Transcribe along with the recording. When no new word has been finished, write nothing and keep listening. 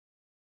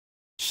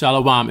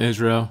Shalom,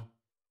 Israel.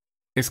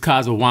 It's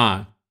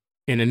Kazawan,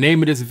 and the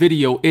name of this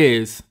video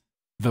is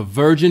The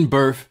Virgin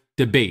Birth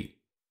Debate.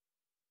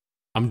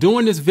 I'm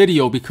doing this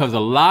video because a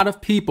lot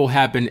of people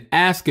have been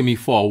asking me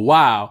for a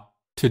while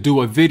to do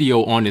a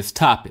video on this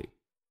topic.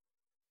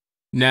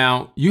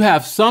 Now, you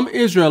have some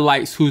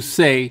Israelites who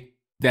say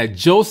that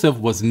Joseph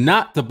was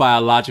not the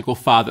biological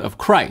father of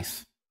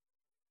Christ.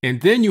 And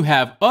then you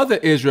have other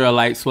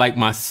Israelites like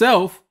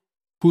myself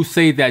who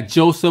say that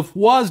Joseph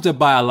was the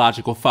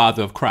biological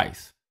father of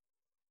Christ.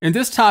 And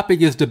this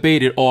topic is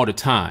debated all the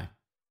time.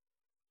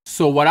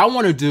 So what I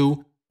want to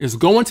do is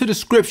go into the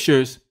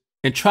scriptures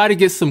and try to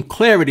get some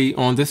clarity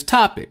on this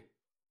topic.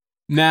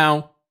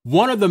 Now,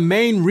 one of the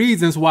main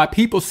reasons why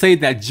people say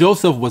that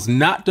Joseph was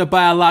not the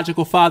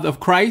biological father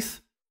of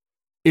Christ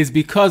is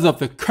because of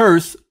the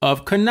curse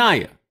of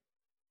Coniah.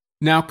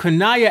 Now,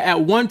 Coniah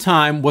at one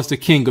time was the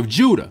king of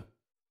Judah.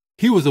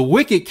 He was a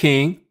wicked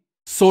king,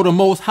 so the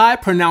Most High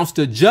pronounced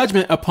a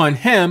judgment upon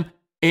him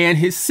and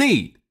his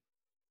seed.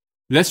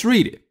 Let's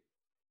read it.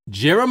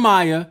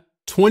 Jeremiah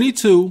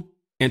 22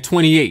 and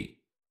 28.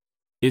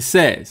 It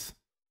says,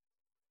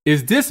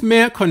 "Is this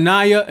man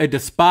Coniah a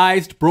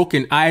despised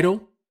broken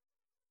idol?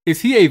 Is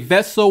he a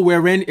vessel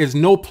wherein is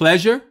no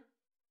pleasure?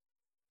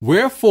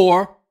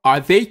 Wherefore are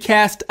they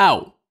cast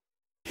out,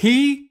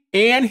 he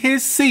and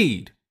his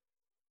seed,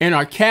 and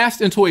are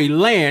cast into a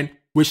land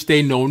which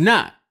they know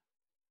not."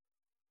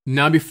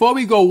 Now, before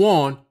we go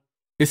on,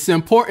 it's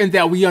important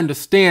that we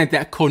understand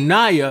that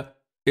Coniah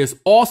is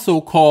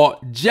also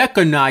called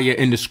Jeconiah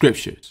in the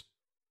scriptures.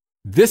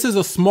 This is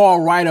a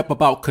small write-up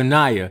about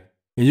Coniah,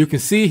 and you can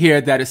see here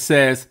that it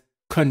says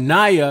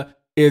Coniah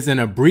is an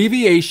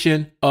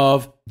abbreviation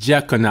of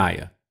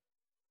Jeconiah.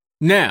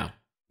 Now,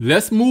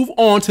 let's move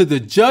on to the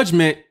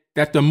judgment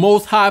that the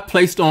Most High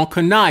placed on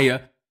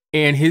Coniah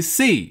and his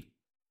seed.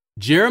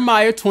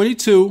 Jeremiah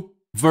 22,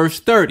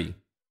 verse 30.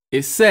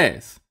 It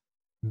says,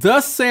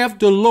 "Thus saith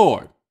the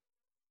Lord,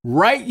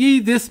 write ye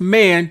this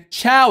man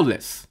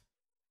childless,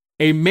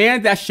 a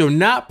man that shall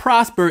not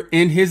prosper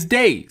in his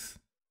days."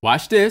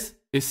 Watch this.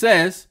 It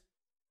says,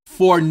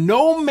 "For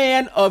no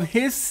man of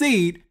his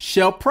seed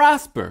shall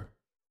prosper,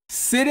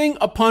 sitting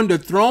upon the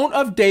throne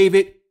of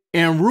David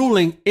and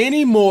ruling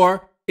any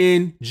more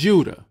in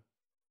Judah."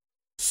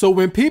 So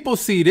when people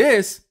see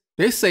this,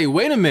 they say,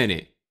 wait a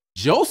minute,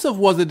 Joseph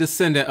was a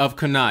descendant of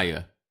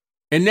Coniah.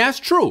 And that's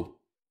true.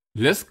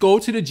 Let's go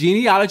to the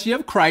genealogy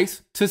of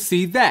Christ to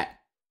see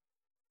that.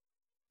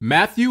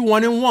 Matthew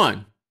 1 and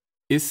 1.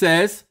 It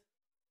says,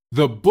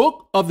 "The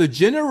book of the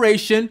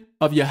generation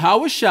of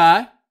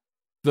Yehoshua,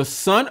 the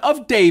son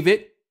of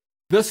David,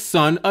 the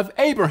son of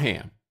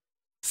Abraham."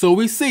 So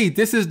we see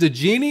this is the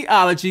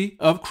genealogy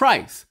of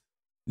Christ.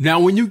 Now,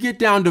 when you get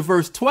down to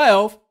verse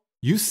 12,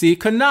 you see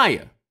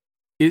Coniah.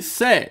 It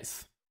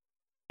says,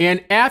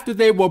 "And after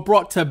they were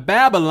brought to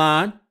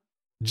Babylon,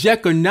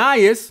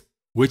 Jeconias,"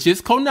 which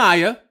is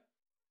Coniah,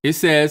 it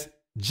says,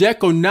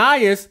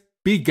 "Jeconias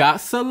begot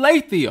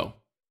Salathiel,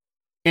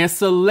 and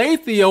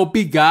Salathiel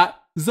begot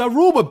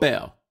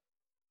Zerubbabel."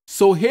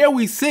 So here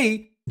we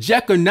see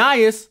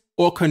Jeconias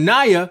or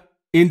Coniah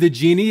in the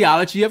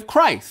genealogy of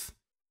Christ.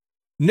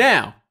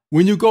 Now,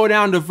 when you go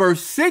down to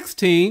verse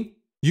 16,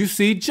 you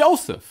see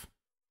Joseph.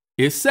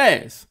 It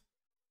says,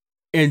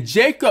 "And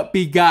Jacob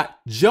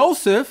begot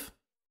Joseph,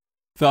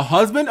 the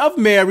husband of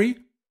Mary,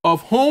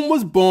 of whom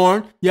was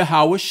born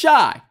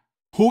Yehoshua,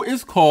 who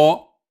is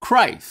called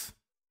Christ."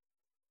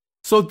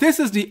 So this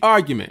is the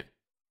argument.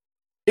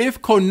 If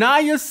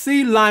Coniah's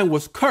seed line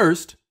was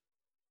cursed,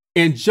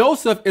 and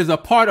Joseph is a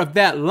part of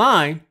that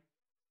line,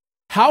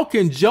 how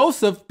can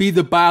Joseph be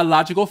the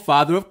biological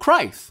father of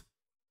Christ?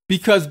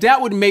 Because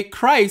that would make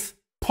Christ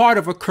part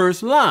of a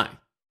cursed line.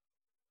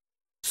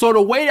 So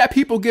the way that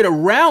people get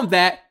around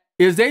that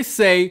is they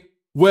say,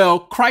 well,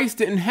 Christ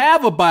didn't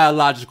have a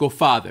biological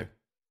father.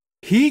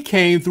 He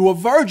came through a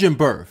virgin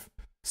birth,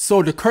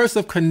 so the curse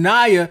of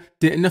Coniah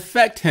didn't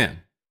affect him.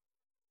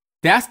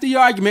 That's the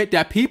argument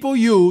that people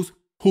use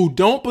who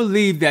don't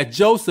believe that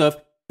Joseph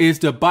is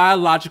the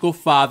biological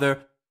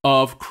father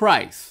of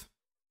Christ.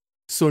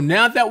 So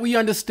now that we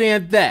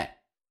understand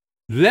that,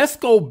 let's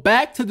go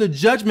back to the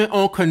judgment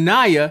on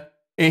Coniah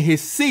and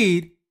his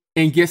seed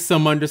and get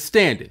some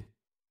understanding.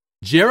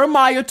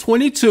 Jeremiah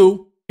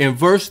 22 and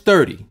verse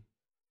 30.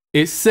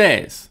 It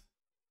says,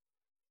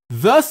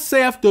 "Thus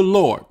saith the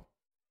Lord,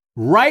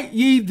 write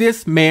ye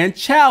this man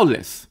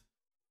childless,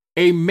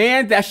 a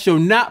man that shall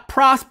not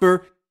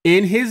prosper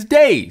in his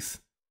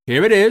days."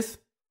 Here it is.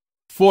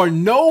 "For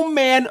no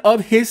man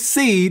of his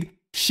seed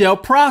shall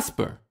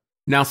prosper."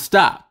 Now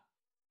stop.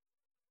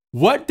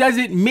 What does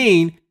it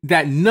mean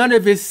that none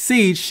of his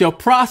seed shall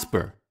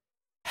prosper?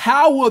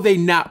 How will they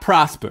not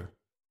prosper?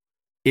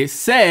 It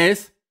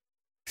says,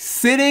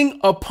 "sitting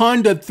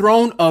upon the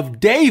throne of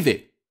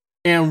David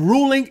and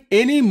ruling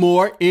any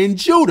more in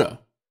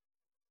Judah."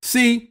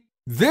 See,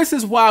 this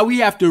is why we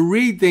have to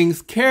read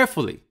things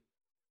carefully.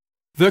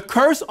 The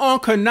curse on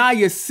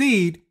Coniah's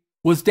seed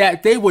was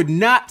that they would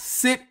not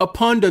sit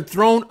upon the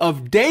throne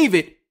of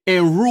David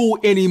and rule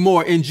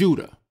anymore in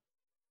Judah.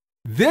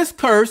 This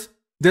curse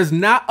does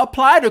not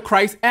apply to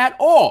Christ at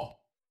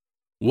all.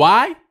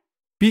 Why?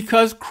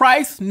 Because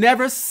Christ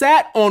never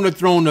sat on the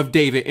throne of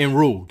David and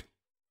ruled.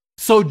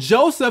 So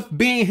Joseph,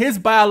 being his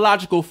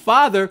biological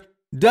father,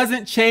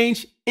 doesn't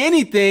change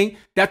anything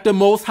that the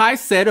Most High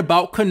said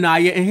about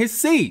Coniah and his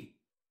seed.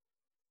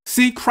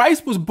 See,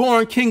 Christ was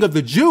born King of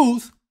the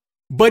Jews,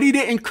 but he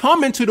didn't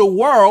come into the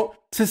world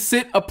to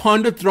sit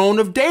upon the throne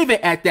of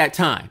David at that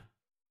time.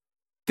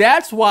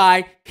 That's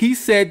why he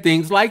said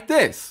things like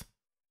this.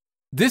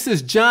 This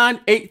is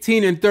John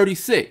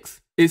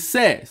 18:36. It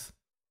says,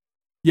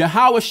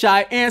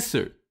 Yehoshua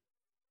answered,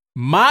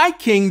 "My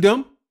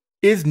kingdom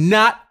is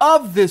not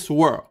of this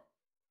world."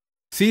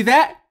 See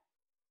that?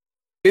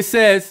 It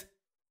says,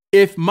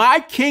 if my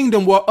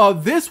kingdom were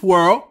of this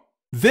world,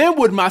 then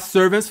would my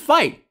servants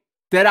fight,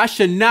 that I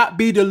should not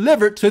be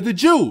delivered to the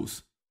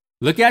Jews.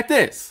 Look at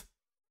this.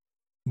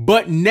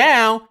 But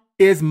now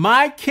is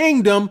my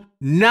kingdom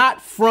not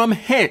from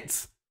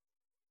hence.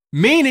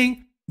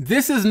 Meaning,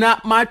 this is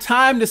not my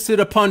time to sit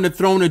upon the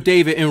throne of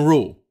David and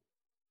rule.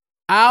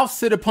 I'll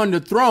sit upon the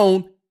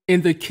throne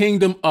in the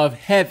kingdom of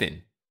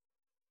heaven.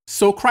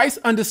 So Christ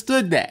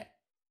understood that,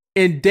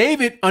 and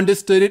David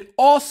understood it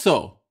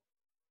also.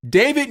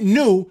 David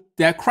knew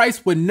that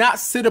Christ would not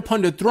sit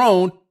upon the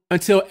throne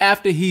until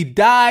after he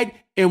died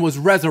and was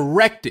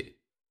resurrected.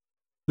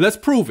 Let's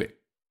prove it.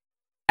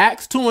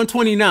 Acts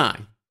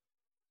 2:29.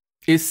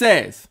 It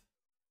says,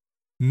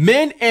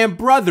 "Men and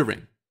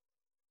brethren,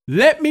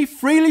 let me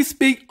freely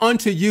speak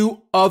unto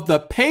you of the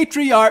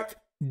patriarch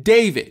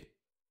David,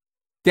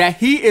 that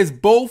he is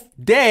both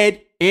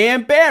dead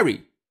and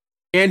buried,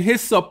 and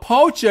his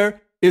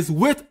sepulchre is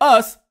with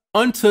us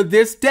unto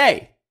this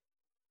day."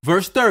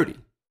 Verse 30.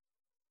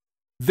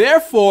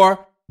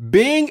 "Therefore,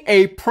 being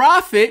a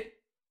prophet,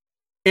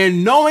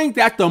 and knowing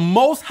that the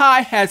Most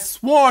High has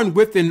sworn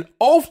with an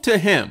oath to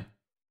him,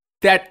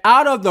 that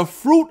out of the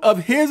fruit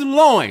of his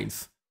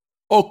loins,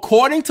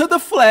 according to the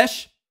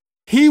flesh,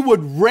 he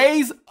would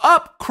raise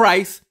up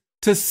Christ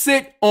to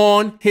sit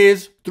on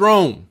his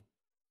throne."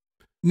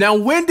 Now,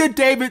 when did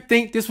David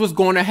think this was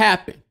going to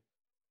happen?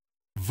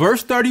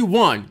 Verse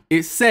 31,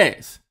 it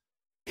says,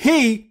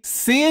 "He,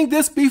 seeing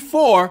this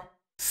before,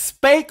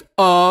 spake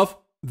of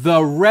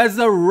the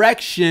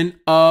resurrection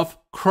of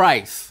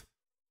Christ."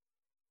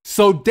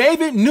 So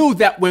David knew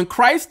that when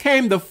Christ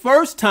came the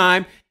first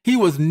time, he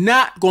was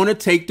not going to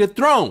take the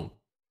throne.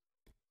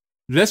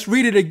 Let's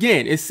read it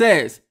again. It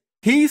says,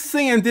 "He,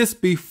 seeing this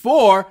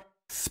before,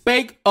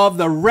 spake of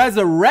the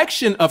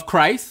resurrection of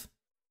Christ,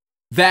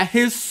 that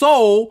his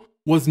soul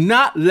was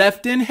not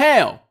left in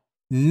hell,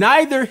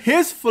 neither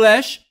his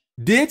flesh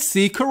did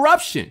see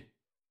corruption."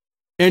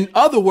 In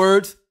other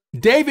words,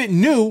 David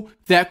knew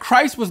that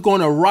Christ was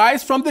going to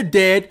rise from the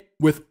dead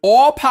with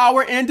all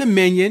power and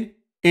dominion,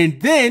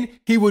 and then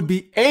he would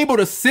be able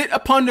to sit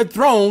upon the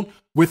throne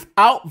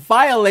without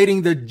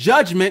violating the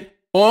judgment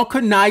on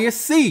Coniah's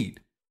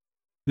seed.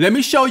 Let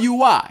me show you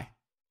why.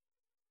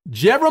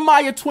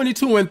 Jeremiah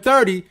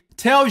 22:30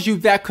 tells you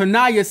that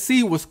Coniah's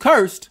seed was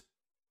cursed,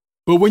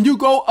 but when you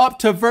go up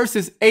to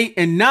verses 8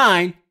 and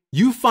 9,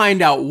 you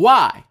find out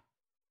why.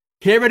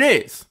 Here it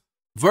is.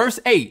 Verse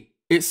 8,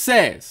 it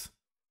says,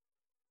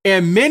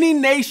 "And many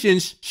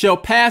nations shall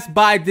pass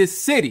by this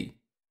city,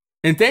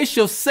 and they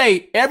shall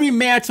say every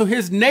man to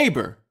his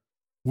neighbor,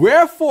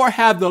 Wherefore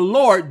have the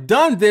Lord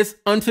done this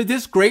unto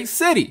this great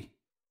city?"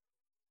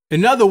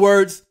 In other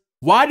words,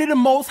 why did the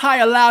Most High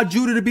allow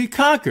Judah to be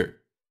conquered?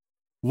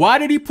 Why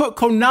did he put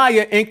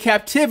Coniah in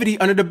captivity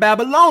under the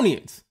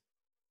Babylonians?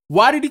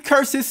 Why did he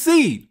curse his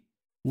seed?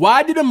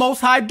 Why did the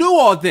Most High do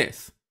all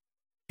this?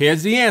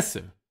 Here's the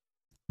answer.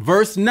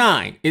 Verse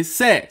 9, it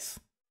says,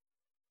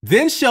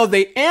 "Then shall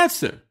they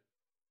answer,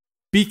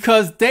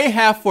 because they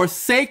have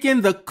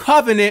forsaken the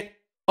covenant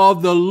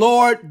of the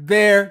Lord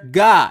their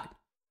God,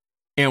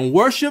 and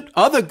worshipped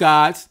other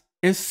gods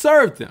and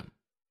served them."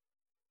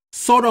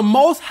 So the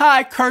Most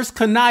High cursed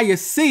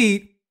Coniah's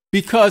seed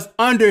because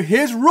under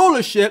his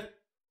rulership,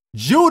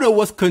 Judah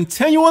was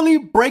continually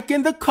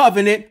breaking the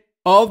covenant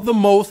of the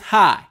Most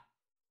High.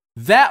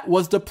 That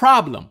was the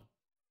problem.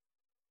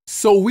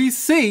 So we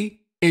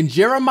see in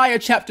Jeremiah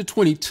chapter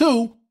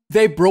 22,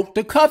 they broke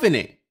the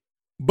covenant.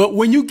 But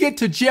when you get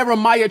to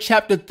Jeremiah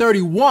chapter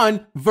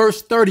 31,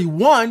 verse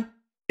 31,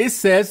 it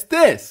says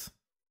this,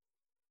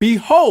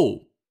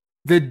 "Behold,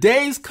 the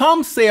days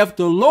come, saith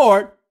the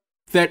Lord,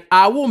 that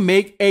I will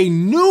make a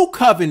new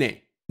covenant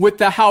with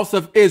the house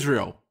of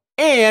Israel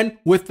and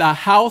with the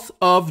house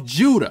of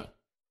Judah."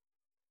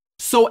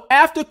 So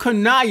after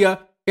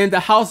Coniah and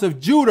the house of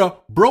Judah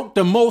broke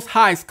the Most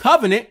High's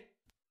covenant,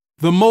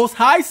 the Most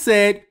High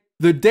said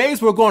the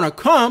days were going to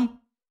come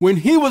when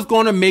he was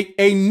going to make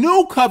a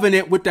new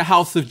covenant with the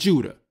house of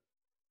Judah.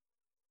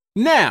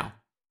 Now,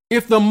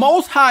 if the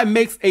Most High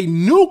makes a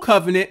new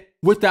covenant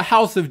with the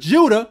house of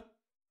Judah,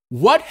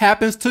 what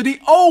happens to the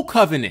old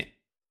covenant?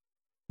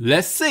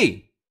 Let's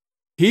see.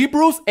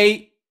 Hebrews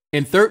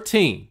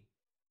 8:13.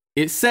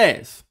 It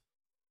says,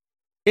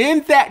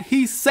 "In that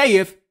he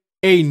saith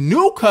a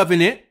new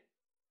covenant,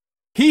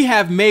 he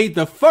have made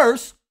the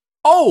first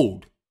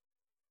old.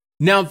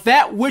 Now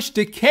that which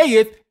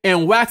decayeth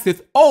and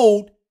waxeth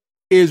old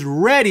is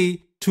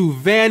ready to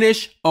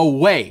vanish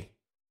away.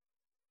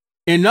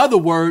 In other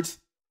words,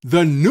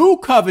 the new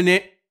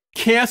covenant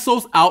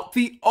cancels out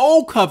the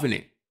old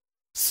covenant.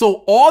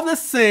 So all the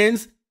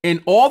sins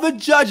and all the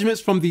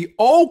judgments from the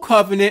old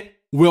covenant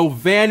will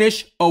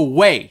vanish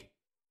away,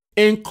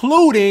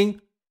 including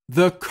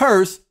the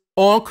curse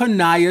on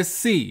Coniah's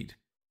seed.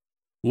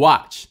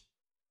 Watch.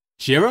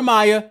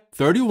 Jeremiah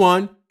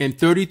 31 and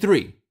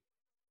 33.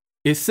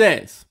 It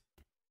says,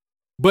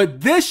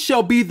 "But this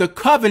shall be the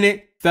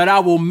covenant that I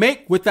will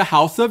make with the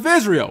house of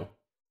Israel,"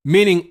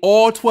 meaning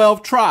all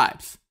 12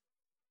 tribes.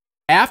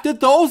 "After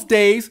those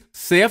days,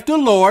 saith the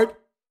Lord,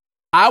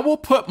 I will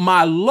put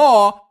my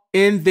law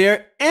in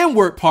their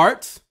inward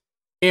parts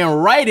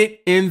and write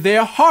it in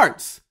their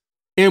hearts,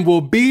 and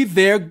will be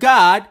their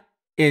God,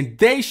 and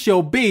they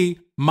shall be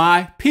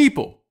my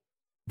people."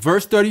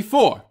 Verse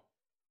 34.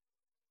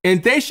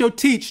 "And they shall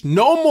teach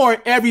no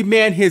more every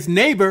man his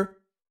neighbor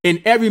and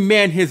every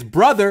man his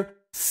brother,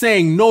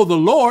 saying, Know the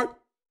Lord.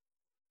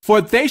 For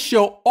they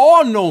shall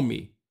all know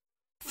me,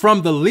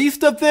 from the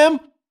least of them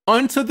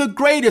unto the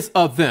greatest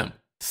of them,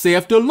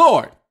 saith the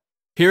Lord."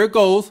 Here it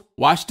goes.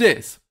 Watch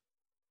this.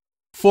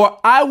 "For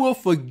I will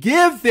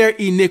forgive their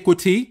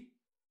iniquity,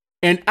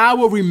 and I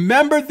will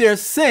remember their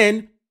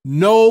sin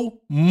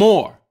no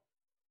more."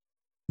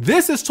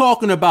 This is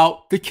talking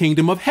about the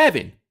kingdom of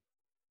heaven.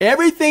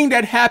 Everything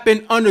that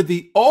happened under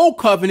the old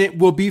covenant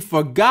will be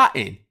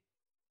forgotten,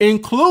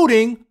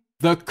 including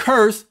the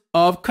curse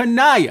of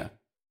Coniah.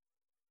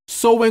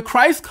 So when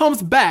Christ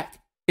comes back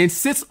and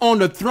sits on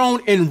the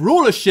throne in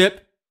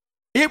rulership,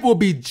 it will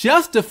be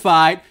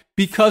justified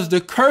because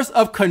the curse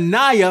of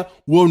Coniah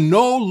will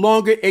no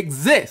longer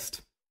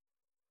exist.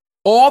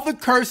 All the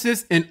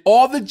curses and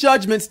all the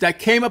judgments that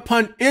came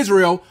upon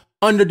Israel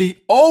under the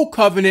old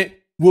covenant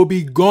will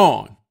be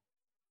gone.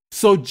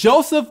 So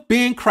Joseph,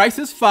 being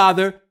Christ's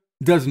father,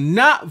 does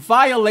not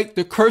violate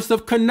the curse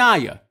of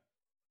Coniah,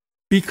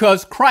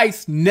 because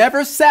Christ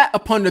never sat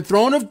upon the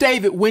throne of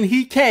David when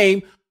he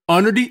came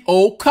under the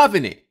old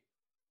covenant.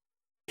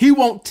 He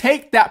won't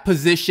take that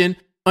position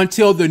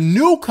until the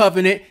new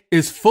covenant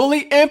is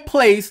fully in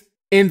place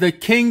in the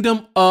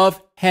kingdom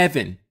of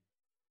heaven.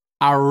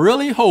 I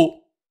really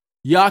hope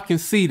y'all can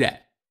see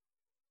that.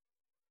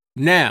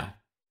 Now,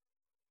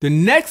 the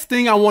next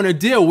thing I want to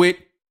deal with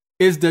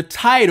is the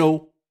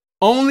title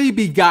Only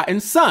Begotten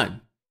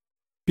Son,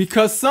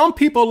 because some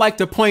people like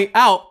to point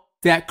out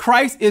that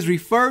Christ is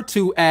referred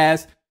to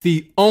as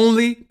the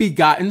only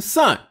begotten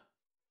Son.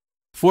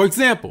 For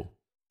example,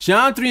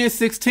 John 3 and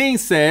 16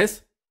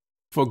 says,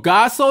 "For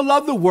God so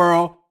loved the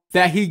world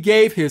that he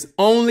gave his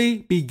only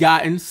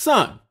begotten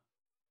Son."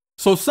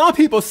 So some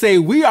people say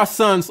we are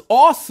sons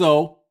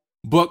also,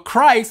 but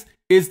Christ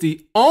is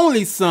the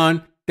only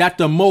Son that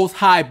the Most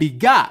High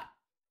begot,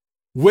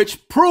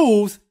 which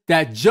proves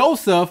that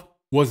Joseph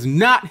was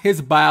not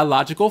his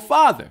biological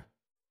father.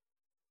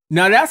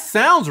 Now that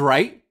sounds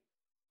right,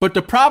 but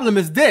the problem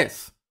is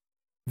this: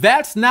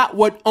 that's not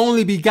what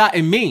only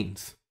begotten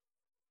means.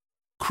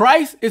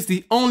 Christ is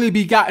the only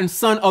begotten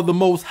Son of the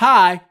Most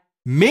High,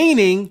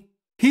 meaning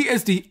he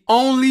is the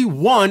only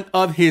one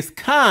of his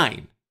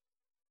kind.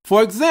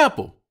 For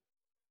example,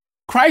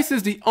 Christ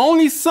is the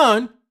only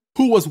Son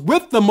who was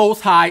with the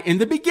Most High in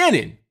the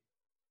beginning.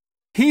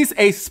 He's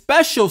a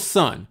special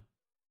Son.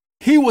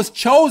 He was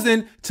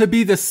chosen to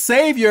be the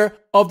Savior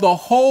of the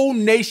whole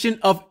nation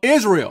of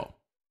Israel.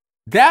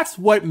 That's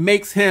what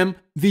makes him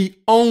the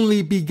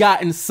only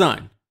begotten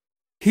Son.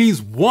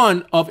 He's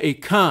one of a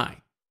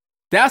kind.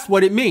 That's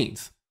what it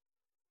means.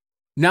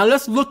 Now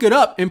let's look it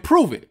up and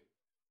prove it.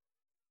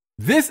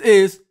 This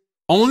is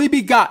only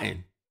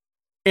begotten,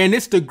 and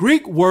it's the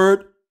Greek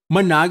word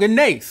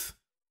monogenes,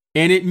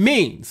 and it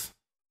means,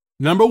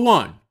 number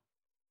one,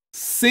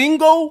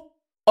 single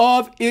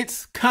of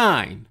its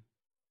kind,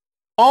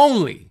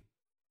 only.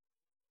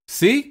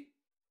 See?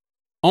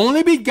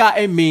 Only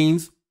begotten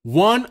means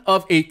one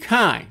of a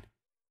kind.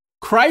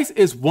 Christ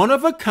is one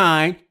of a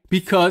kind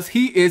because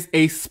he is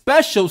a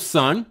special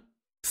Son,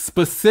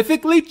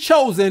 specifically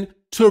chosen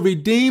to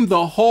redeem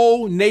the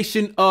whole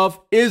nation of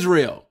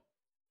Israel.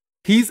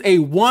 He's a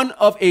one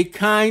of a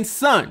kind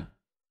Son.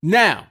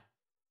 Now,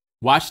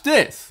 watch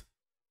this.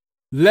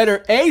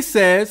 Letter A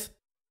says,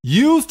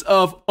 used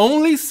of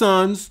only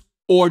sons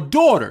or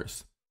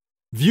daughters,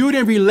 viewed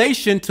in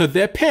relation to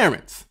their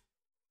parents.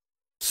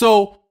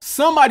 So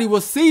somebody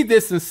will see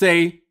this and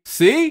say,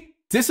 see,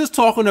 this is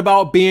talking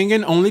about being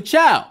an only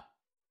child.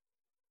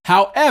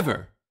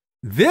 However,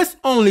 this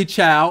only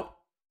child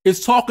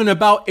is talking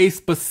about a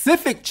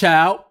specific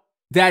child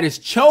that is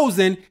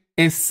chosen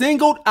and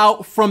singled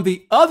out from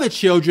the other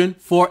children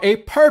for a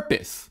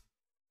purpose.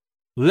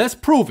 Let's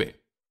prove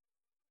it.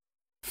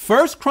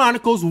 1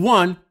 Chronicles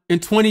 1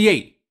 and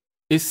 28.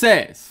 It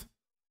says,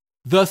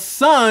 the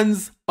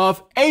sons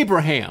of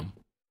Abraham,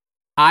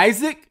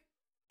 Isaac,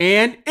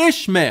 and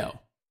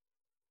Ishmael.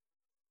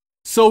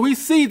 So we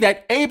see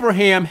that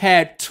Abraham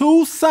had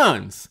two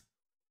sons,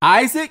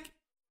 Isaac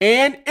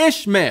and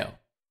Ishmael.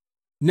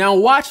 Now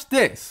watch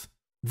this.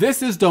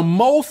 This is the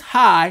Most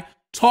High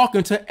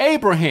talking to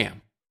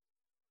Abraham.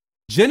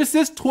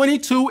 Genesis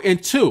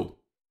 22:2,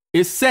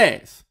 it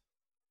says,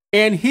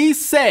 "And he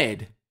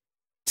said,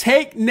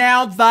 Take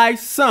now thy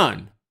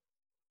son,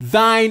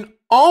 thine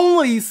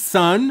only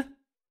son,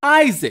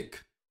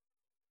 Isaac."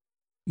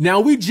 Now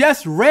we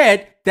just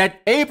read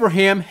that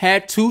Abraham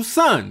had two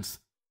sons,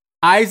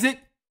 Isaac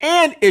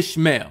and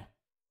Ishmael.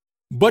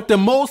 But the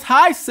Most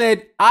High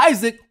said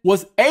Isaac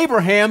was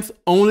Abraham's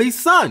only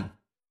son.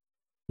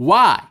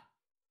 Why?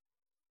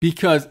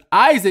 Because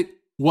Isaac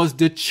was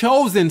the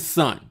chosen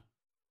son,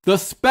 the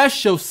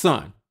special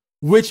son,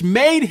 which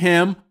made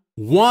him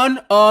one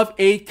of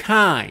a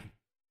kind.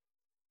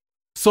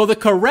 So the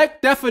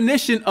correct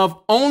definition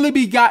of only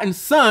begotten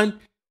son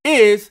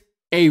is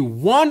a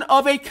one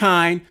of a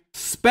kind,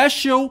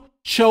 special,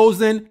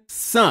 chosen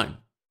son.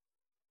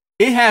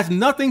 It has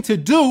nothing to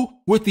do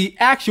with the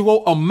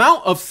actual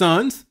amount of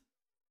sons.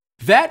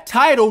 That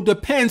title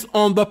depends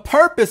on the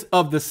purpose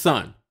of the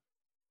son.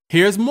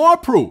 Here's more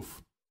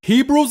proof.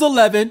 Hebrews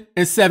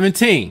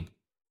 11:17.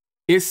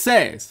 It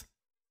says,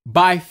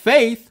 "By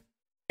faith,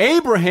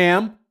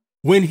 Abraham,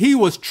 when he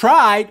was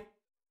tried,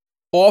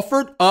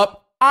 offered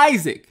up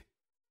Isaac.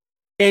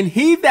 And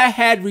he that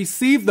had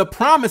received the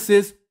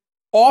promises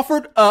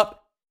offered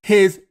up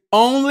his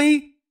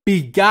only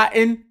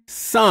begotten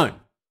son."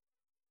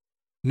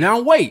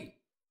 Now wait,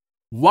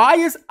 why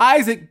is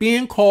Isaac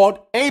being called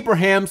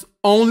Abraham's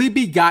only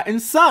begotten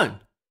son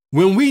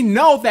when we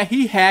know that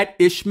he had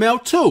Ishmael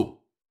too?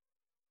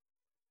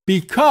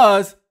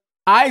 Because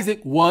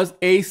Isaac was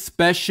a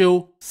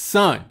special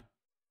son.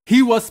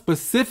 He was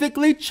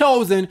specifically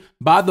chosen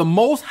by the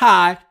Most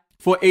High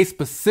for a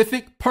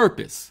specific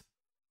purpose.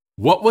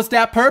 What was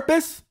that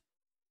purpose?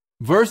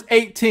 Verse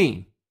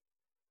 18,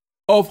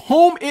 "Of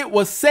whom it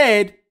was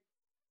said,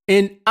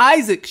 In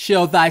Isaac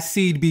shall thy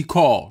seed be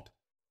called."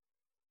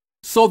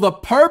 So the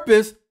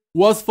purpose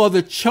was for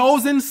the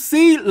chosen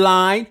seed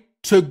line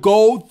to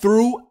go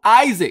through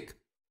Isaac,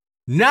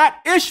 not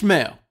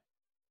Ishmael.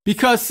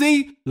 Because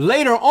see,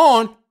 later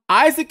on,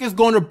 Isaac is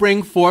going to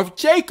bring forth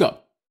Jacob,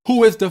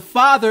 who is the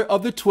father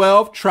of the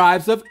 12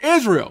 tribes of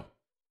Israel.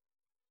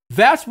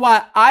 That's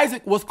why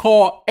Isaac was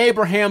called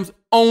Abraham's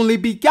only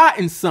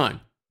begotten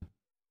son,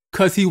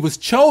 because he was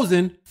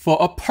chosen for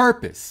a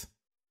purpose.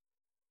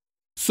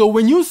 So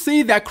when you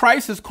see that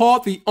Christ is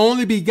called the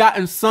only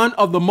begotten son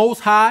of the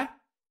Most High,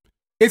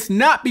 it's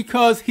not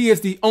because he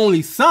is the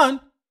only son.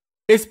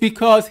 It's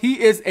because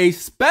he is a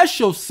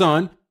special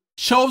son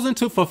chosen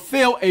to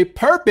fulfill a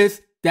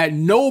purpose that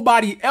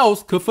nobody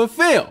else could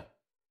fulfill,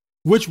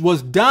 which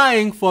was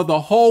dying for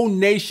the whole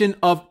nation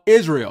of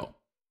Israel.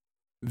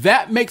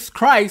 That makes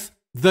Christ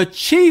the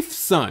chief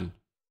son,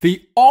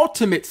 the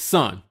ultimate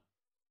son,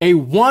 a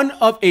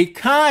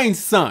one-of-a-kind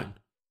son,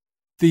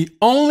 the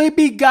only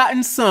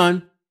begotten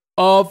son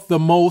of the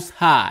Most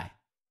High.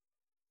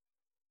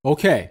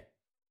 Okay,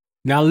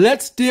 now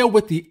let's deal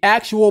with the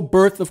actual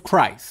birth of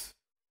Christ.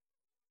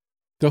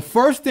 The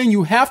first thing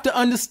you have to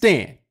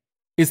understand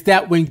is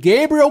that when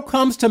Gabriel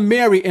comes to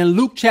Mary in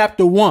Luke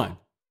chapter 1,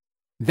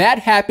 that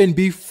happened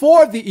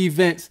before the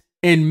events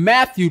in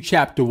Matthew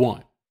chapter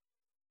 1.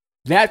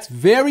 That's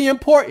very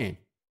important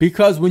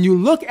because when you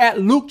look at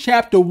Luke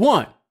chapter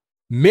 1,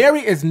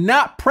 Mary is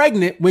not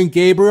pregnant when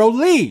Gabriel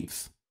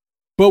leaves.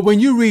 But when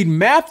you read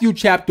Matthew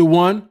chapter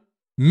 1,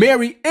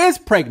 Mary is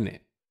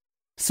pregnant.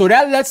 So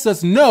that lets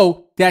us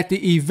know that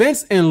the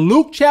events in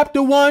Luke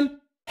chapter 1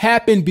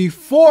 happened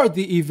before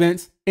the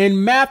events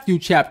in Matthew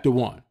chapter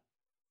 1.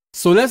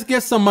 So let's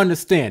get some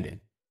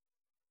understanding.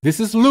 This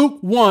is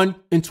Luke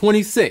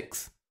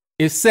 1:26.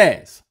 It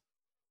says,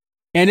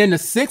 "And in the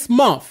 6th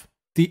month,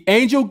 the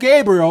angel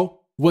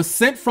Gabriel was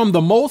sent from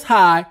the Most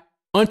High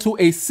unto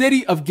a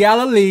city of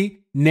Galilee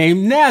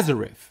named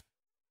Nazareth."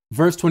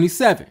 Verse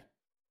 27,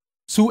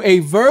 "To a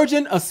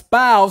virgin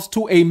espoused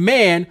to a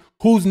man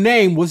whose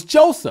name was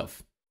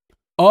Joseph,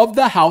 of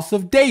the house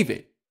of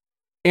David,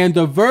 and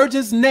the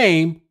virgin's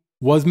name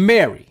was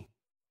Mary."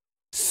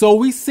 So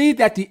we see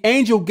that the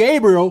angel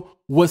Gabriel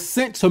was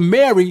sent to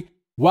Mary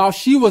while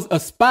she was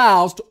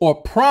espoused or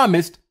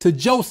promised to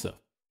Joseph.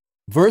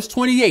 Verse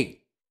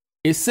 28,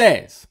 it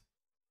says,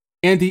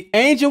 "And the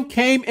angel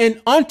came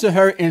in unto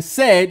her and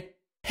said,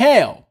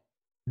 Hail,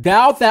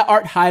 thou that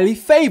art highly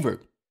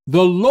favored,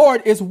 the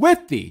Lord is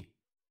with thee.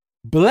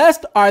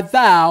 Blessed art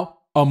thou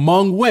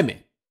among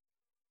women."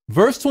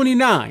 Verse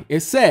 29,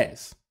 it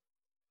says,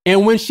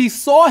 "And when she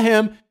saw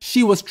him,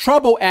 she was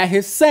troubled at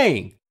his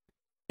saying,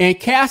 and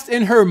cast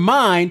in her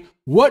mind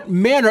what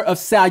manner of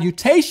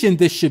salutation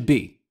this should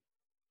be.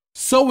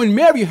 So when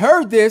Mary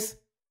heard this,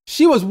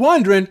 she was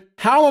wondering,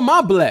 how am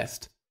I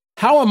blessed?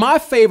 How am I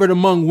favored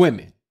among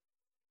women?"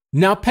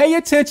 Now pay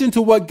attention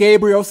to what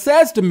Gabriel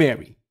says to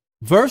Mary.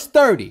 Verse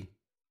 30,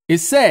 it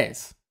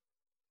says,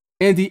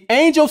 "And the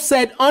angel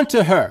said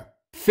unto her,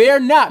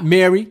 Fear not,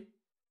 Mary,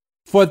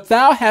 for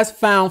thou hast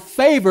found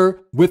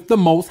favor with the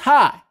Most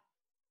High."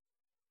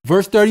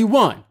 Verse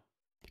 31,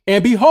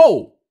 "And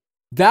behold,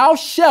 thou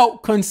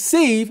shalt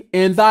conceive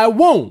in thy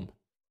womb,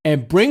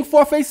 and bring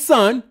forth a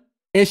son,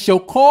 and shall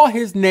call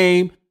his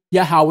name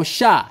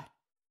Yehoshua.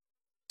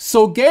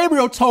 So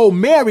Gabriel told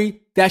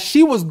Mary that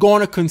she was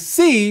going to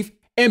conceive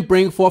and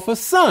bring forth a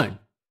son.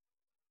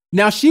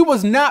 Now she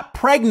was not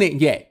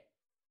pregnant yet.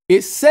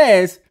 It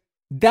says,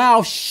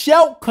 thou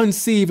shalt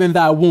conceive in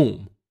thy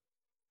womb,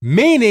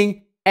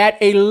 meaning at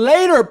a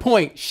later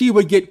point she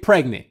would get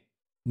pregnant,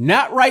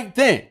 not right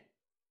then.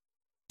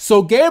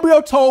 So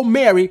Gabriel told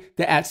Mary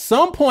that at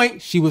some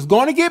point she was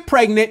going to get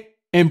pregnant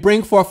and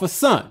bring forth a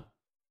son.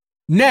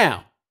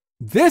 Now,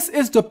 this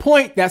is the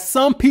point that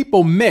some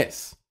people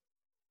miss.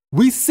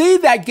 We see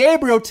that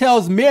Gabriel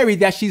tells Mary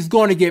that she's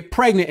going to get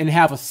pregnant and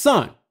have a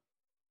son.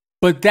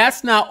 But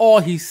that's not all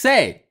he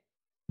said.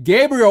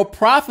 Gabriel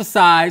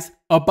prophesies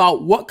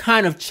about what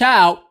kind of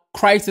child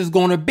Christ is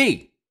going to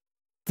be.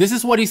 This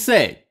is what he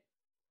said.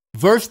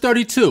 Verse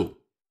 32.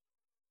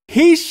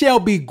 He shall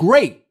be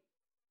great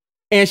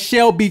and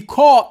shall be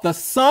called the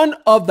Son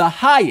of the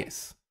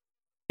Highest.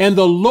 And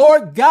the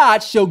Lord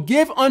God shall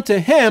give unto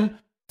him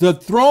the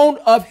throne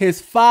of his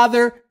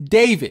father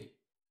David.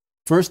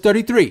 Verse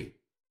 33.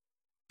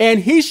 And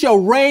he shall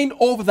reign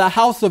over the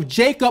house of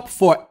Jacob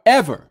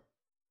forever,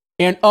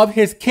 and of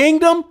his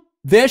kingdom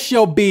there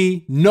shall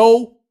be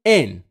no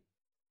end.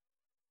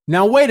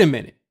 Now wait a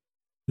minute.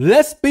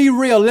 Let's be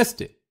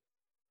realistic.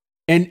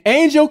 An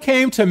angel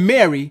came to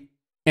Mary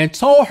and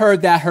told her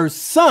that her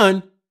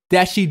son,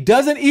 that she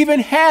doesn't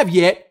even have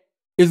yet,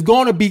 is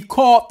going to be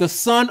called the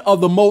Son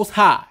of the Most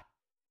High.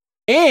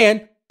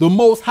 And the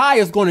Most High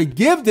is going to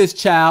give this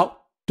child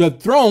the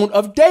throne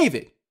of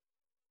David.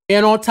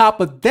 And on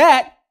top of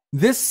that,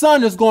 this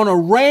son is going to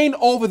reign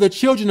over the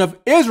children of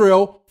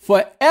Israel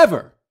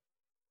forever,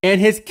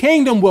 and his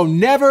kingdom will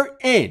never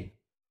end.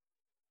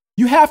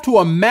 You have to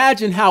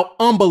imagine how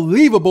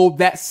unbelievable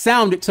that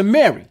sounded to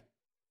Mary.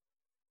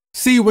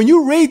 See, when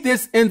you read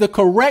this in the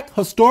correct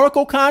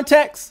historical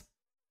context,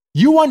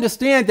 you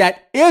understand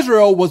that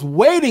Israel was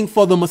waiting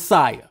for the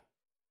Messiah.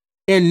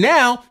 And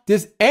now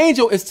this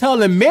angel is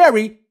telling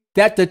Mary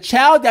that the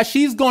child that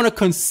she's going to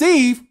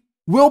conceive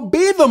will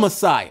be the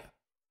Messiah.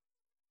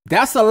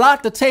 That's a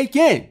lot to take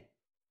in.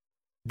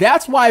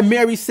 That's why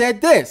Mary said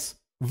this,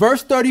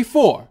 verse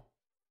 34.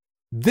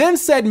 Then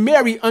said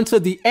Mary unto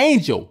the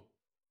angel,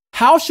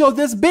 how shall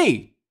this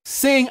be,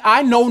 seeing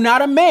I know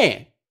not a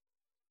man?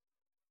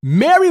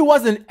 Mary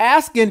wasn't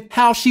asking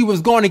how she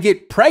was going to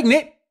get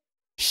pregnant.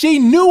 She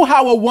knew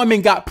how a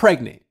woman got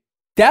pregnant.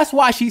 That's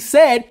why she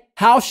said,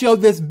 how shall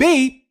this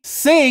be,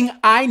 seeing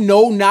I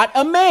know not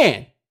a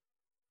man?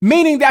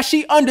 Meaning that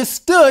she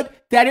understood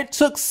that it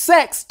took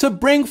sex to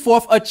bring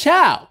forth a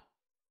child.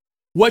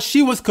 What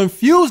she was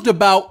confused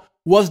about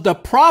was the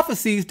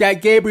prophecies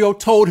that Gabriel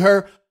told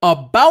her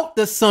about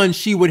the son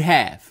she would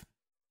have.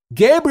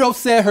 Gabriel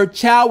said her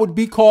child would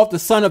be called the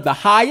Son of the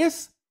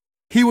Highest.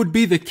 He would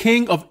be the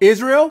King of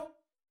Israel.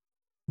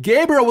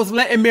 Gabriel was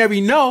letting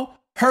Mary know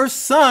her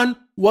son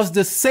was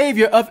the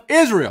Savior of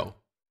Israel,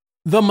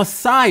 the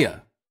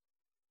Messiah.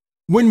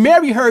 When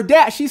Mary heard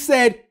that, she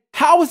said,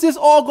 how is this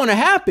all going to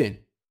happen?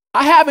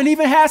 I haven't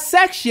even had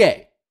sex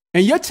yet.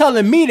 And you're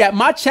telling me that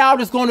my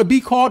child is going to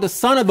be called the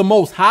Son of the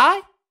Most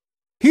High?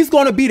 He's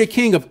going to be the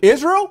King of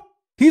Israel?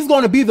 He's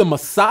going to be the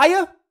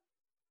Messiah?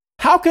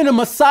 How can the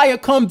Messiah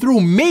come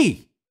through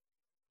me?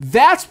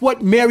 That's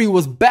what Mary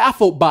was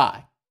baffled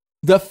by.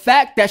 The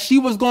fact that she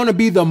was going to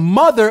be the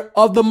mother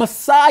of the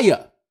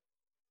Messiah.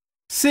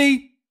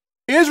 See,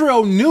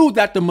 Israel knew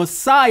that the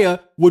Messiah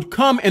would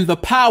come in the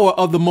power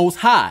of the Most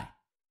High.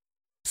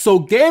 So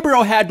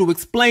Gabriel had to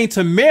explain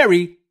to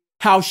Mary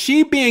how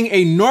she, being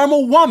a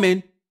normal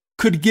woman,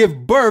 could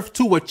give birth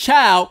to a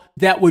child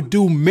that would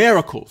do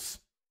miracles.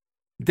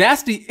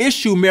 That's the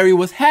issue Mary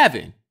was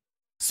having.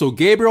 So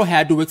Gabriel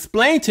had to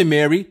explain to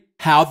Mary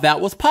how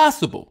that was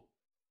possible.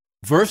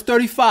 Verse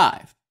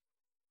 35,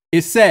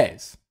 it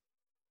says,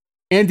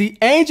 and the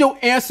angel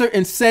answered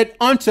and said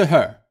unto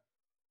her,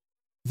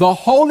 the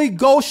Holy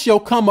Ghost shall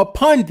come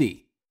upon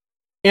thee,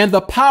 and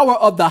the power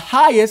of the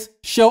Highest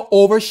shall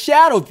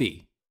overshadow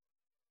thee.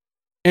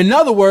 In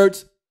other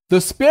words,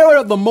 the Spirit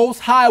of the Most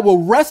High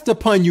will rest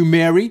upon you,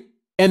 Mary,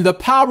 and the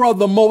power of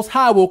the Most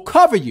High will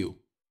cover you.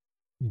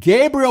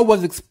 Gabriel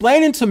was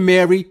explaining to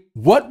Mary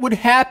what would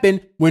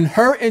happen when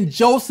her and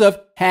Joseph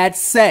had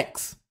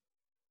sex.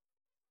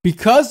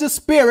 Because the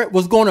Spirit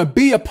was going to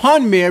be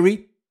upon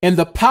Mary and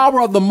the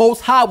power of the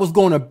Most High was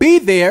going to be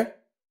there,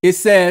 it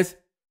says,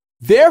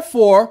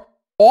 therefore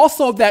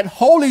also that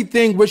holy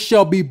thing which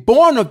shall be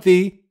born of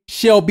thee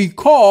shall be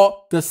called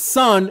the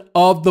Son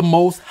of the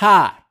Most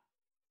High.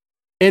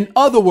 In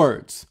other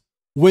words,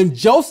 when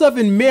Joseph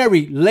and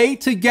Mary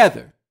laid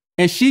together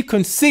and she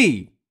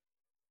conceived,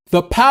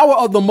 the power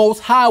of the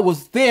Most High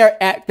was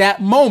there at that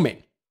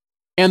moment,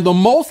 and the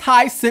Most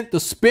High sent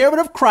the Spirit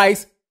of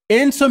Christ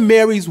into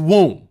Mary's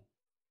womb.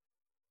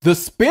 The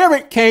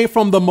Spirit came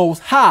from the Most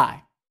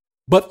High,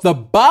 but the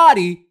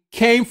body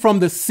came from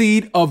the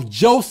seed of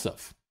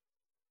Joseph.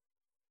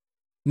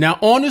 Now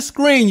on the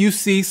screen you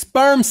see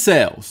sperm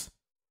cells.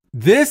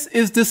 This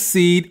is the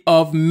seed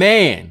of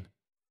man.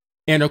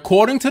 And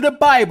according to the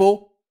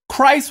Bible,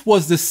 Christ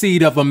was the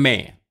seed of a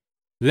man.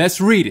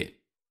 Let's read it.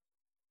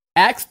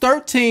 Acts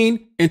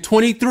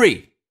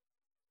 13:23.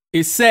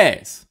 It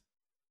says,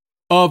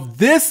 "Of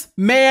this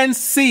man's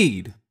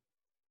seed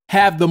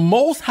have the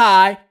Most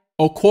High,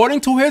 according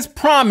to his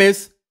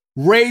promise,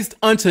 raised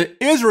unto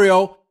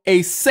Israel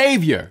a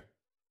Savior,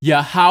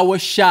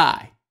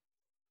 Yehoshua."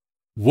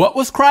 What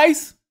was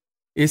Christ?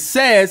 It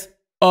says,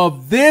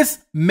 "Of this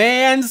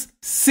man's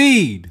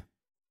seed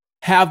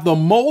have the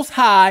Most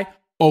High,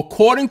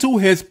 according to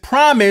his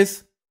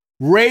promise,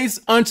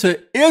 raised unto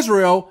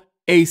Israel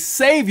a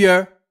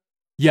Savior,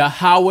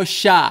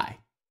 Yehoshua."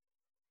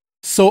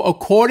 So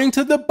according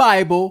to the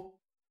Bible,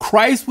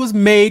 Christ was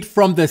made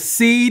from the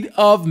seed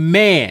of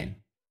man,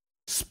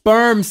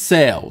 sperm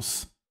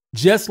cells,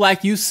 just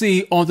like you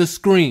see on the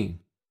screen.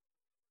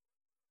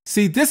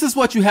 See, this is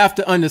what you have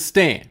to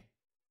understand.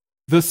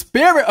 The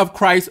Spirit of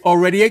Christ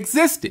already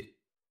existed.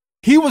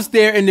 He was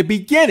there in the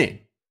beginning.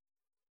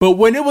 But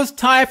when it was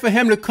time for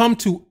him to come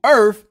to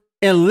earth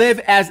and live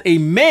as a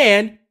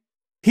man,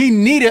 he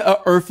needed an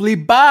earthly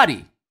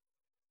body.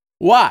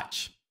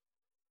 Watch.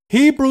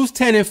 Hebrews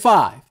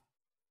 10:5.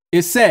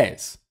 It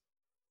says,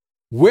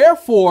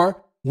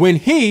 "Wherefore, when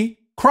he,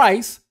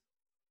 Christ,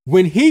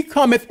 when he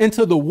cometh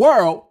into the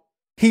world,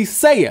 he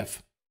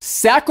saith,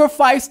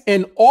 Sacrifice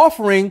and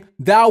offering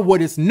thou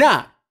wouldest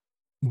not,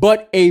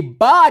 but a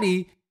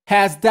body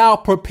hast thou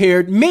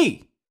prepared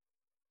me."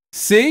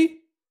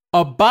 See,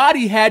 a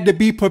body had to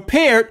be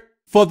prepared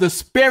for the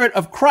Spirit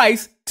of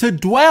Christ to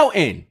dwell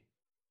in.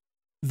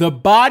 The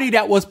body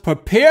that was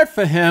prepared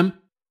for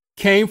him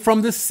came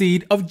from the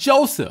seed of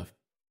Joseph,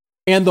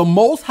 and the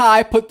Most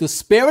High put the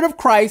Spirit of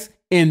Christ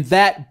in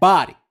that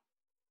body.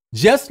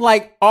 Just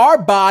like our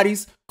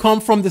bodies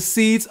come from the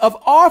seeds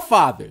of our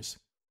fathers,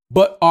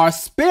 but our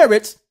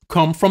spirits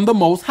come from the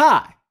Most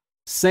High.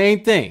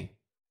 Same thing.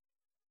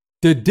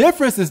 The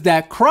difference is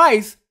that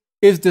Christ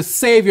is the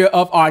Savior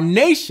of our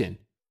nation,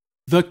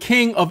 the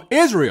King of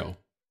Israel,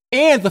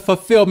 and the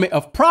fulfillment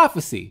of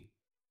prophecy.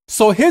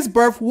 So his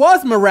birth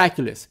was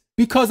miraculous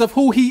because of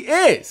who he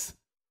is.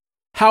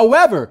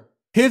 However,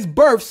 his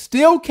birth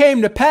still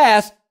came to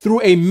pass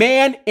through a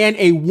man and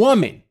a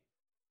woman.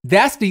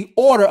 That's the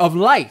order of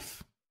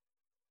life.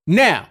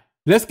 Now,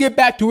 let's get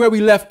back to where we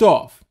left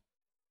off.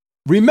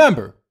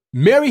 Remember,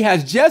 Mary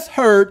has just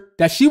heard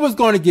that she was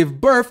going to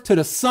give birth to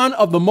the Son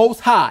of the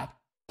Most High,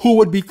 who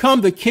would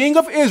become the King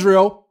of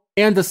Israel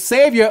and the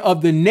Savior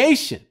of the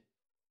nation.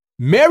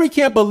 Mary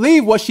can't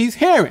believe what she's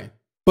hearing,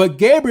 but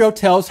Gabriel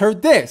tells her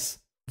this.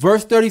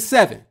 Verse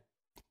 37.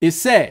 It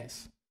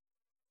says,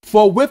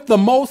 "For with the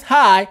Most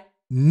High,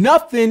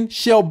 nothing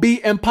shall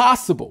be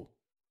impossible."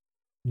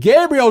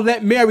 Gabriel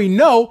let Mary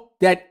know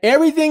that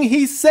everything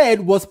he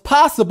said was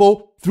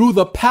possible through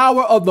the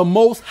power of the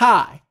Most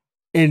High.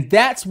 And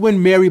that's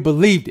when Mary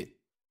believed it.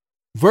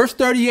 Verse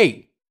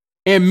 38.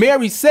 "And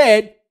Mary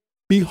said,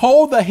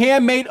 Behold the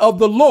handmaid of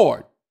the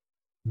Lord.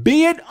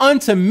 Be it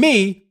unto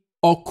me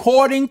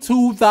according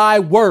to thy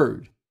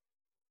word."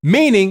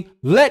 Meaning,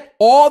 let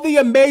all the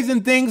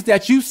amazing things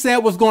that you said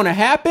was going to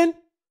happen,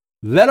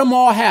 let them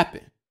all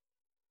happen.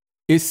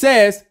 It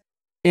says,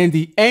 "And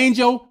the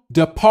angel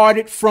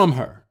departed from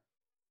her."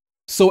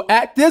 So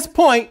at this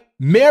point,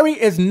 Mary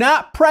is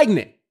not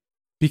pregnant.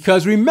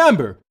 Because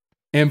remember,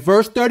 in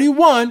verse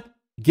 31,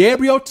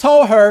 Gabriel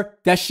told her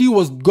that she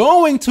was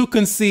going to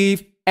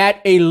conceive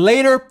at a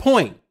later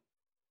point.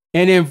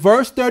 And in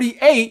verse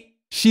 38,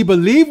 she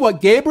believed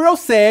what Gabriel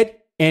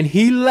said and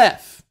he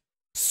left.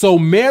 So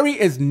Mary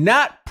is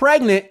not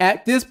pregnant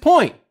at this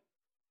point.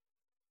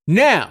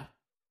 Now,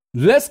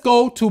 let's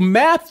go to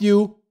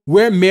Matthew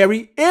where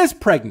Mary is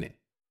pregnant.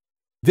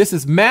 This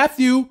is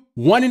Matthew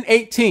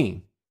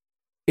 1:18.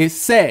 It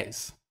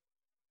says,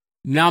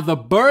 "Now the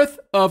birth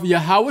of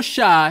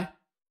Yehoshua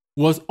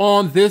was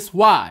on this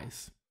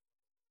wise.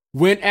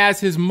 When as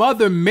his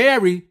mother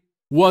Mary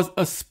was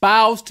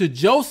espoused to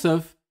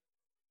Joseph,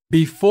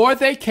 before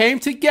they came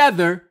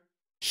together,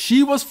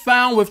 she was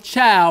found with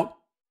child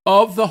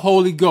of the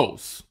Holy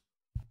Ghost."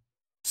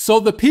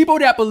 So the people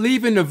that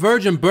believe in the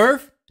virgin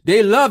birth,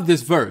 they love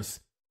this verse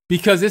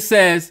because it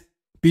says,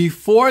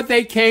 before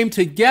they came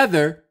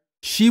together,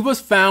 she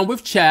was found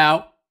with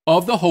child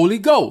of the Holy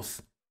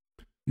Ghost.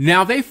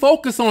 Now they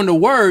focus on the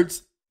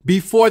words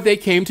before they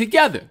came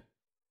together.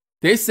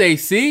 They say,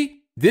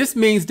 see, this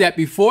means that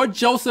before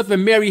Joseph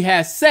and Mary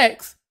had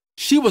sex,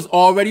 she was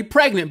already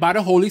pregnant by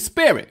the Holy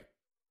Spirit.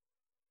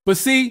 But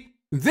see,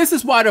 this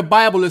is why the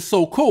Bible is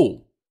so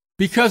cool,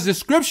 because the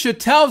scripture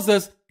tells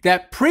us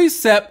that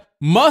precept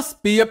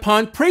must be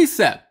upon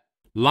precept,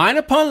 line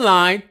upon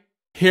line,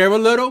 here a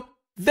little,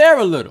 there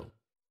a little.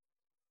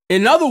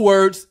 In other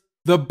words,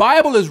 the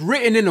Bible is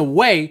written in a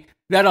way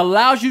that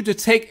allows you to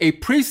take a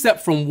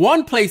precept from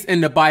one place in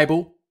the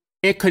Bible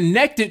and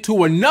connect it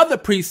to another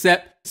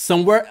precept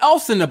somewhere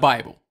else in the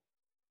Bible.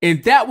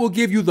 And that will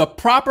give you the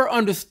proper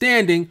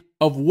understanding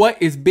of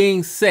what is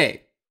being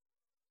said.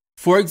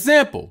 For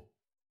example,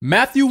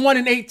 Matthew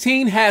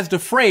 1:18 has the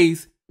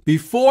phrase,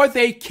 before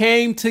they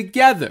came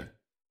together.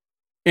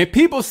 And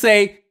people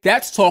say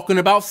that's talking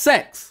about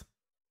sex.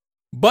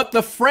 But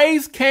the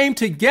phrase came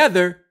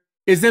together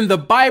is in the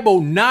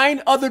Bible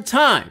 9 other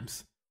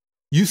times.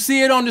 You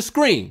see it on the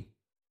screen.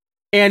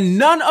 And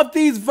none of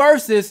these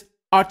verses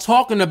are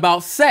talking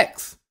about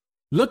sex.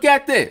 Look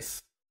at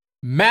this.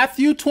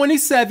 Matthew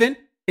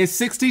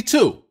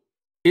 27:62.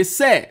 It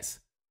says,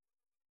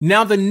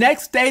 "Now the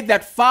next day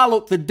that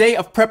followed the day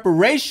of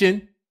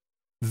preparation,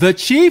 the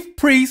chief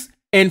priests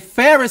and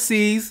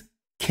Pharisees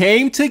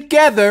came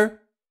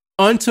together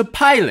unto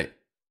Pilate."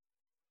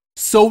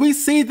 So we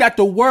see that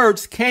the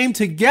words "came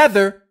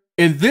together"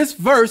 in this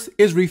verse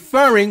is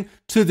referring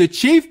to the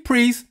chief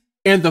priests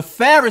and the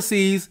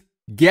Pharisees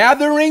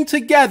gathering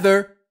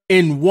together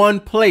in one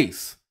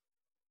place.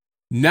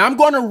 Now I'm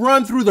going to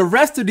run through the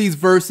rest of these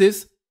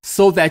verses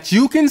so that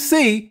you can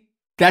see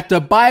that the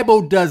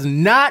Bible does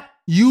not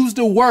use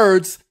the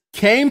words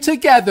 "came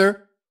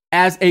together"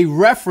 as a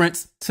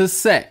reference to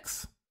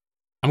sex.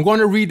 I'm going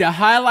to read the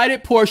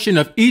highlighted portion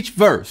of each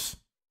verse.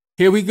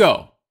 Here we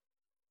go.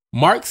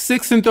 Mark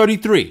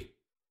 6:33.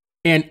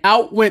 "And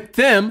out went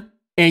them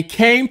and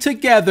came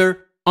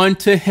together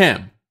unto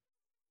him."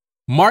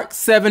 Mark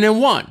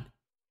 7:1.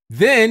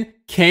 "Then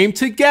came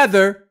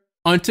together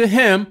unto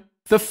him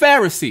the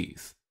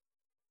Pharisees."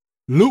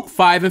 Luke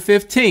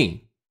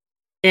 5:15.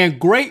 "And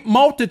great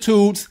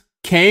multitudes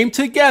came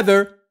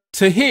together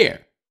to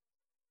hear."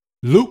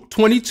 Luke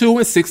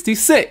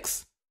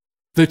 22:66.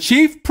 "The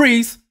chief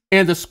priests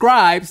and the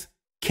scribes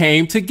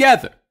came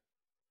together."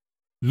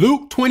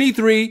 Luke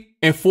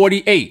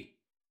 23:48.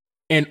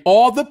 "And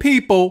all the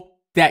people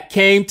that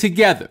came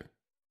together."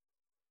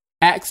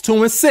 Acts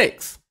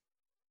 2:6.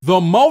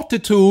 "The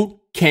multitude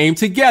came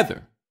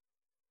together."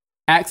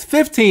 Acts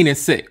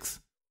 15:6.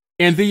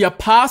 "And the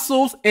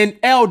apostles and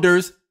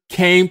elders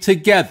came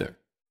together."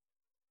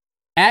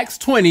 Acts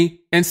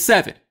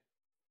 20:7.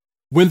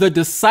 "When the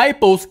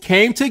disciples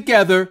came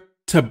together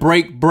to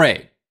break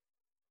bread."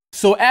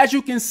 So as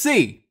you can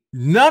see,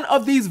 none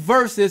of these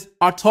verses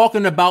are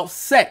talking about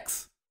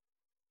sex.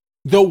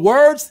 The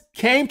words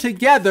 "came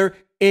together"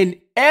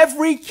 in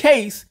every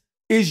case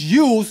is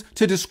used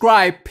to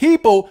describe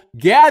people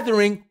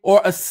gathering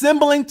or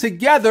assembling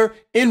together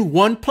in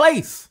one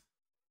place.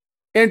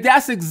 And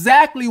that's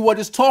exactly what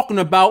it's talking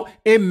about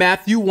in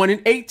Matthew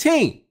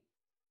 1:18.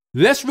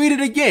 Let's read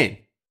it again.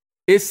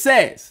 It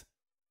says,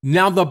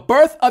 "Now the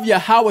birth of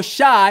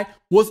Yehoshua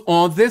was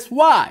on this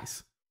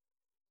wise.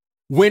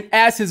 When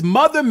as his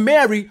mother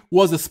Mary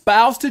was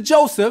espoused to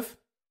Joseph,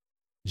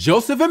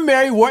 Joseph and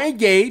Mary were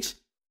engaged.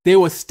 They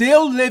were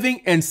still living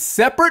in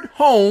separate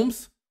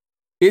homes."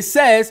 It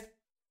says,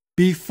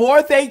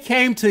 "before they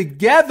came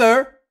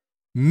together,"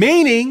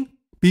 meaning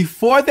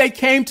before they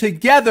came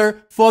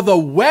together for the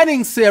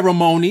wedding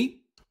ceremony,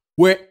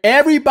 where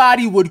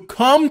everybody would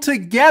come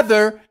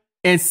together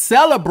and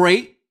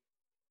celebrate.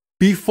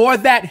 Before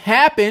that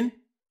happened,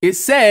 it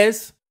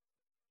says,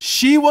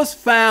 "she was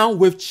found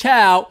with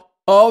child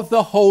of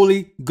the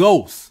Holy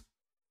Ghost."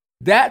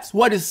 That's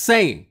what it's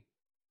saying.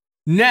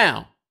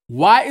 Now,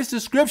 why is the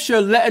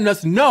scripture letting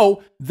us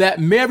know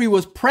that Mary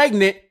was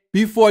pregnant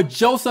before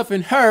Joseph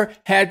and her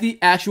had the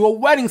actual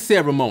wedding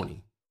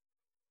ceremony?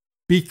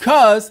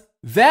 Because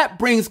that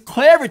brings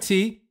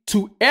clarity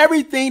to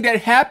everything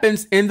that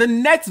happens in the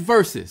next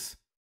verses.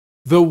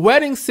 The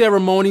wedding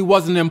ceremony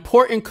was an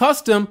important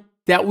custom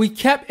that we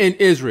kept in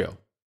Israel.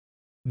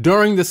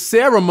 During the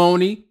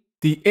ceremony,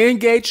 the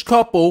engaged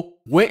couple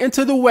went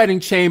into the wedding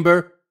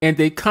chamber and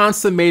they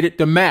consummated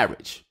the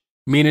marriage,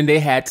 meaning they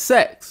had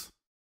sex.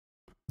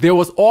 There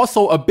was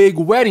also a big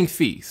wedding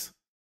feast.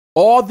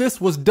 All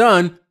this was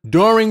done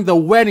during the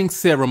wedding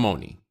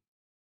ceremony.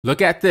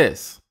 Look at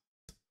this.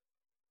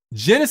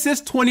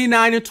 Genesis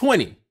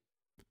 29:20.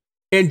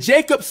 "And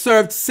Jacob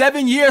served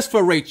 7 years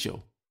for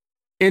Rachel,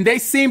 and they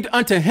seemed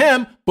unto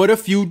him but a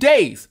few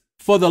days,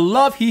 for the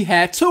love he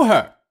had to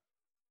her.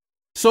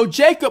 So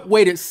Jacob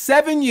waited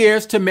 7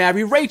 years to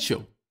marry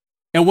Rachel.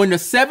 And when the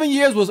 7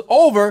 years was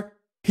over,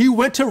 he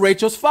went to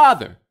Rachel's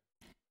father."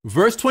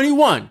 Verse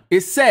 21,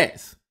 it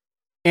says,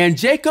 "And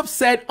Jacob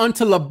said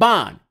unto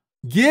Laban,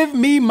 Give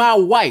me my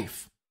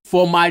wife,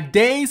 for my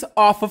days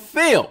are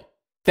fulfilled,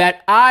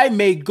 that I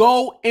may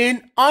go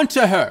in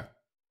unto her."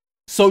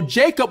 So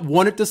Jacob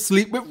wanted to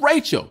sleep with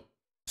Rachel.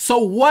 So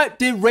what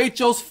did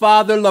Rachel's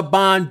father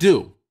Laban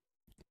do?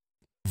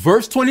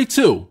 Verse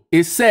 22,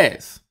 it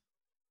says,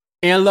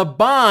 "And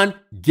Laban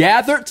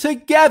gathered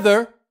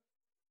together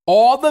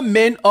all the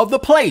men of the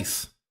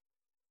place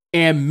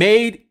and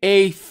made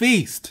a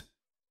feast."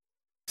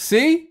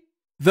 See,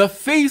 the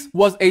feast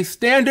was a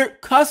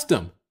standard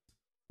custom.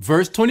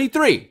 Verse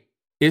 23,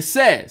 it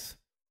says,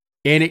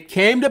 "And it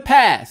came to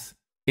pass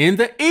in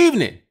the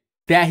evening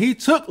that he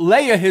took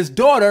Leah his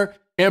daughter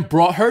and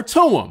brought her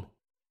to him.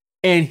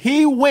 And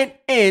he went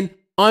in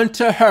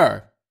unto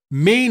her,"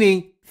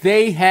 meaning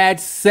they had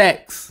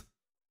sex.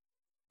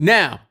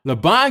 Now,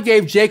 Laban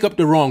gave Jacob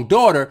the wrong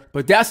daughter,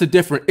 but that's a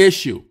different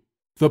issue.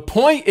 The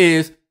point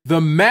is, the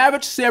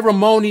marriage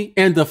ceremony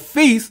and the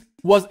feast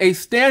was a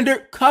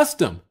standard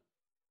custom.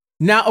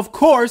 Now, of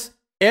course,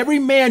 every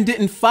man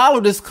didn't follow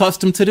this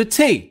custom to the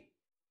T,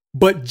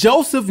 but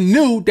Joseph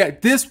knew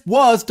that this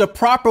was the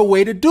proper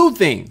way to do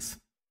things.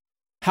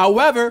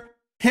 However,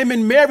 him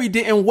and Mary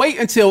didn't wait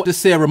until the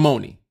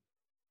ceremony.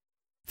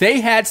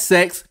 They had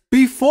sex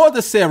before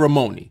the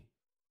ceremony.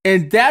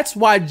 And that's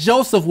why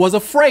Joseph was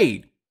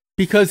afraid,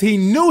 because he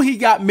knew he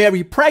got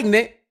Mary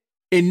pregnant,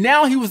 and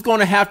now he was going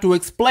to have to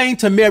explain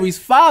to Mary's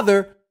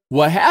father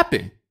what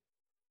happened.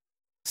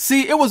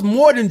 See, it was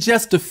more than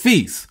just a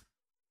feast.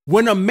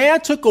 When a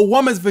man took a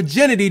woman's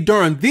virginity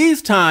during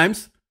these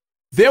times,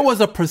 there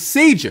was a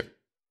procedure.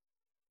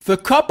 The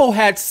couple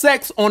had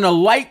sex on a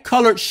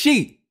light-colored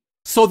sheet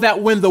so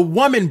that when the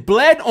woman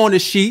bled on the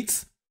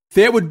sheets,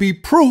 there would be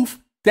proof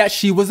that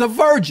she was a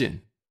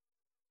virgin.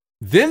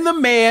 Then the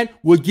man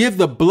would give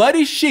the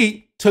bloody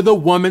sheet to the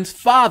woman's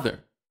father.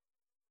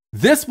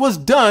 This was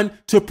done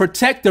to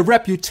protect the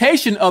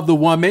reputation of the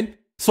woman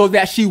so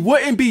that she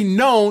wouldn't be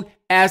known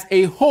as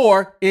a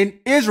whore in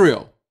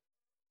Israel.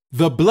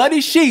 The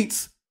bloody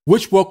sheets,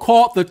 which were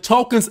called the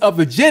tokens of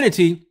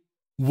virginity,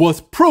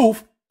 was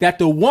proof that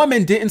the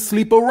woman didn't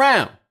sleep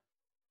around.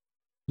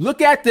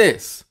 Look at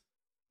this.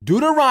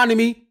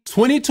 Deuteronomy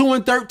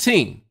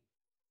 22:13.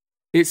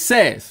 It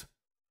says,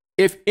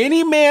 "If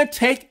any man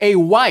take a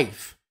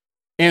wife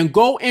and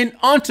go in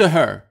unto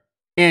her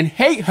and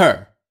hate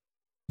her,"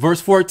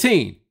 verse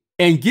 14,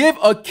 "and give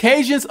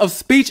occasions of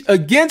speech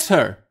against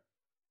her,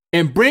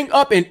 and bring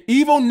up an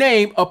evil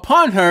name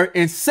upon her,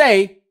 and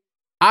say,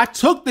 I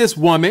took this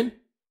woman,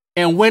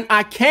 and when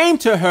I came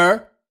to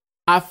her,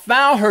 I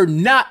found her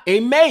not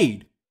a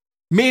maid,"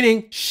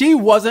 meaning she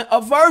wasn't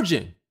a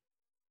virgin.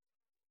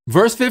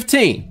 Verse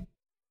 15,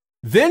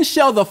 "Then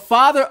shall the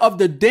father of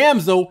the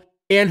damsel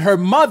and her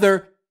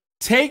mother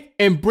take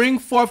and bring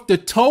forth the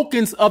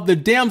tokens of the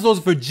damsel's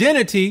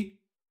virginity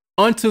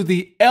unto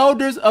the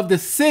elders of the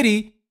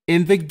city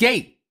in the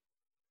gate."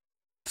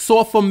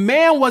 So if a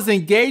man was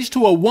engaged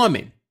to a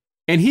woman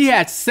and he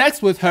had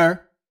sex with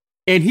her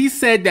and he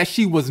said that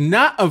she was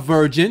not a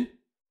virgin,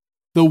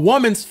 the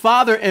woman's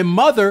father and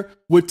mother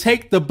would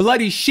take the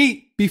bloody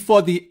sheet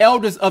before the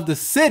elders of the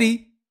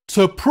city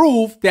to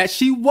prove that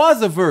she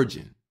was a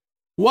virgin.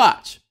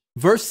 Watch,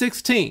 verse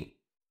 16.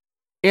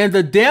 "And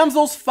the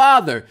damsel's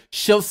father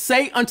shall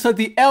say unto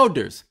the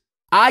elders,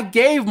 I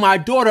gave my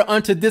daughter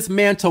unto this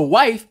man to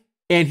wife,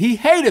 and he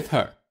hateth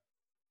her."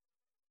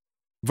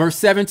 Verse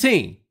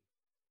 17.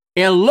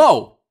 "And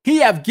lo, he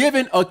have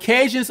given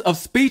occasions of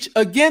speech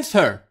against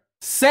her,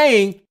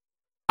 saying,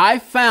 I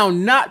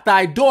found not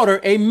thy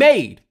daughter a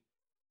maid.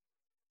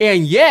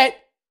 And yet,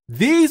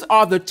 these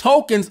are the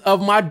tokens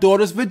of my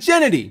daughter's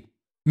virginity."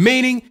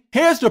 Meaning,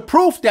 here's the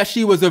proof that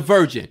she was a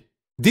virgin.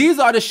 These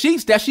are the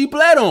sheets that she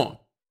bled on.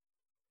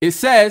 It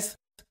says,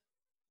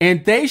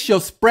 "And they shall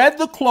spread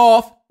the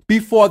cloth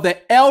before the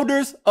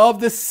elders of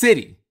the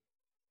city."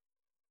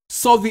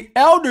 So the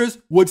elders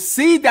would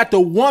see that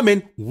the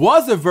woman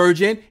was a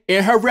virgin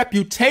and her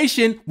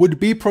reputation would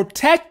be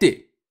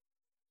protected.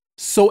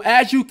 So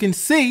as you can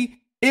see,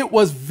 it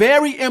was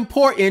very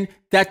important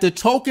that the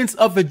tokens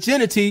of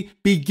virginity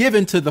be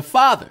given to the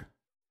father.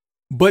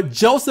 But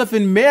Joseph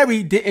and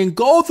Mary didn't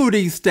go through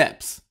these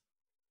steps.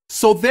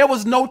 So there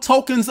was no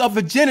tokens of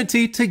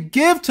virginity to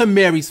give to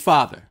Mary's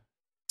father.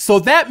 So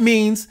that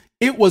means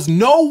it was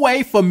no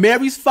way for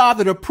Mary's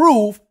father to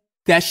prove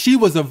that she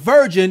was a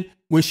virgin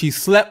when she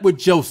slept with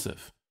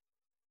Joseph.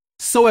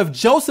 So if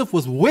Joseph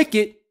was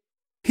wicked,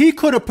 he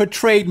could have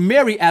portrayed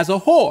Mary as a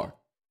whore.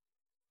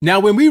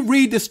 Now, when we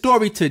read the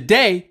story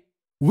today,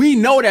 we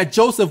know that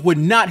Joseph would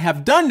not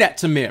have done that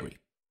to Mary.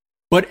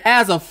 But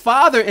as a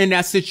father in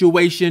that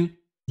situation,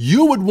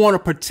 you would want to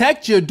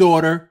protect your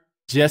daughter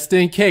just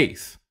in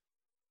case.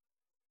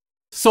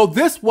 So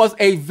this was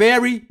a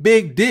very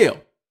big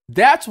deal.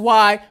 That's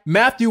why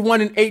Matthew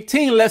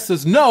 1:18 lets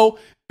us know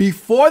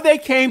before they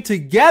came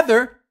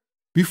together,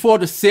 before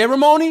the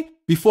ceremony,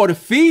 before the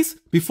feast,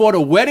 before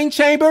the wedding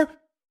chamber,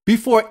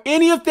 before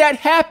any of that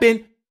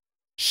happened,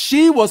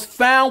 she was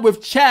found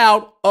with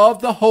child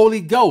of the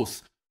Holy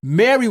Ghost.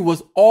 Mary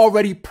was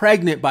already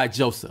pregnant by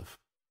Joseph.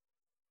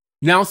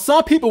 Now,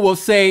 some people will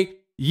say,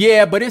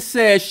 yeah, but it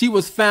says she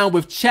was found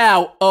with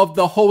child of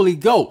the Holy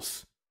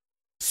Ghost.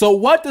 So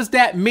what does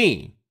that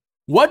mean?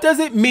 What does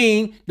it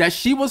mean that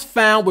she was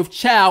found with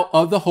child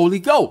of the Holy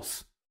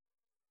Ghost?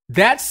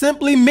 That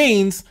simply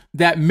means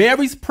that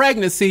Mary's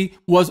pregnancy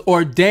was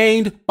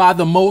ordained by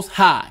the Most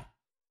High.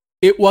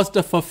 It was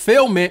the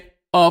fulfillment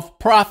of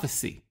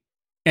prophecy.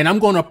 And I'm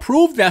going to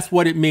prove that's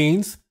what it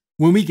means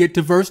when we get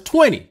to verse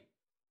 20.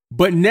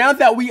 But now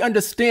that we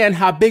understand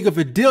how big of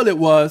a deal it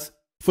was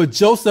for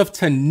Joseph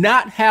to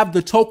not have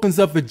the tokens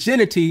of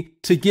virginity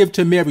to give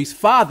to Mary's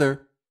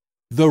father,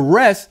 the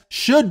rest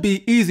should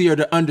be easier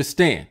to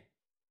understand.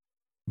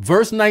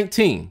 Verse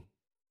 19,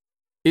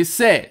 it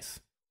says,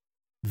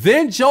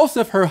 "Then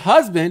Joseph, her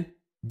husband,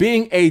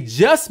 being a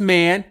just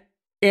man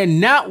and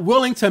not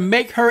willing to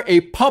make her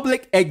a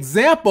public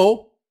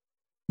example,"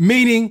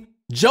 meaning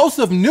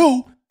Joseph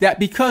knew that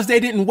because they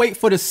didn't wait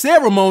for the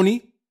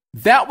ceremony,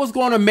 that was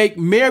going to make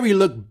Mary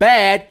look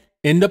bad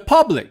in the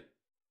public.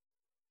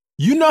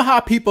 You know how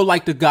people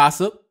like to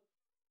gossip.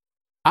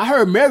 I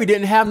heard Mary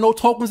didn't have no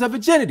tokens of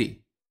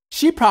virginity.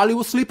 She probably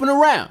was sleeping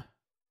around.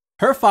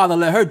 Her father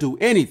let her do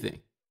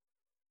anything.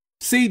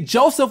 See,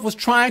 Joseph was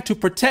trying to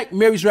protect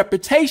Mary's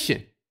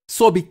reputation.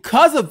 So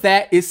because of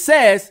that, it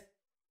says,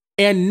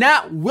 and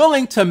not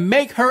willing to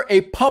make her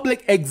a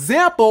public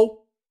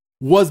example,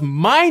 was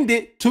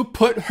minded to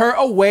put her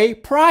away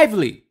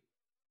privately.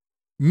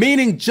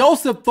 Meaning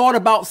Joseph thought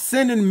about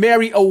sending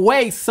Mary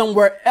away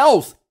somewhere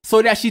else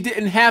so that she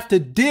didn't have to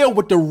deal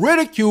with the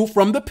ridicule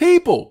from the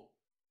people.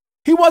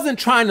 He wasn't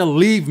trying to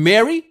leave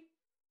Mary.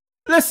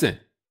 Listen,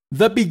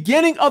 the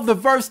beginning of the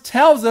verse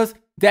tells us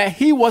that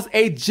he was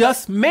a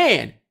just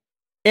man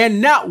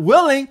and not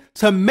willing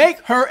to make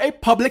her a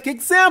public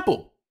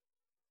example.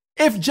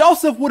 If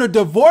Joseph would have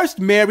divorced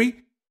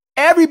Mary,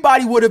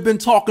 everybody would have been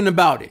talking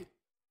about it.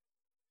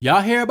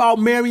 Y'all hear about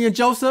Mary and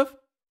Joseph?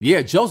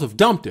 Yeah, Joseph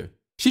dumped her.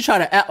 She tried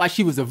to act like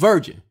she was a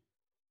virgin.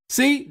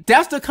 See,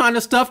 that's the kind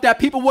of stuff that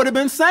people would have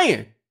been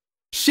saying.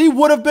 She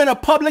would have been a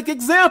public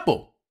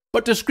example.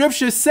 But the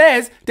scripture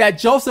says that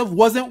Joseph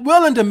wasn't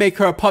willing to make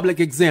her a public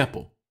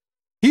example.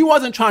 He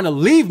wasn't trying to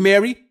leave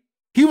Mary.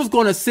 He was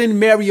going to send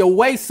Mary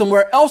away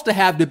somewhere else to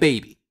have the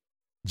baby.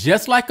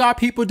 Just like our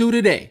people do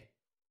today.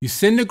 You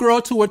send the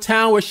girl to a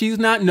town where she's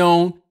not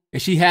known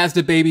and she has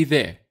the baby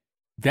there.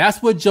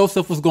 That's what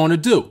Joseph was going to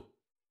do.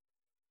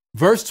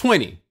 Verse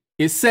 20,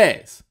 it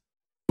says,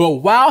 but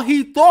while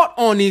he thought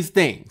on these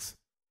things,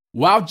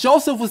 while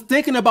Joseph was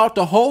thinking about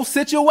the whole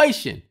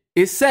situation,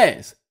 it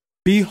says,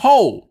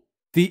 behold,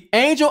 the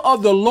angel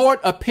of the Lord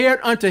appeared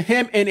unto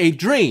him in a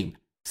dream,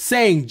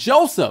 saying,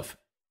 Joseph,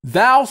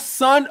 thou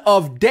son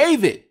of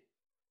David,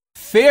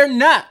 fear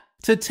not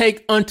to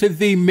take unto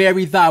thee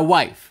Mary thy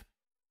wife.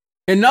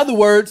 In other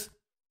words,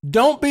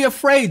 don't be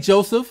afraid,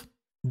 Joseph.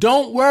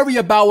 Don't worry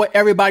about what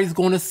everybody's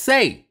going to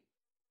say.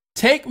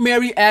 Take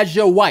Mary as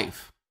your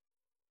wife.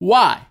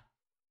 Why?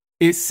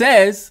 It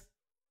says,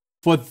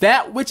 for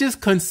that which is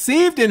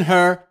conceived in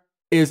her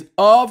is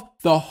of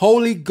the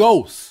Holy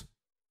Ghost.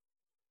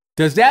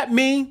 Does that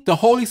mean the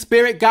Holy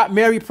Spirit got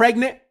Mary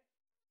pregnant?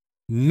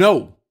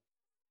 No.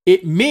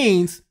 It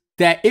means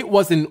that it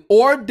was an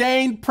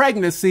ordained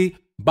pregnancy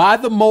by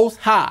the Most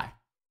High.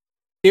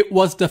 It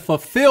was the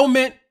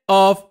fulfillment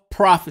of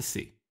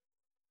prophecy.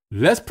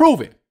 Let's prove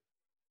it.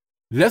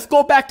 Let's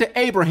go back to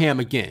Abraham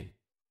again.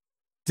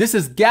 This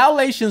is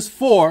Galatians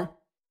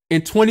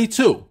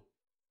 4:22.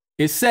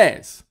 It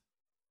says,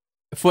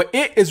 for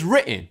it is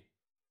written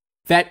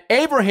that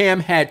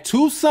Abraham had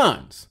two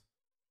sons,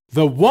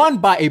 the one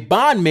by a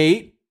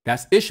bondmaid,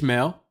 that's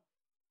Ishmael,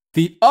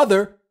 the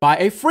other by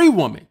a free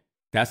woman,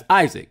 that's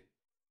Isaac.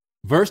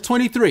 Verse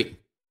 23,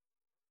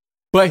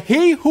 but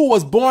he who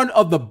was born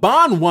of the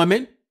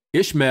bondwoman,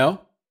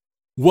 Ishmael,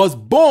 was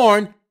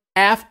born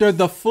after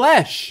the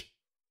flesh,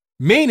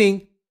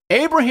 meaning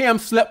Abraham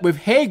slept with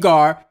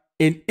Hagar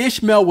and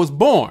Ishmael was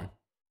born.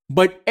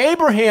 But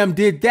Abraham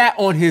did that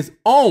on his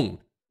own.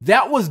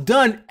 That was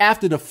done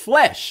after the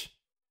flesh.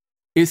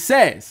 It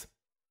says,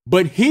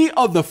 but he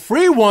of the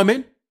free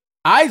woman,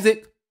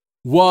 Isaac,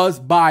 was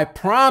by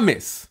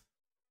promise.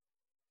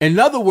 In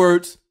other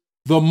words,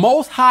 the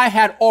Most High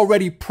had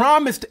already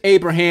promised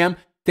Abraham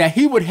that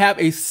he would have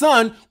a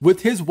son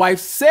with his wife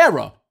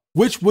Sarah,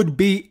 which would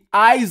be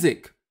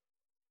Isaac.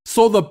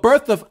 So the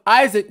birth of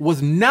Isaac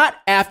was not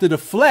after the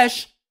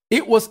flesh,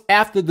 it was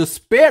after the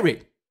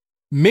spirit,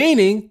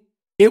 meaning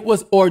it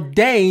was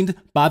ordained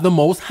by the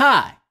Most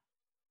High.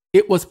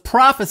 It was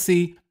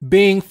prophecy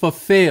being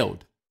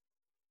fulfilled.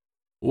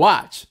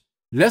 Watch.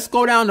 Let's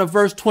go down to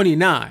verse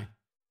 29.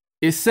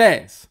 It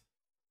says,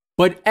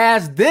 but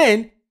as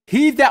then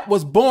he that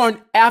was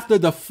born after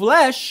the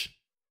flesh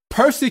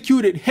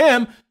persecuted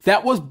him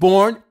that was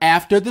born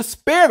after the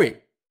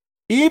spirit,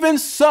 even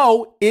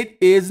so it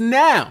is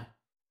now.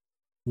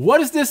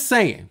 What is this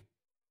saying?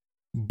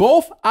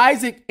 Both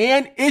Isaac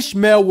and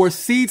Ishmael were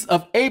seeds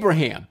of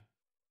Abraham,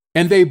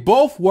 and they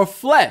both were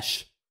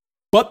flesh.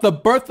 But the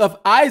birth of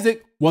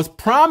Isaac was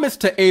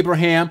promised to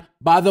Abraham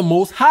by the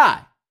Most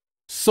High.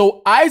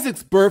 So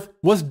Isaac's birth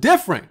was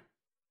different.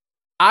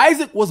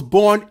 Isaac was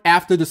born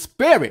after the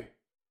Spirit,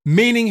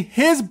 meaning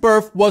his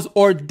birth was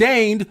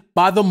ordained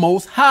by the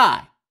Most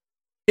High.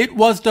 It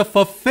was the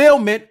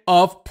fulfillment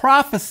of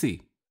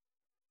prophecy.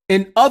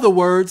 In other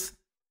words,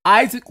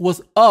 Isaac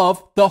was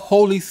of the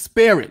Holy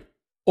Spirit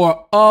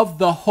or of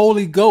the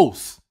Holy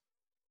Ghost.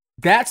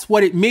 That's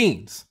what it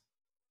means.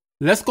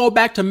 Let's go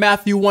back to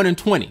Matthew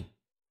 1:20.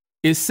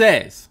 It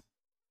says,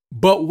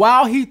 but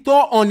while he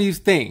thought on these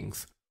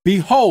things,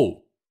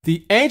 behold,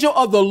 the angel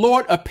of the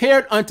Lord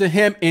appeared unto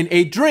him in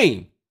a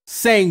dream,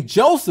 saying,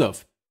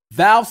 Joseph,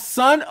 thou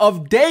son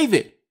of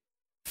David,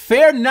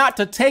 fear not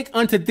to take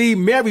unto thee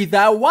Mary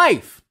thy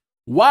wife.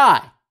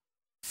 Why?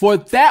 For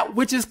that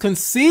which is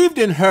conceived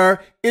in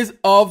her is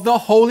of the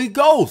Holy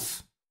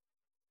Ghost.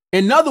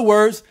 In other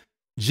words,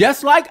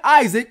 just like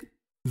Isaac,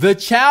 the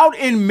child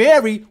in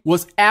Mary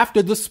was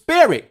after the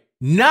Spirit,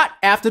 not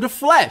after the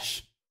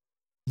flesh.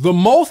 The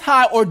Most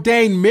High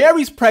ordained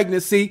Mary's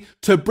pregnancy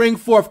to bring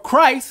forth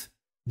Christ,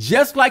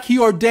 just like he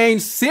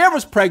ordained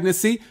Sarah's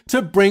pregnancy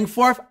to bring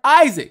forth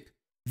Isaac.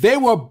 They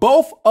were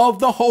both of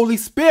the Holy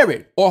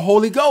Spirit or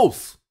Holy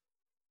Ghost.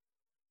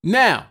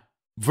 Now,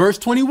 Verse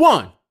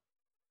 21,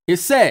 it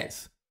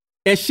says,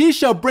 "And she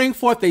shall bring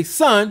forth a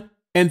son,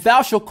 and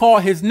thou shalt call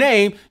his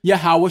name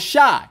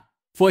Yehoshua,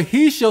 for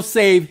he shall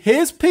save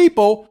his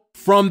people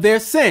from their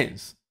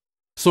sins."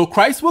 So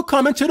Christ will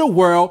come into the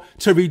world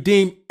to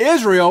redeem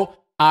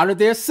Israel out of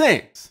their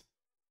sins.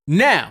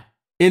 Now,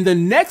 in the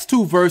next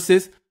two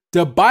verses,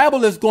 the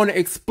Bible is going to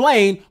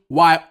explain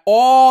why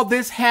all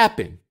this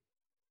happened.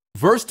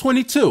 Verse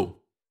 22,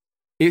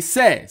 it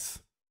says,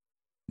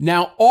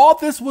 "Now all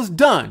this was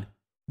done,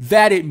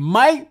 that it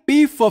might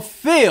be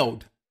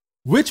fulfilled,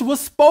 which was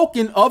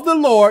spoken of the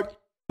Lord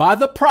by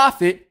the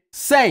prophet,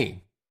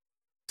 saying,"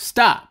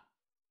 Stop.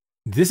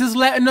 This is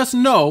letting us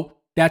know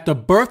that the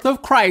birth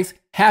of Christ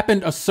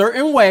happened a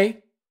certain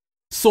way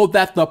so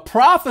that the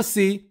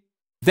prophecy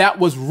that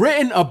was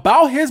written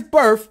about his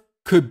birth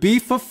could be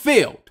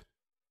fulfilled.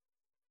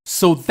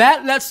 So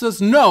that lets us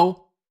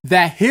know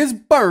that his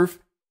birth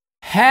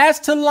has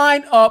to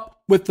line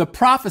up with the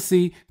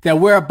prophecy that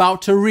we're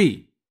about to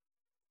read.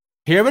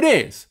 Here it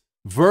is,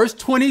 verse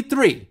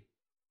 23.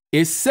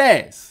 It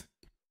says,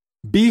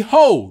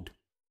 "Behold,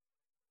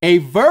 a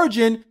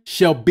virgin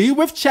shall be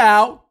with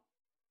child,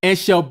 and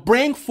shall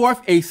bring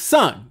forth a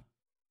son,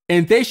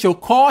 and they shall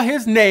call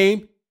his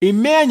name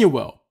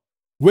Emmanuel,"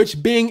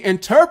 which being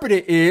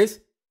interpreted is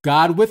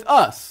God with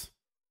us.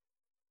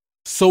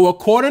 So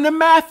according to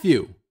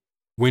Matthew,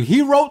 when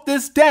he wrote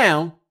this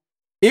down,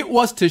 it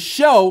was to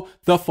show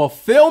the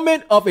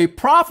fulfillment of a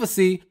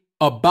prophecy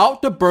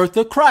about the birth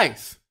of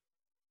Christ.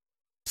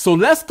 So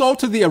let's go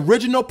to the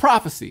original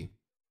prophecy.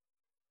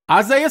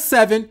 Isaiah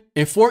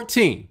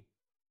 7:14.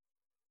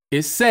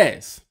 It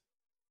says,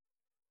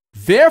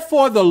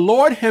 "Therefore the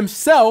Lord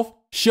himself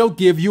shall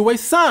give you a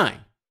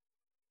sign.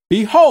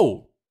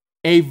 Behold,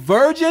 a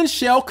virgin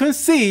shall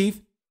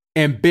conceive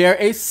and bear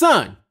a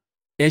son,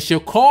 and shall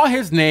call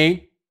his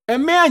name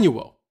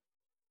Emmanuel."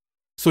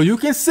 So you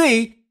can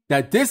see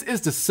that this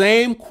is the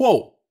same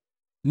quote.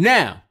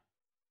 Now,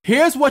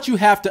 here's what you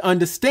have to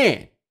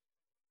understand.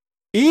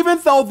 Even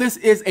though this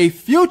is a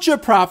future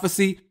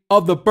prophecy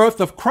of the birth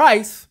of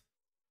Christ,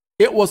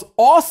 it was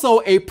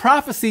also a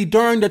prophecy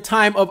during the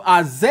time of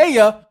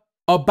Isaiah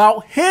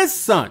about his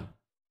son.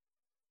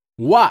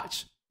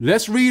 Watch,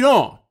 let's read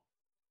on.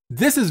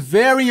 This is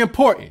very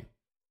important.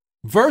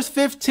 Verse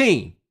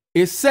 15,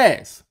 it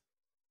says,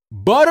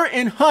 "Butter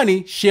and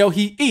honey shall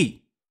he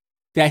eat,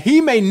 that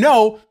he may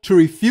know to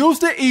refuse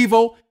the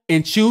evil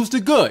and choose the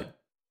good."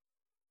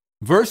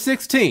 Verse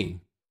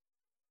 16,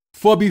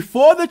 "For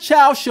before the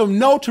child shall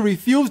know to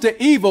refuse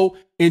the evil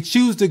and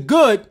choose the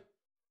good,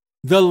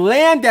 the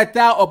land that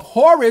thou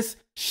abhorrest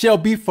shall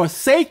be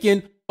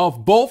forsaken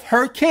of both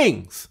her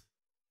kings."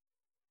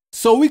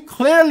 So we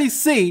clearly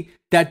see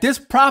that this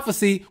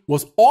prophecy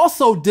was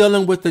also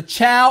dealing with the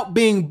child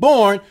being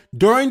born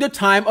during the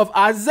time of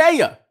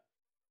Isaiah.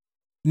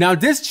 Now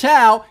this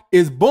child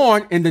is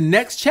born in the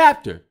next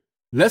chapter.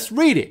 Let's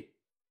read it.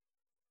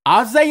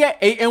 Isaiah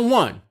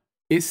 8:1.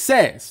 It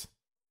says,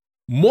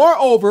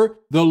 "Moreover,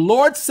 the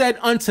Lord said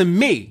unto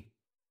me,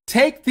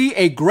 Take thee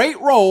a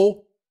great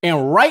roll,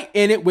 and write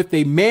in it with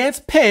a man's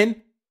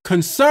pen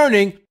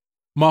concerning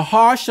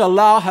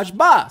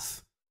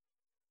Maher-shalal-Hashbaz."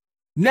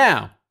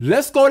 Now,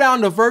 let's go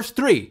down to verse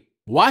 3.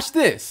 Watch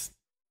this.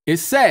 It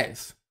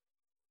says,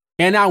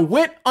 "And I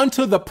went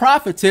unto the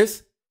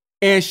prophetess,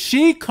 and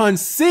she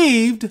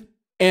conceived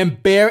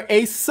and bare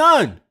a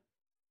son.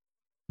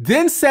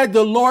 Then said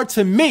the Lord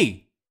to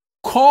me,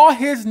 Call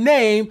his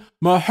name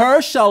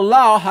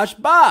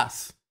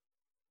Maher-shalal-Hashbaz."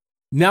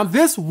 Now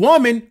this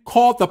woman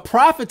called the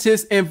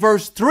prophetess in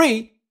verse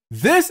 3,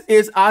 this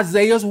is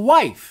Isaiah's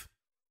wife.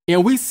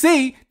 And we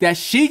see that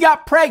she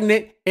got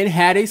pregnant and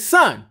had a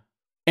son,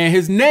 and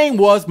his name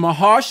was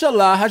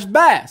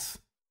Maher-shalal-Hashbaz.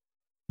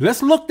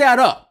 Let's look that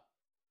up.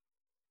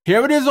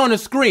 Here it is on the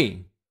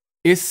screen.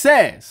 It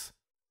says,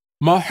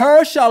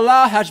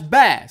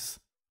 Maher-shalal-Hashbaz,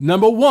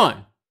 number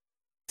 1,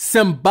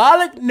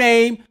 symbolic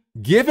name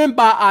given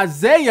by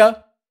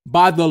Isaiah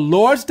by the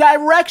Lord's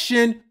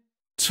direction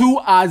to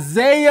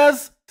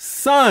Isaiah's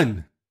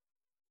son.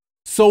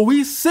 So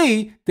we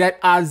see that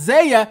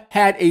Isaiah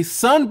had a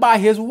son by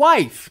his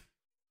wife.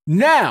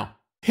 Now,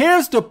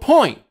 here's the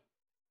point.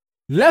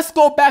 Let's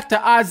go back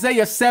to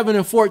Isaiah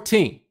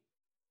 7:14.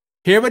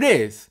 Here it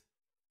is.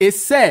 It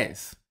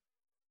says,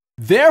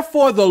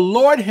 "Therefore the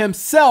Lord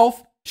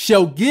himself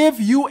shall give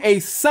you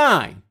a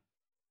sign.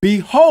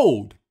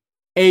 Behold,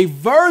 a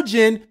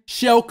virgin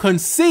shall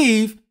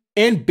conceive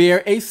and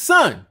bear a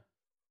son,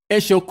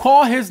 and shall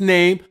call his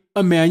name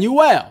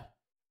Emmanuel."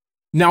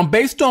 Now,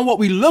 based on what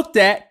we looked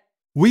at,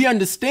 we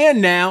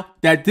understand now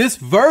that this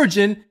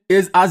virgin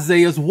is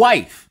Isaiah's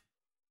wife.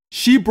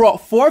 She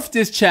brought forth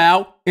this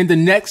child in the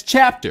next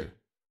chapter,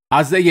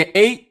 Isaiah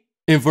 8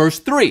 and verse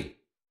 3.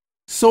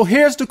 So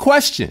here's the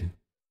question.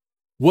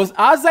 Was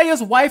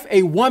Isaiah's wife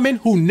a woman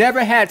who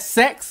never had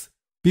sex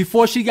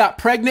before she got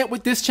pregnant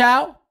with this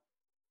child?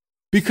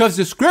 Because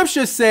the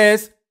scripture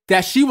says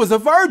that she was a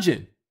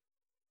virgin.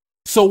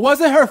 So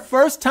was it her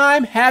first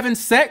time having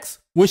sex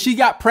when she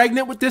got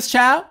pregnant with this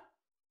child?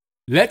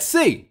 Let's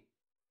see.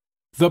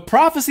 The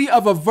prophecy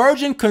of a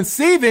virgin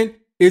conceiving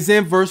is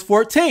in verse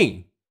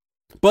 14.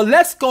 But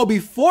let's go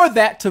before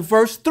that to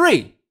verse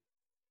 3.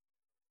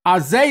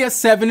 Isaiah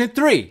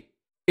 7:3.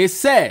 It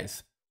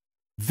says,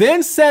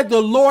 Then said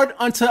the Lord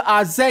unto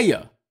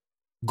Isaiah,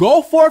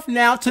 Go forth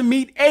now to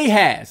meet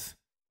Ahaz,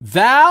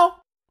 thou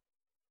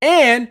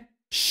and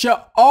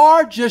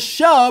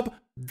Shear-Jashub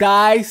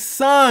thy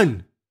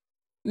son.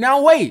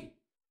 Now wait,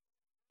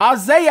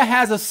 Isaiah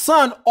has a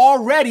son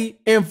already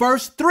in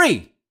verse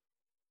 3.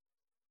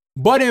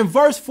 But in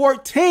verse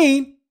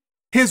 14,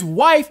 his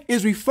wife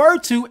is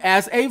referred to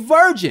as a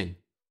virgin.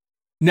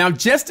 Now,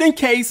 just in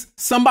case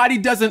somebody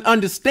doesn't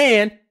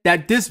understand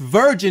that this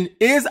virgin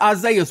is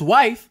Isaiah's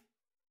wife,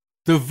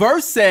 the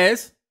verse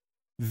says,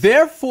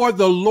 Therefore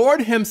the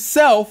Lord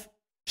himself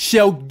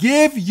shall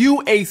give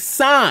you a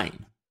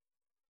sign.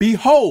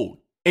 Behold,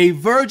 a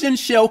virgin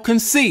shall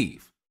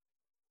conceive.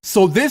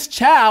 So this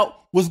child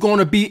was going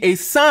to be a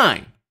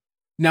sign.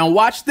 Now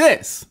watch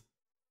this.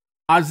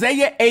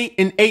 Isaiah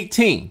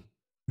 8:18.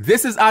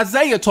 This is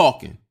Isaiah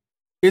talking.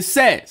 It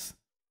says,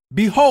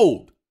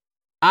 Behold,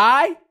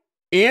 I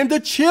and the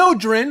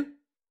children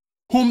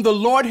whom the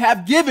Lord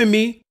hath given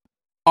me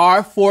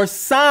are for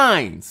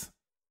signs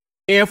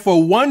and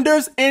for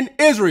wonders in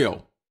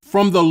Israel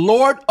from the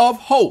Lord of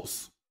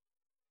hosts.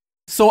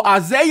 So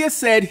Isaiah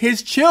said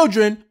his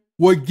children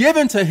were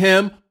given to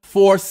him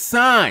for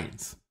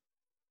signs.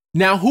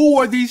 Now, who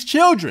were these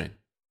children?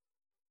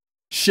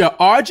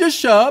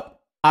 Shear-Jashub,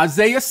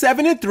 Isaiah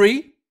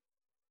 7:3,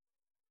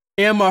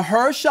 and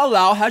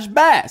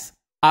Maher-Shalal-Hashbaz,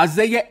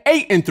 Isaiah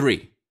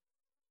 8:3.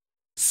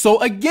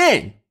 So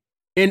again,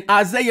 in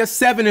Isaiah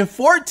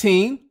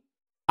 7:14,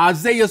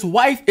 Isaiah's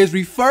wife is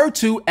referred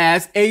to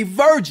as a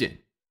virgin.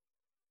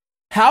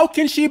 How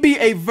can she be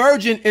a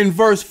virgin in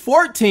verse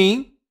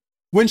 14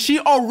 when she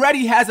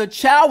already has a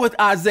child with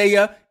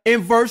Isaiah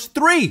in verse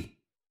 3?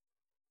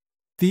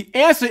 The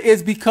answer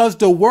is because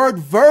the word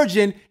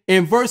virgin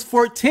in verse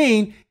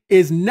 14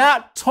 is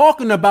not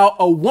talking about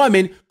a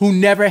woman who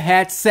never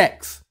had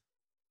sex.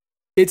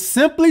 It's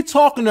simply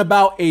talking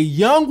about a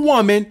young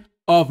woman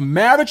of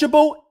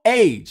marriageable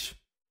age.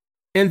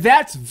 And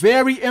that's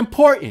very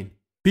important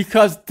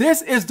because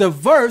this is the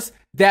verse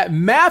that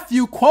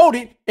Matthew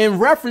quoted in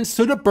reference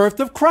to the birth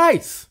of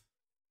Christ.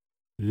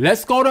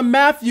 Let's go to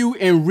Matthew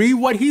and read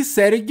what he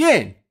said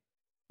again.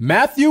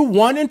 Matthew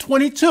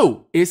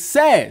 1:22, it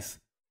says,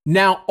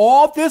 Now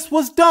all this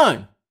was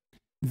done,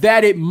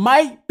 that it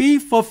might be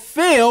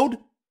fulfilled,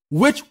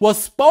 which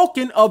was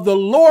spoken of the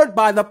Lord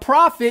by the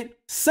prophet,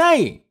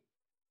 saying.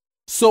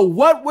 So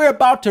what we're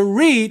about to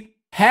read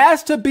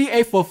has to be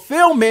a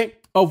fulfillment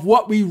of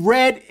what we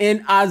read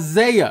in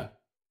Isaiah.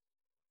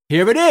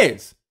 Here it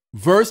is,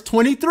 verse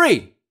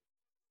 23.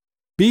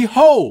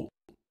 Behold,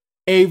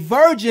 a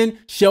virgin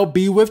shall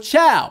be with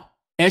child,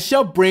 and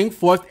shall bring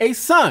forth a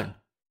son.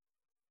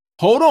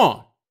 Hold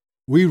on.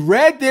 We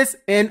read this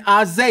in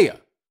Isaiah.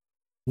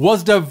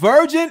 Was the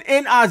virgin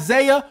in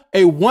Isaiah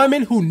a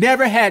woman who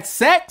never had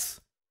sex?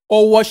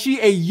 Or was she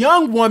a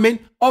young woman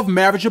of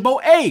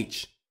marriageable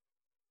age?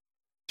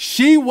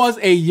 She was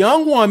a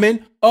young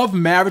woman of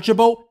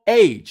marriageable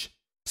age.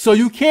 So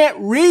you can't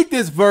read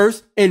this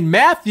verse in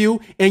Matthew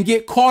and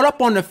get caught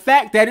up on the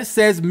fact that it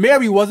says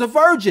Mary was a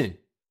virgin.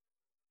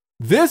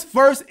 This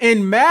verse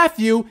in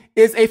Matthew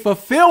is a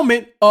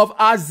fulfillment of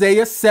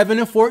Isaiah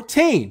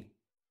 7:14.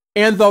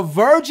 And the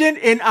virgin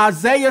in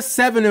Isaiah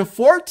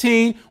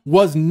 7:14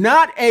 was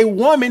not a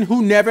woman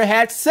who never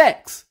had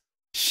sex.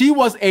 She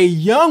was a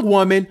young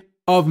woman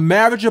of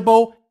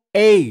marriageable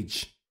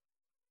age.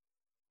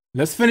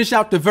 Let's finish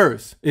out the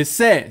verse. It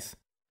says,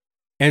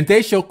 And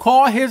they shall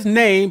call his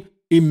name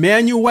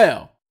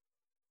Emmanuel,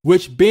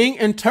 which being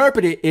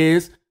interpreted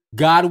is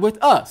God with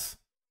us.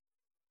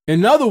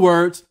 In other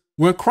words,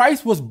 when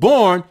Christ was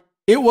born,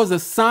 it was a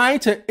sign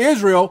to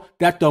Israel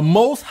that the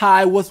Most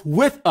High was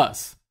with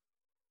us.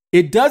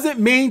 It doesn't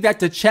mean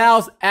that the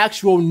child's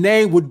actual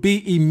name would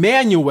be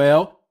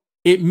Emmanuel.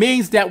 It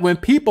means that when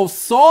people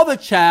saw the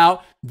child,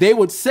 they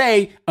would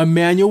say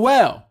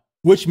Emmanuel,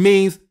 which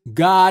means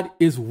God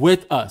is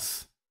with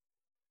us.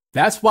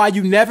 That's why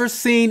you never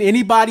seen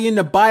anybody in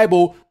the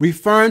Bible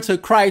referring to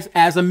Christ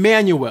as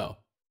Emmanuel,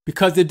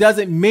 because it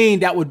doesn't mean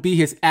that would be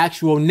his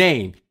actual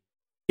name.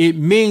 It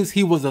means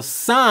he was a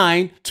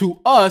sign to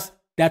us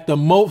that the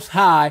Most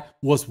High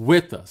was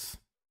with us.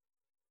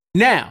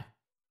 Now,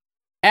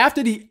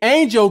 after the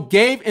angel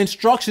gave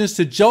instructions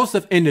to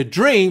Joseph in the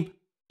dream,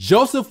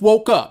 Joseph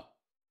woke up.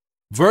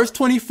 Verse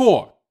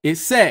 24, it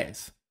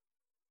says,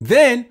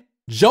 Then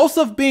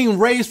Joseph, being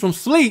raised from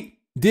sleep,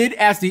 did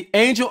as the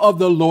angel of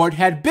the Lord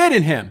had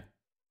bidden him,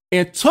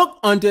 and took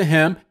unto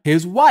him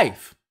his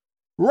wife.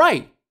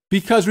 Right,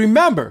 because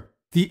remember,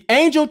 the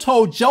angel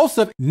told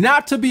Joseph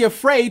not to be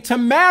afraid to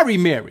marry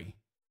Mary,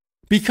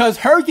 because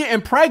her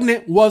getting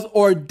pregnant was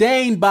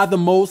ordained by the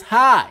Most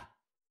High.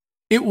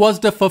 It was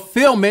the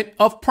fulfillment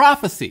of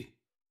prophecy.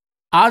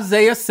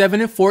 Isaiah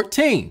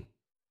 7:14.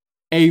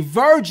 A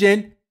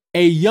virgin,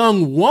 a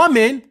young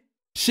woman,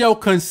 shall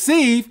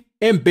conceive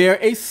and bear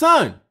a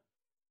son.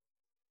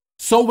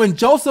 So when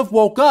Joseph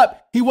woke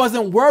up, he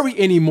wasn't worried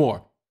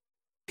anymore.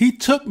 He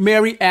took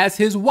Mary as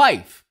his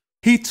wife.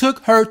 He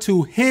took her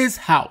to his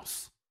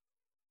house.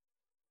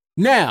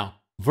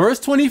 Now, verse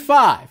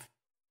 25,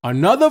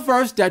 another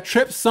verse that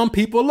trips some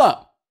people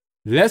up.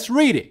 Let's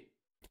read it.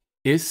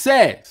 It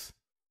says,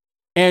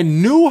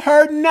 "And knew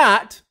her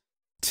not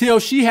till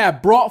she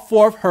had brought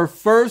forth her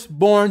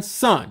firstborn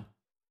son,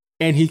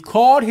 and he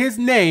called his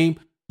name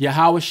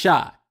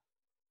Yehoshua."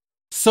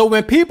 So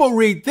when people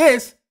read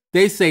this,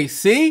 they say,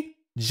 see,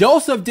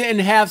 Joseph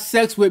didn't have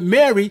sex with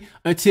Mary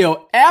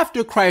until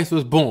after Christ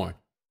was born.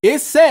 It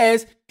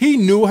says he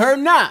knew her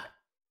not.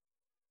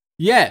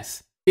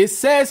 Yes, it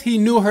says he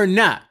knew her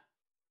not.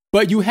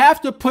 But you have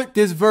to put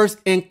this verse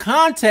in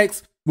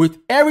context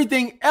with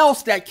everything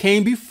else that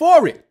came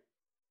before it.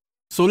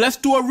 So let's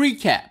do a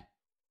recap.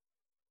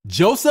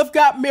 Joseph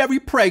got Mary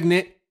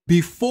pregnant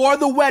before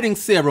the wedding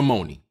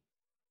ceremony.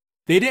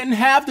 They didn't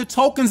have the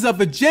tokens of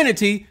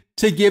virginity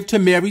to give to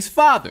Mary's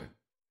father.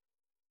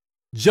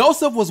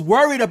 Joseph was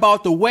worried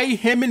about the way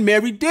him and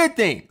Mary did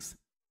things.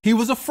 He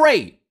was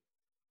afraid.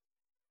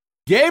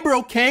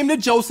 Gabriel came to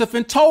Joseph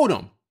and told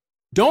him,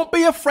 "Don't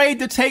be afraid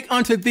to take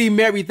unto thee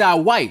Mary thy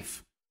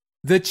wife.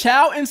 The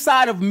child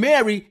inside of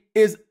Mary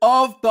is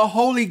of the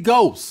Holy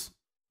Ghost,"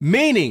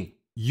 meaning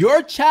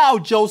your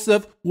child,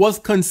 Joseph, was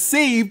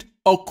conceived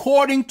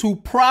according to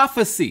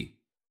prophecy.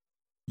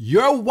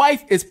 Your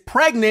wife is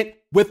pregnant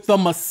with the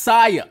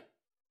Messiah.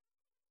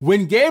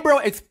 When Gabriel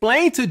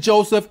explained to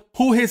Joseph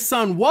who his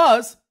son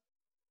was,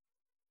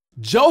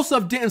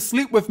 Joseph didn't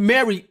sleep with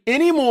Mary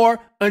anymore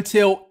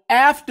until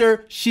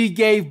after she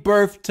gave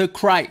birth to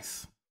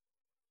Christ.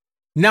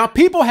 Now,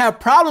 people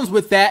have problems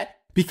with that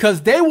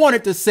because they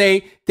wanted to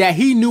say that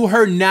he knew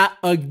her not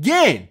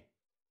again.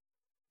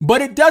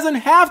 But it doesn't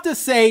have to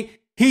say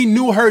he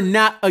knew her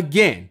not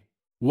again.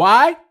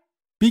 Why?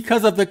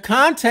 Because of the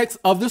context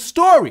of the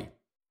story.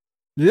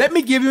 Let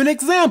me give you an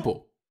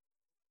example.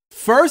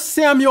 1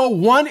 Samuel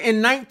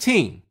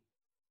 1:19.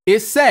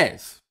 It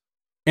says,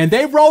 "And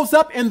they rose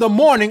up in the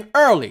morning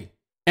early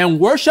and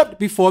worshiped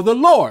before the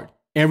Lord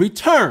and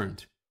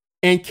returned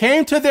and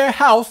came to their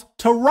house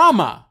to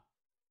Ramah.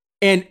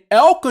 And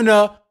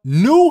Elkanah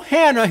knew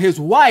Hannah his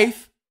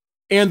wife,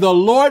 and the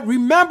Lord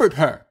remembered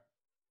her."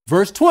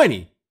 Verse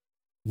 20.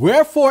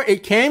 "Wherefore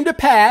it came to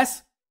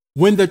pass,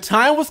 when the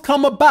time was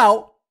come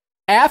about,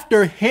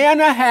 after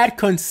Hannah had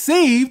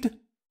conceived,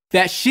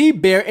 that she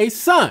bare a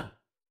son,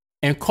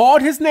 and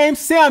called his name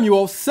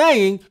Samuel,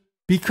 saying,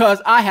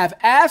 Because I have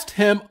asked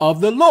him of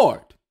the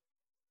Lord."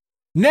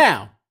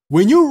 Now,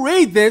 when you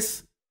read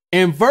this,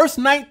 in verse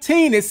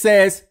 19 it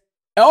says,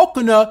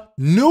 Elkanah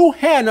knew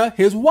Hannah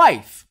his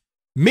wife,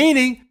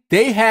 meaning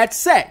they had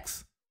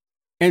sex.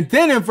 And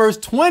then in verse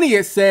 20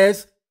 it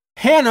says,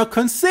 Hannah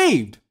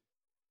conceived.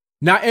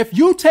 Now, if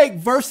you take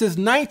verses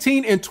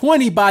 19 and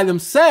 20 by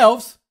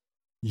themselves,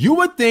 you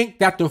would think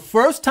that the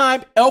first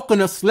time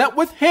Elkanah slept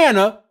with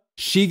Hannah,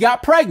 she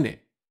got pregnant.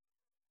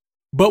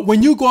 But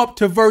when you go up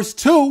to verse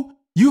 2,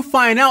 you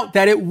find out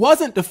that it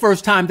wasn't the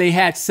first time they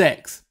had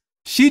sex.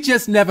 She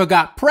just never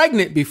got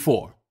pregnant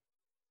before.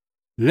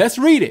 Let's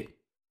read it.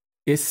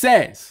 It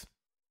says,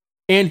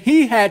 "And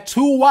he had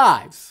 2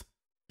 wives.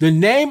 The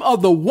name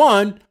of the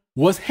one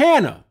was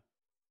Hannah,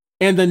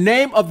 and the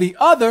name of the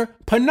other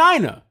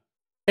Peninnah.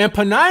 And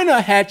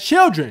Peninnah had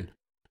children,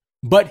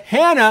 but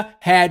Hannah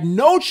had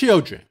no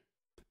children."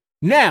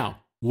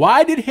 Now,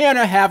 why did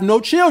Hannah have no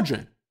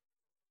children?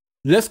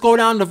 Let's go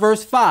down to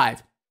verse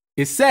 5.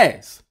 It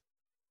says,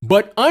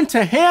 "But unto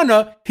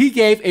Hannah he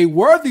gave a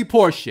worthy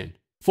portion,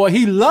 for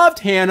he loved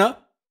Hannah,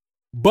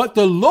 but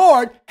the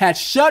Lord had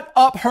shut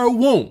up her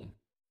womb."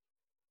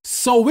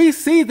 So we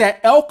see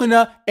that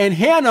Elkanah and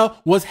Hannah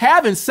was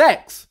having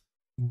sex,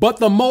 but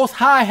the Most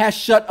High has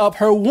shut up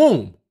her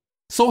womb.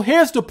 So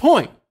here's the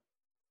point.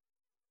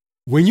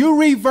 When you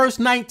read verse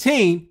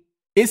 19,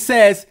 it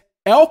says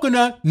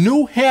Elkanah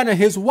knew Hannah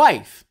his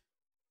wife.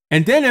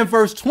 And then in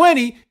verse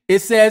 20, it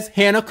says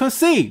Hannah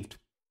conceived.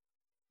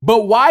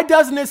 But why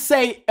doesn't it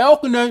say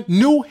Elkanah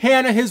knew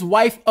Hannah his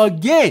wife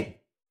again?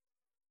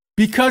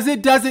 Because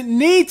it doesn't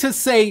need to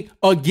say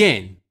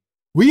again.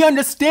 We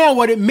understand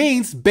what it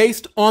means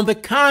based on the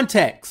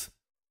context.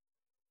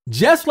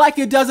 Just like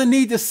it doesn't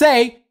need to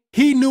say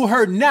he knew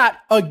her not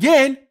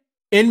again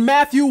in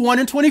Matthew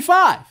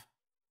 1:25.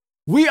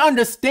 We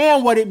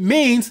understand what it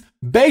means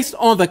based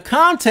on the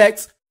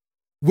context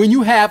when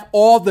you have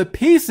all the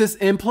pieces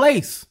in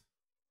place.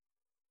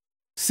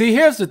 See,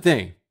 here's the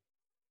thing.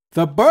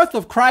 The birth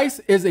of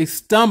Christ is a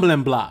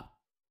stumbling block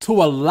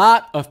to a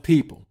lot of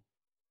people.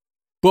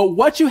 But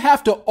what you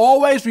have to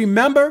always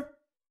remember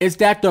is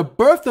that the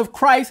birth of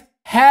Christ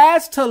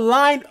has to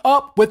line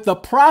up with the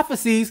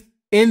prophecies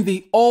in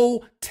the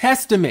Old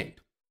Testament.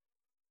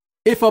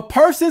 If a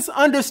person's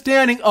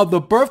understanding of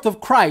the birth of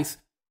Christ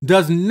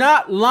does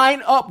not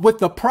line up with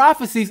the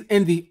prophecies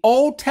in the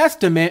Old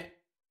Testament,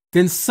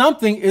 then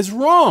something is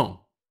wrong.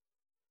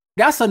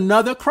 That's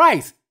another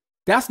Christ.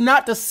 That's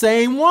not the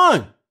same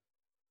one.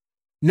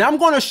 Now I'm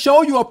going to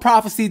show you a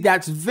prophecy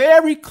that's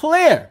very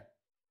clear.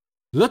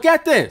 Look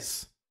at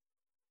this.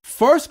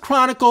 1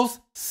 Chronicles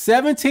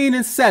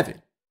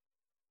 17:7.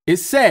 It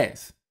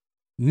says,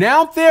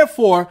 Now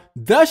therefore,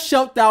 thus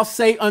shalt thou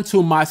say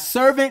unto my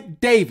servant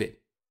David,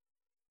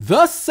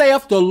 Thus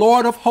saith the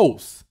Lord of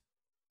hosts,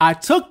 I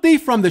took thee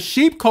from the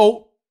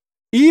sheepcote,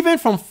 even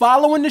from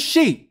following the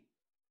sheep,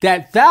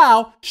 that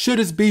thou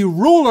shouldest be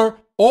ruler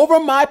over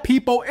my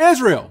people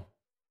Israel.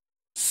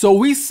 So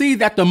we see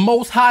that the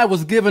Most High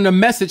was giving a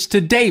message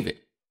to David.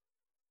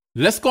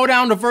 Let's go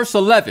down to verse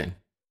 11.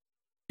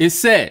 It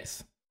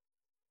says,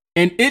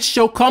 And it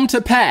shall come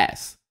to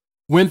pass,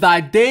 when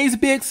thy days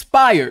be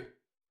expired,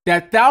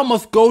 that thou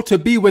must go to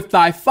be with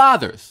thy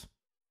fathers.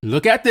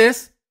 Look at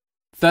this,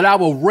 that I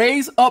will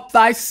raise up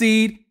thy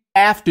seed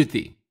after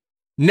thee.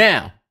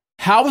 Now,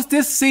 how is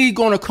this seed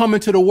going to come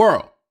into the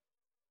world?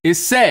 It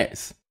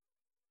says,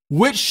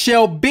 Which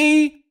shall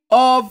be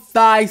of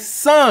thy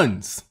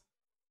sons,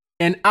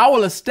 and I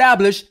will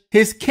establish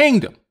his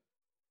kingdom.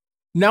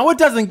 Now, it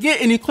doesn't get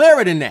any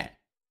clearer than that.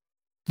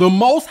 The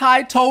Most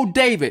High told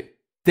David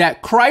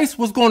that Christ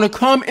was going to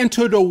come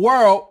into the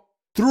world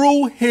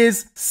through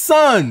his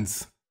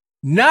sons,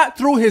 not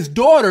through his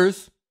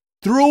daughters,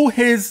 through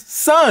his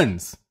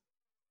sons.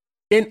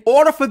 In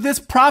order for this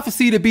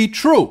prophecy to be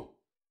true,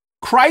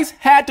 Christ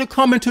had to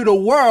come into the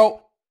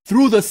world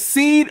through the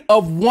seed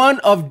of one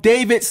of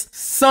David's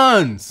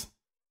sons.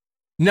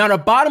 Now, the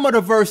bottom of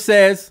the verse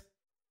says,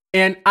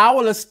 And I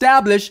will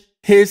establish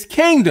his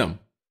kingdom,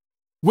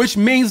 which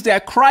means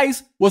that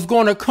Christ was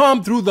going to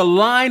come through the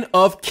line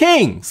of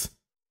kings.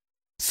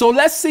 So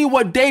let's see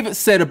what David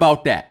said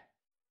about that.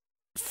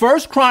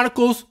 1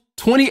 Chronicles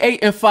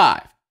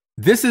 28:5.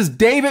 This is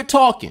David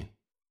talking.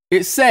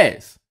 It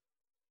says,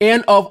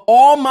 And of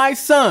all my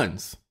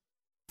sons,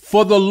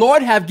 for the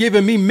Lord have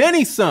given me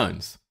many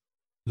sons.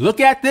 Look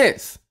at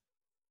this.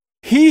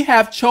 He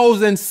hath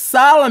chosen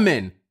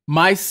Solomon,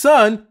 my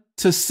son,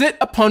 to sit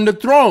upon the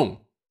throne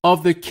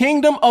of the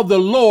kingdom of the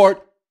Lord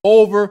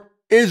over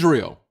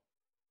Israel.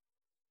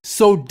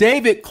 So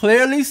David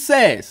clearly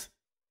says,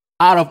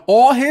 out of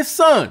all his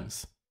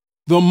sons,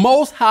 the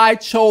Most High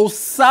chose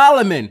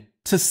Solomon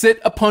to sit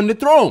upon the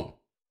throne.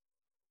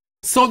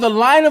 So the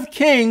line of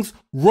kings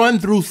run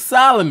through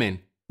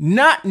Solomon,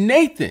 not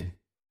Nathan.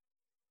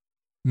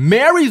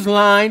 Mary's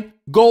line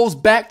goes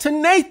back to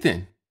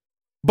Nathan,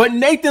 but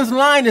Nathan's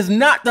line is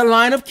not the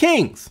line of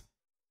kings.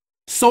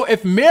 So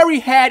if Mary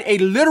had a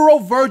literal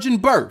virgin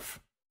birth,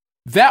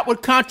 that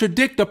would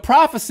contradict the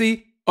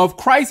prophecy of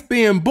Christ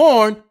being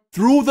born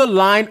through the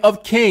line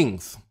of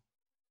kings.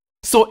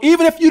 So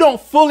even if you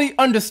don't fully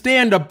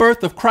understand the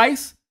birth of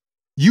Christ,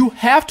 you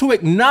have to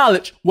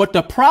acknowledge what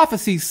the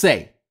prophecies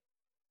say.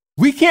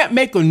 We can't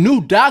make a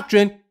new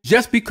doctrine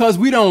just because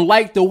we don't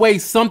like the way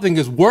something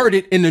is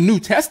worded in the New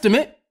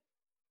Testament.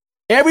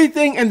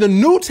 Everything in the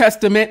New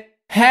Testament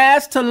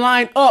has to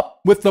line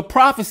up with the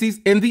prophecies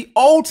in the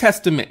Old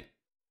Testament.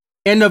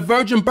 And the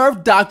virgin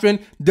birth doctrine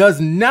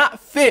does not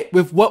fit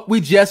with what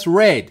we just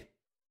read.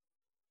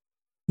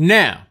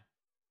 Now,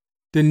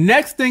 the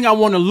next thing I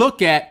want to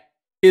look at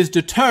is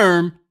the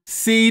term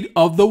seed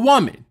of the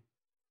woman.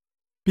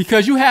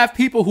 Because you have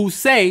people who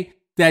say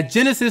that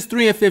Genesis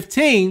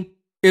 3:15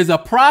 is a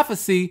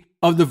prophecy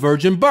of the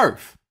virgin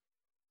birth.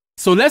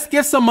 So let's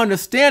get some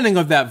understanding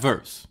of that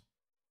verse.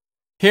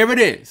 Here it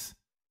is.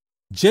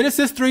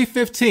 Genesis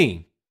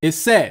 3:15. It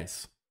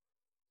says,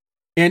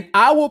 And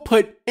I will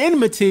put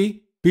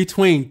enmity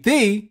between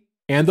thee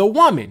and the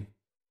woman,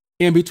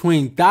 and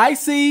between thy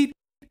seed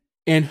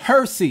and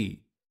her seed.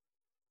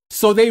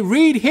 So they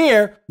read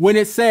here when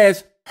it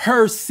says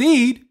her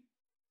seed,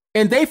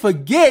 and they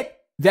forget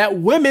that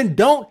women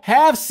don't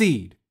have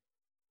seed.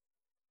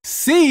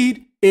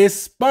 Seed is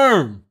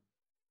sperm.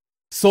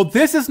 So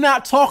this is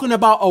not talking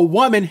about a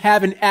woman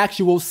having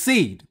actual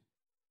seed.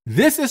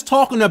 This is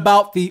talking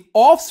about the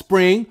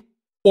offspring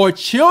or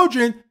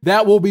children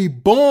that will be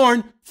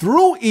born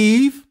through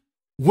Eve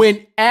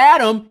when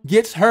Adam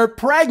gets her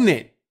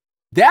pregnant.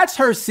 That's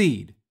her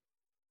seed.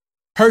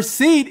 Her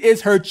seed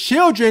is her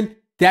children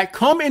that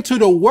come into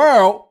the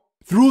world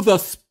through the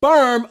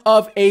sperm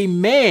of a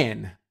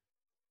man.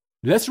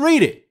 Let's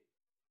read it.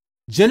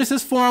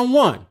 Genesis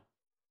 4:1.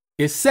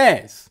 It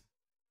says,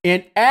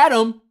 And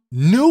Adam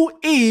knew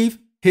Eve,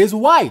 his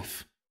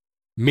wife,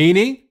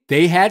 meaning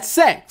they had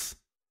sex.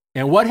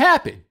 And what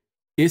happened?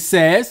 It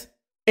says,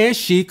 And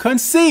she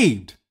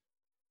conceived,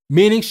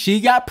 meaning she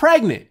got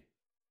pregnant.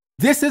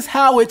 This is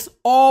how it's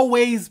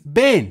always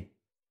been.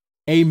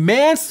 A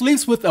man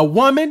sleeps with a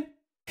woman,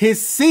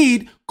 his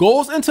seed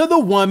goes into the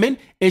woman,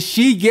 and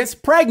she gets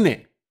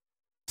pregnant.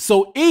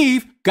 So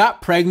Eve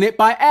got pregnant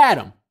by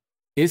Adam.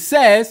 It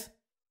says,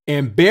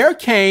 And bare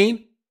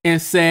Cain,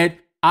 and said,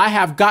 I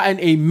have gotten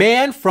a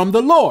man from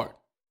the Lord.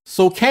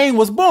 So Cain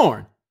was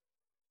born.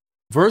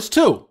 Verse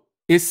 2,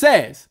 it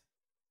says,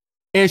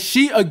 And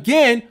she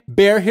again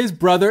bare his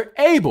brother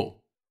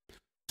Abel.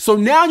 So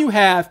now you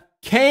have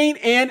Cain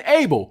and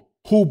Abel,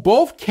 who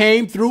both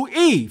came through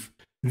Eve.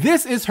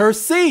 This is her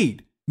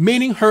seed,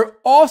 meaning her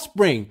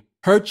offspring,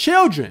 her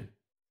children.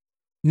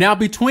 Now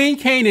between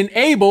Cain and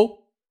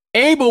Abel,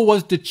 Abel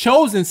was the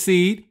chosen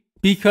seed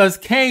because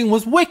Cain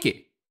was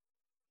wicked.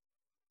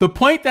 The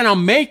point that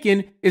I'm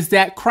making is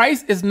that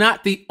Christ is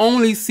not the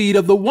only seed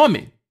of the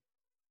woman.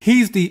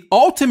 He's the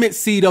ultimate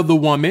seed of the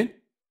woman,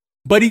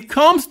 but he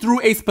comes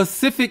through a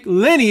specific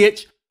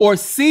lineage or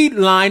seed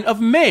line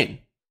of men.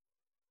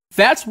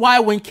 That's why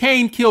when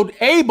Cain killed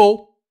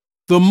Abel,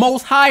 the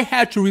Most High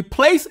had to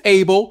replace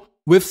Abel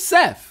with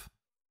Seth.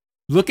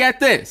 Look at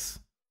this.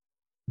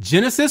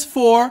 Genesis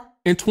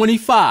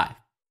 4:25.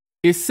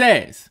 It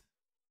says,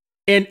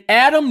 "And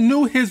Adam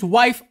knew his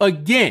wife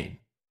again."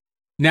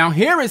 Now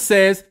here it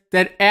says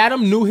that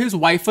Adam knew his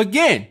wife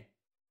again.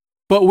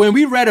 But when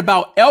we read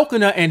about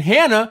Elkanah and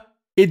Hannah,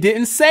 it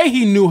didn't say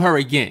he knew her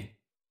again.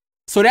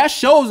 So that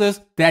shows us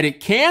that it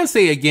can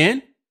say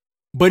again,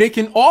 but it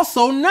can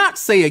also not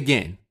say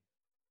again.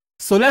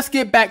 So let's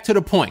get back to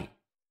the point.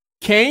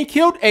 Cain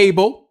killed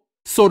Abel,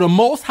 so the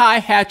Most High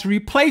had to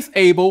replace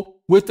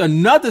Abel with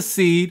another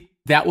seed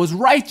that was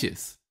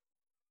righteous.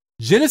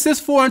 Genesis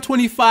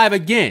 4:25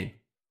 again.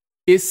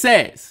 It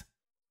says,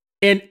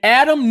 "And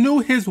Adam knew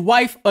his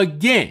wife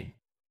again,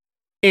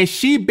 and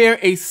she bare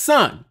a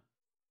son,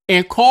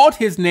 and called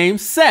his name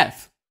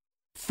Seth.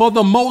 For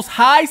the Most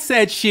High,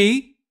 said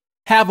she,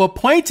 have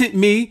appointed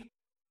me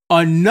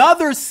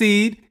another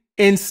seed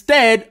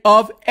instead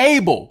of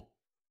Abel,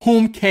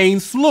 whom Cain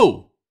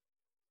slew."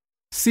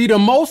 See, the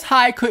Most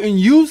High couldn't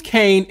use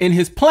Cain in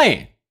his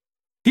plan.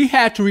 He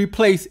had to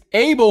replace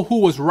Abel, who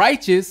was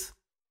righteous,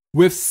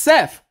 with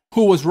Seth,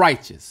 who was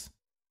righteous.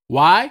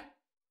 Why?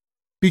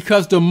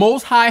 Because the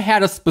Most High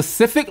had a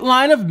specific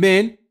line of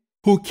men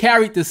who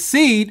carried the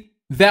seed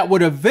that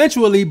would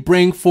eventually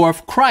bring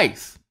forth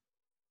Christ.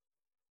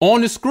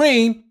 On the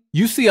screen,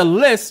 you see a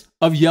list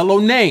of yellow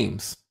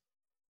names,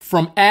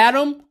 from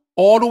Adam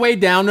all the way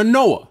down to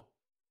Noah.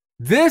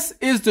 This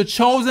is the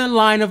chosen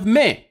line of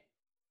men.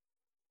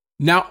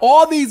 Now,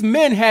 all these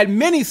men had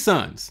many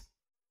sons,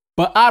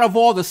 but out of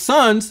all the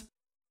sons,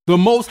 the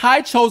Most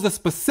High chose a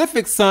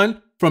specific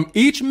son from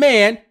each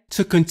man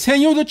to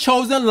continue the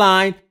chosen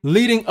line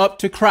leading up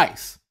to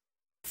Christ,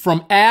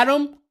 from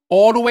Adam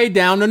all the way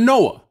down to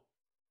Noah.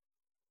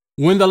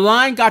 When the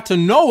line got to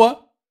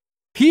Noah,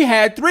 he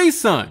had 3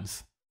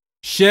 sons,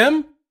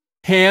 Shem,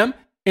 Ham,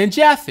 and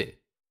Japheth.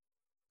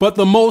 But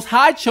the Most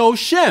High chose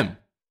Shem.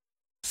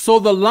 So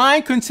the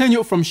line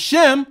continued from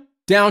Shem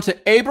down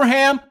to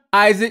Abraham,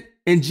 Isaac,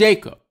 and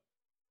Jacob.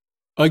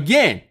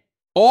 Again,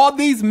 all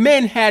these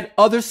men had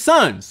other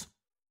sons,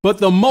 but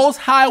the Most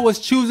High was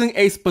choosing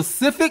a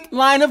specific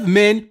line of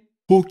men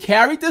who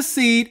carried the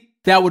seed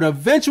that would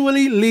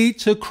eventually lead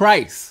to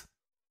Christ.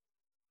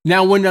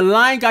 Now, when the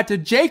line got to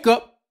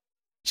Jacob,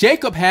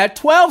 Jacob had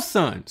 12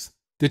 sons,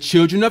 the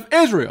children of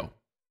Israel.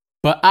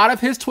 But out of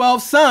his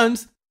 12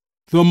 sons,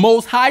 the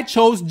Most High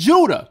chose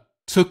Judah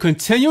to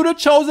continue the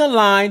chosen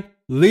line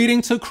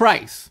leading to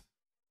Christ.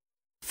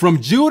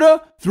 From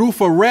Judah through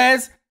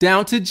Pharez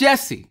down to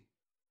Jesse.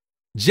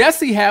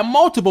 Jesse had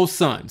multiple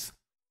sons,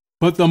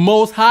 but the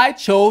Most High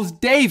chose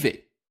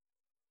David.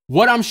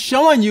 What I'm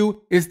showing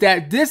you is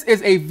that this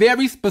is a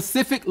very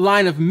specific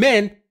line of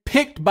men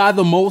picked by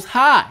the Most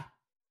High.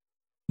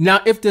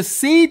 Now, if the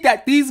seed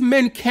that these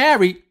men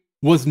carried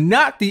was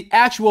not the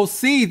actual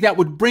seed that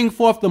would bring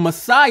forth the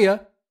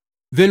Messiah,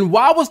 then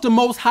why was the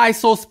Most High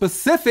so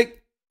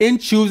specific in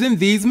choosing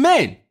these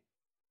men?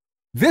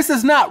 This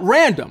is not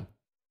random.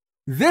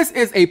 This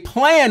is a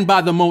plan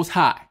by the Most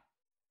High.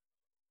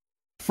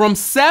 From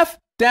Seth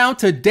down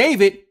to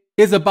David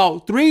is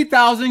about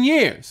 3,000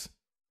 years.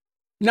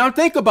 Now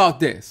think about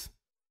this.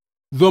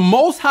 The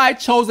Most High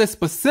chose a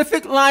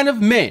specific line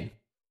of men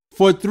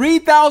for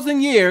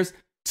 3,000 years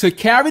to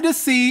carry the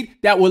seed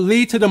that would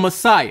lead to the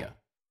Messiah,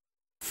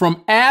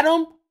 from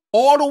Adam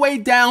all the way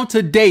down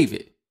to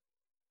David.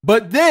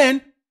 But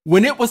then,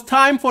 when it was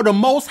time for the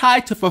Most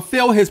High to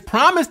fulfill his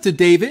promise to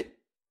David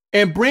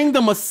and bring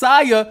the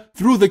Messiah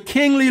through the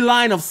kingly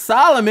line of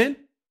Solomon,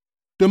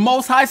 the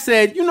Most High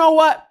said, you know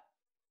what?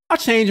 I'll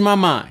change my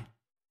mind.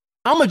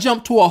 I'm going to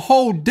jump to a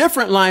whole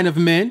different line of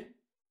men,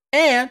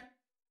 and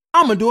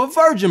I'm going to do a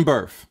virgin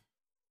birth.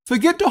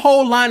 Forget the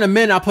whole line of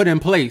men I put in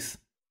place.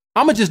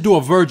 I'm going to just do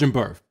a virgin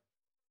birth.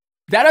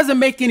 That doesn't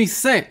make any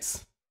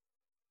sense.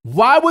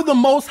 Why would the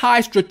Most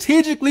High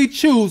strategically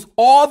choose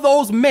all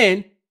those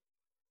men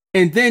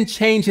and then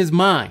change his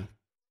mind?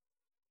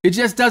 It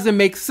just doesn't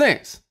make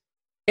sense.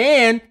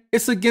 And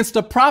it's against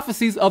the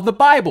prophecies of the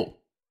Bible.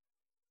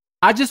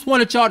 I just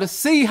wanted y'all to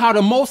see how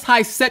the Most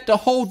High set the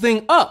whole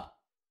thing up.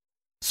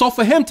 So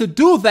for him to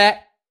do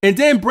that and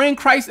then bring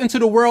Christ into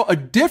the world a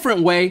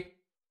different way,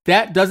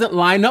 that doesn't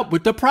line up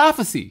with the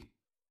prophecy.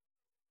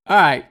 All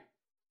right,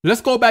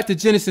 let's go back to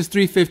Genesis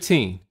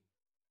 3:15.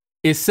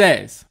 It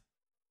says,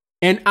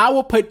 "And I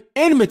will put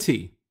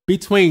enmity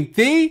between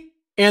thee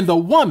and the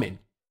woman,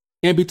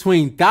 and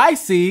between thy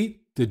seed,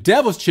 the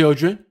devil's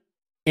children,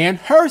 and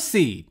her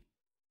seed,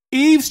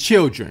 Eve's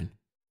children,"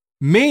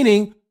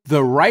 meaning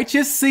the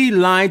righteous seed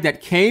line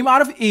that came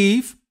out of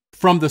Eve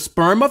from the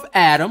sperm of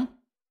Adam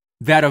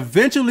that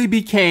eventually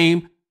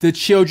became the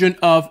children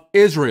of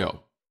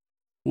Israel.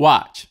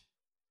 Watch.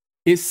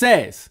 It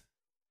says,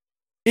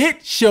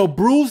 it shall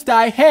bruise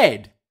thy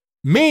head,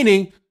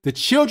 meaning the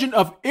children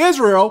of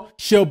Israel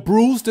shall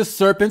bruise the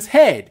serpent's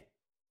head.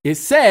 It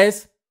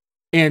says,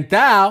 and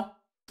thou,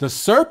 the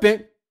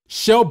serpent,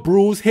 shall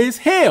bruise his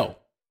heel.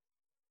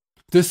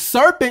 The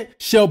serpent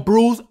shall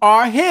bruise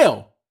our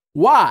heel.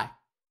 Why?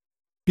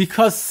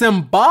 Because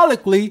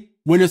symbolically,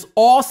 when it's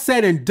all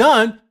said and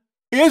done,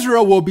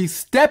 Israel will be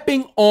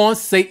stepping on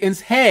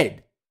Satan's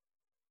head.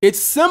 It's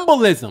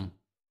symbolism.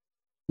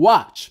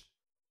 Watch.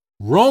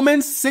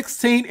 Romans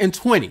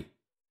 16:20.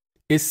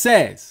 It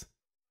says,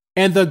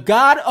 and the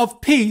God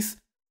of peace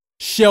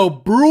shall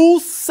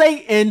bruise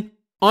Satan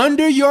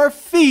under your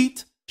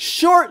feet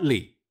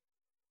shortly.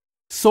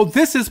 So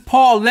this is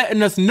Paul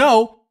letting us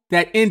know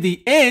that in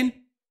the end,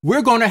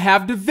 we're going to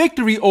have the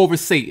victory over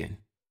Satan.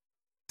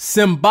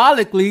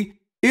 Symbolically,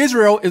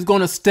 Israel is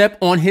going to step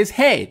on his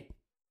head.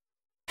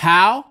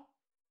 How?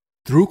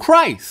 Through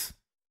Christ.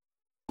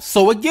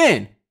 So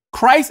again,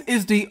 Christ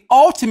is the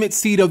ultimate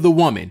seed of the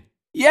woman.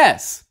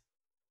 Yes.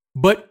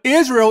 But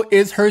Israel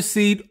is her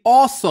seed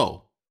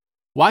also.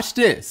 Watch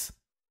this.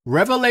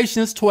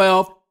 Revelations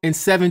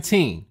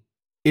 12:17.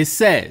 It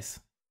says,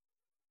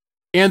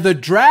 and the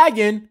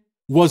dragon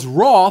was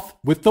wroth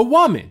with the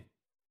woman.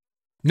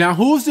 Now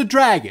who's the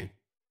dragon?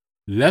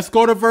 Let's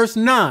go to verse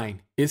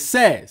 9. It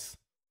says,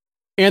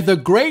 and the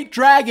great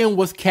dragon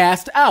was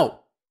cast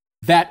out,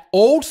 that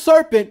old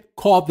serpent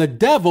called the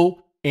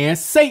devil and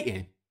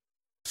Satan.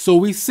 So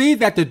we see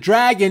that the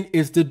dragon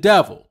is the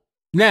devil.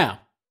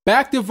 Now,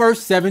 back to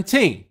verse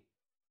 17.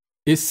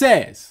 It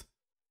says,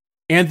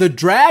 and the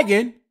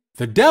dragon,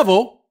 the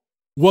devil,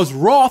 was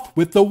wroth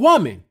with the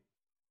woman.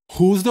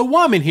 Who's the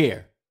woman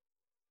here?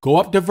 Go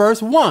up to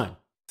verse 1.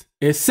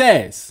 It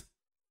says,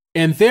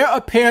 and there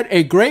appeared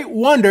a great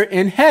wonder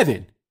in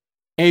heaven,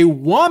 a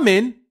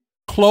woman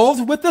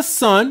clothed with the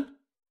sun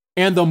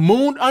and the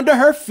moon under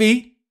her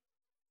feet,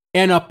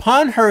 and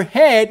upon her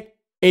head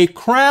a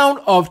crown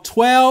of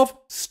 12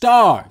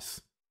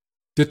 stars.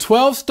 The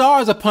 12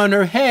 stars upon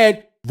her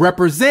head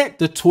represent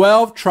the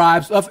 12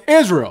 tribes of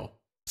Israel.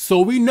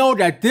 So we know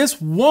that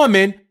this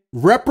woman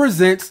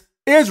represents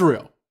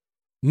Israel.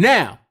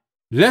 Now,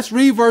 let's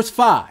read verse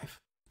 5.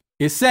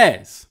 It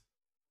says,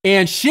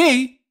 and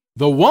she,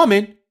 the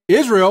woman,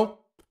 Israel,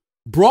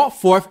 brought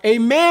forth a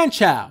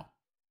man-child,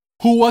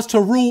 who was to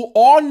rule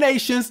all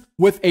nations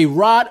with a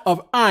rod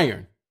of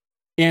iron.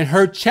 And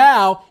her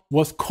child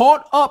was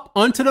caught up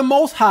unto the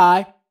Most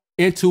High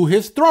into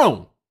his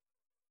throne.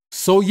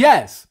 So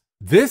yes,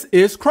 this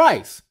is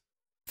Christ,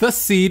 the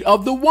seed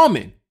of the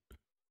woman.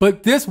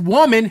 But this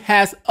woman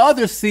has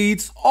other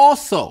seeds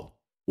also.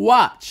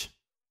 Watch.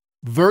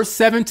 Verse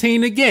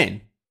 17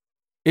 again.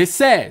 It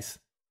says,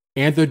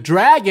 and the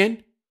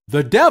dragon,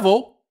 the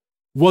devil,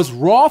 was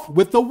wroth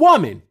with the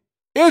woman,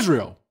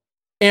 Israel,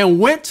 and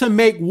went to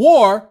make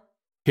war,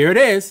 here it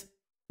is,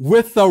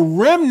 with the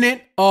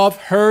remnant of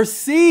her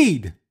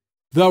seed.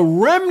 The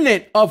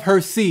remnant of her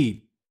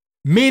seed,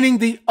 meaning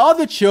the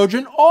other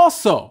children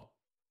also.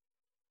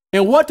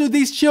 And what do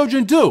these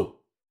children do?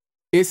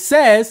 It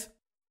says,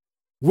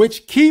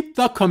 which keep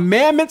the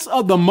commandments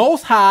of the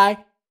Most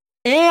High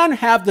and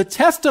have the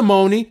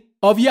testimony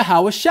of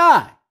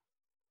Yehoshua.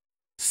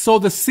 So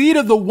the seed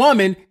of the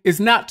woman is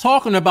not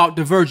talking about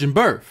the virgin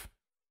birth.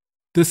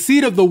 The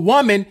seed of the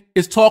woman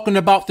is talking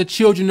about the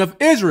children of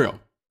Israel,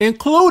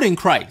 including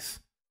Christ.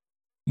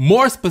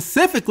 More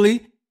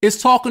specifically, it's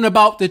talking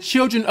about the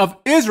children of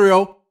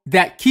Israel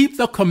that keep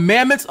the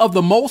commandments of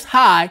the Most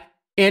High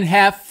and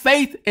have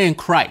faith in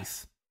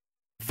Christ.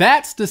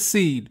 That's the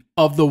seed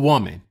of the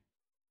woman.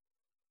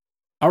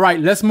 All right,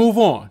 let's move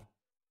on.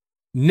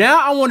 Now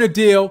I want to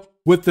deal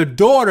with the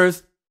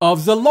daughters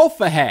of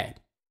Zelophehad,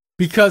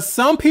 because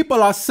some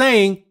people are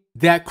saying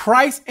that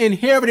Christ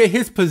inherited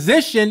his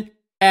position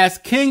as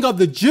king of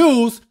the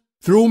Jews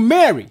through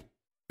Mary,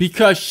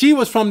 because she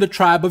was from the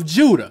tribe of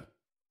Judah.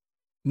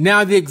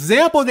 Now, the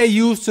example they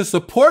use to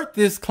support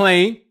this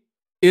claim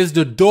is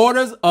the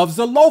daughters of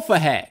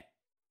Zelophehad.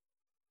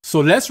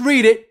 So let's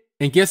read it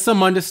and get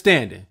some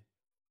understanding.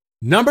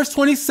 Numbers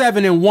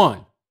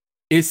 27:1.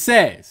 It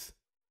says,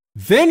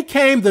 then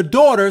came the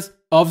daughters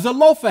of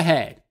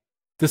Zelophehad,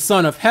 the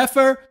son of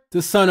Hepher,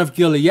 the son of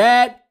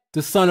Gilead,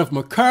 the son of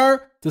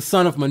Machir, the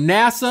son of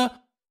Manasseh,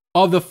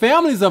 of the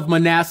families of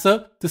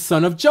Manasseh, the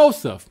son of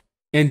Joseph.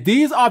 And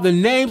these are the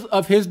names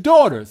of his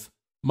daughters,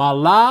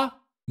 Mahlah,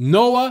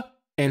 Noah,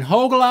 and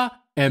Hoglah,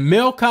 and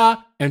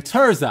Milcah, and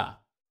Tirzah.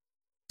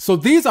 So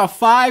these are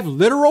 5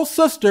 literal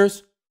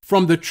sisters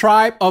from the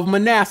tribe of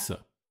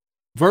Manasseh.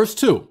 Verse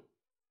 2.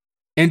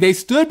 And they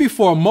stood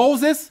before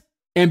Moses,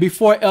 and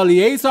before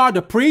Eleazar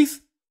the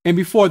priest, and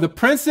before the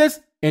princes,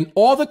 and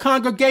all the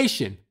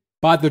congregation,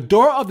 by the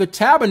door of the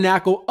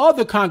tabernacle of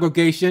the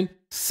congregation,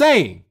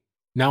 saying,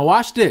 now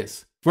watch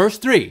this, verse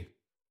 3.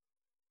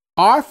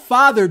 Our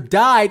father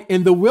died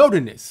in the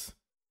wilderness,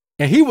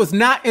 and he was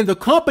not in the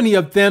company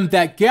of them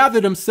that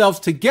gathered themselves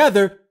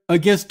together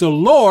against the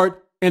Lord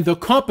in the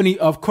company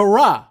of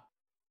Korah,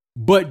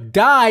 but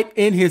died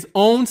in his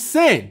own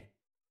sin.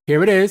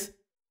 Here it is,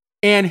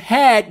 and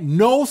had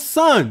no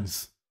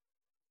sons.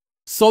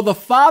 So the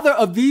father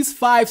of these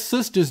 5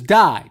 sisters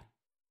died,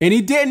 and he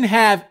didn't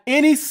have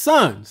any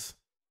sons.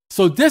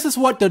 So this is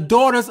what the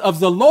daughters of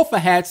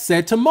Zelophehad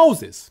said to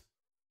Moses.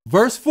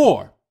 Verse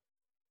 4.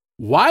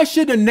 Why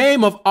should the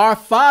name of our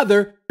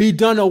father be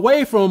done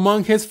away from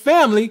among his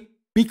family,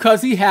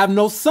 because he have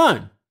no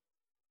son?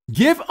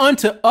 Give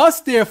unto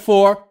us,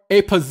 therefore,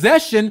 a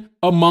possession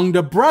among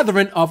the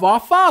brethren of our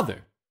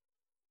father.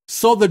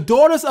 So the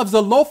daughters of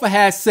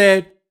Zelophehad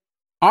said,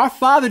 our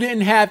father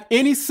didn't have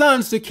any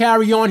sons to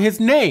carry on his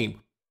name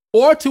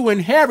or to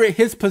inherit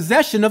his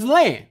possession of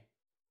land.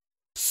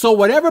 So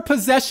whatever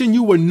possession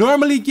you would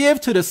normally give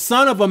to the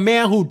son of a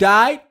man who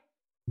died,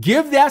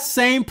 give that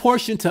same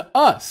portion to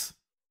us.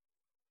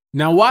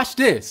 Now watch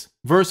this,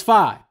 verse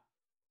 5.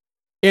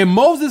 And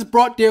Moses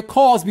brought their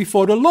cause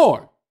before the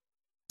Lord.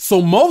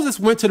 So Moses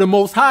went to the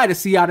Most High to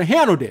see how to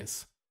handle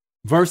this.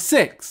 Verse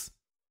 6.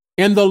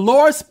 And the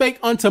Lord spake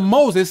unto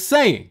Moses,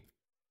 saying,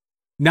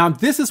 now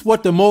this is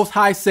what the Most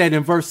High said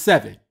in verse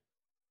 7.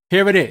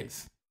 Here it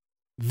is.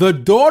 The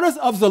daughters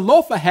of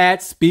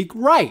Zelophehad speak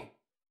right.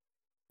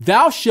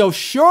 Thou shalt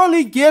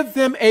surely give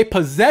them a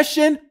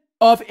possession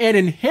of an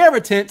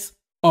inheritance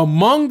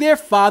among their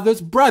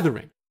father's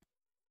brethren.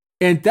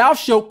 And thou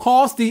shalt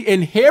cause the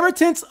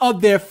inheritance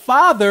of their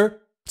father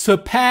to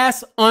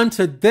pass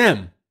unto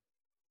them.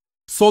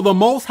 So the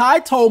Most High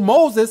told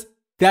Moses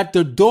that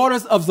the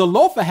daughters of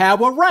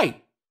Zelophehad were right.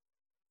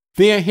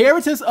 The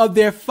inheritance of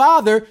their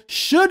father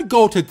should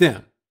go to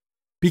them,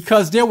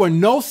 because there were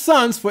no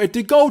sons for it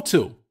to go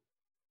to.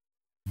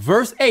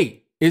 Verse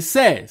 8, it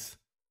says,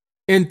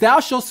 and thou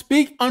shalt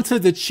speak unto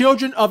the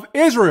children of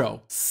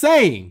Israel,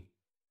 saying,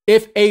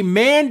 if a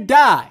man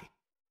die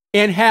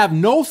and have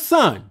no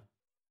son,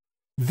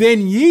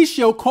 then ye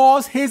shall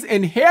cause his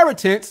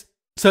inheritance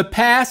to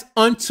pass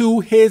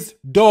unto his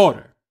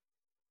daughter.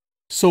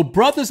 So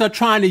brothers are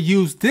trying to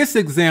use this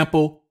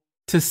example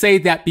to say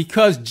that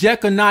because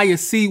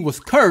Jeconiah's seed was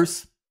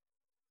cursed,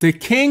 the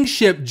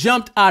kingship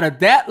jumped out of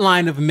that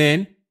line of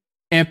men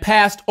and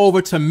passed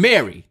over to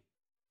Mary,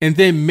 and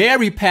then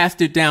Mary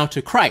passed it down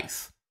to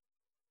Christ.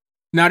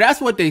 Now that's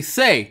what they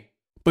say,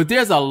 but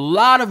there's a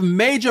lot of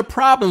major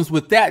problems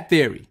with that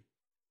theory.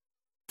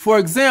 For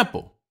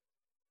example,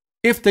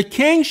 if the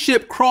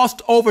kingship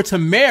crossed over to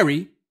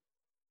Mary,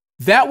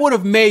 that would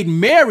have made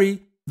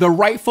Mary the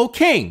rightful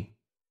king,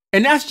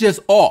 and that's just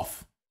off.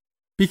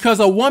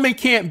 Because a woman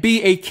can't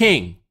be a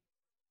king.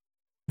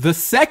 The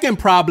second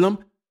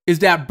problem is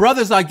that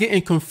brothers are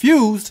getting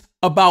confused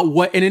about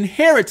what an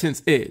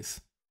inheritance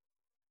is.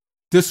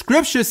 The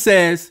scripture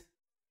says,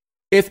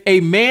 if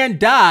a man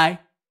die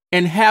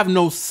and have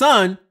no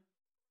son,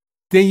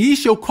 then ye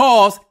shall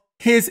cause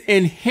his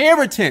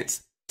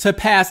inheritance to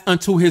pass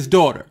unto his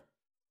daughter.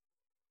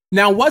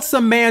 Now, what's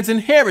a man's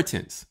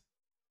inheritance?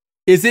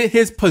 Is it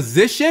his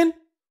position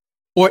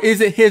or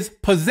is it his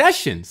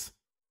possessions?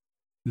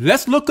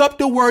 Let's look up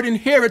the word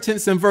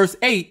inheritance in verse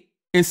 8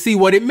 and see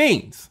what it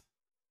means.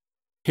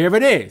 Here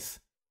it is.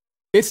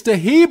 It's the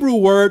Hebrew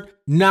word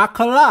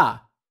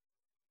nakalah,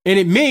 and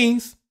it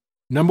means,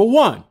 number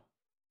 1,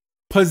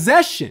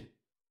 possession,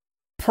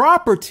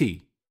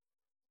 property,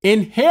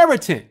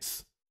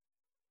 inheritance,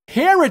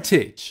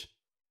 heritage,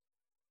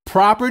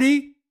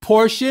 property,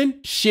 portion,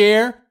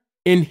 share,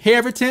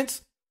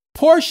 inheritance,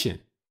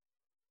 portion.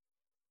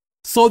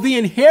 So the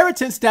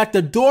inheritance that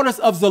the daughters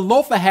of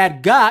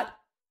Zelophehad got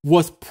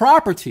was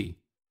property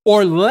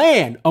or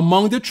land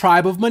among the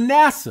tribe of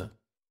Manasseh.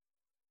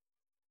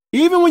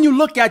 Even when you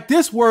look at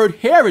this word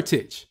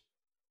heritage,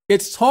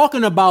 it's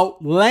talking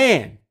about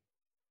land.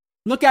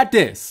 Look at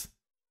this.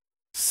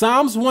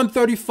 Psalms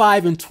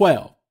 135 and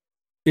 12.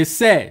 It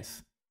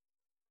says,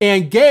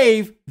 and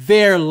gave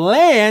their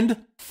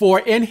land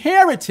for an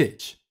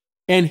heritage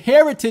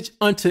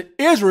unto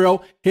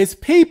Israel, his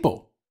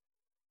people.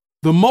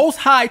 The Most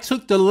High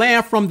took the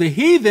land from the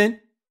heathen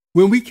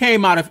when we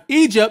came out of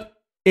Egypt,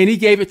 and he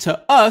gave it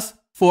to us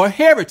for a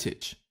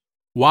heritage.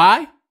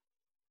 Why?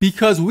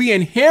 Because we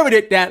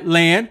inherited that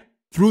land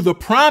through the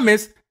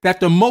promise that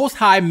the Most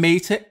High made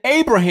to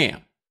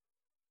Abraham.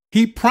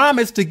 He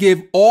promised to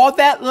give all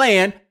that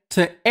land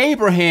to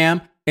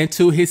Abraham and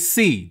to his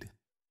seed.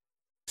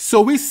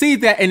 So we see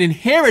that an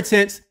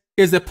inheritance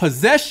is a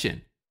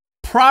possession,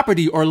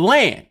 property, or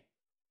land.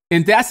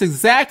 And that's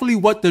exactly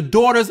what the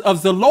daughters of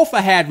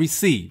Zelophehad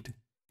received.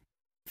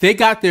 They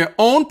got their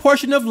own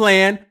portion of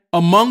land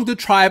among the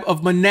tribe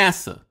of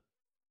Manasseh.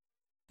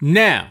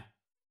 Now,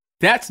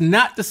 that's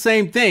not the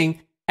same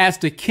thing as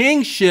the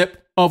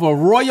kingship of a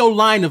royal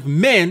line of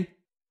men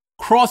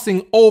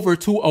crossing over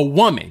to a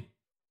woman.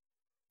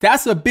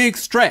 That's a big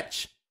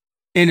stretch,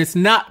 and it's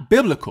not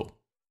biblical.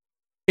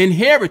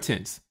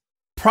 Inheritance,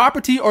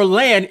 property, or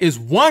land is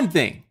one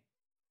thing,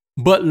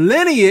 but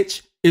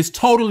lineage is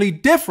totally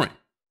different.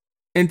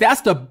 And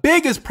that's the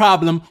biggest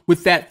problem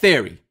with that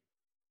theory.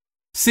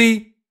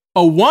 See,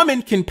 a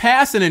woman can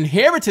pass an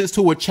inheritance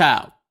to a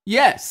child,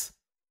 yes,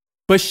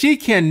 but she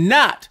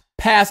cannot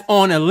pass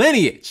on a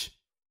lineage.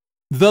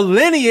 The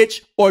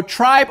lineage or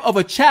tribe of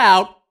a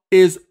child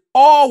is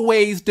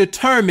always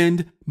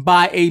determined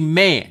by a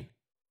man.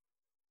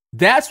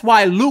 That's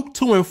why Luke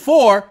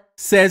 2:4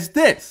 says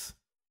this.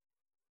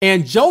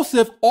 And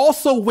Joseph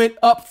also went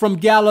up from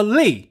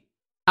Galilee,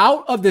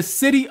 out of the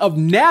city of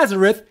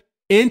Nazareth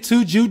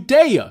into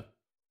Judea,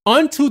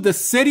 unto the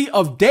city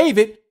of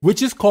David,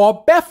 which is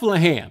called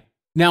Bethlehem.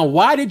 Now,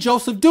 why did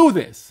Joseph do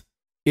this?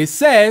 It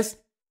says,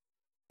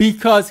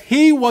 because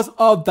he was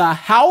of the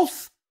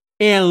house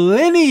and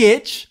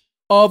lineage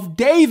of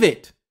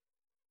David.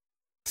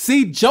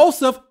 See,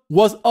 Joseph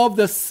was of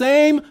the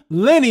same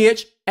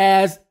lineage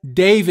as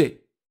David.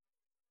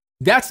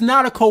 That's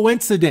not a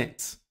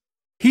coincidence.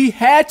 He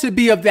had to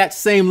be of that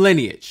same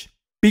lineage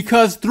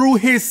because through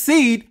his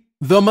seed,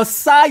 the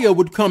Messiah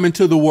would come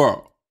into the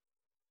world.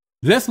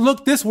 Let's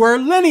look this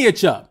word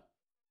lineage up.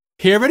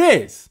 Here it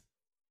is.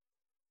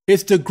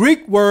 It's the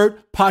Greek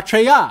word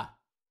patria,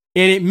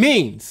 and it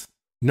means,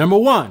 number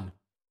one,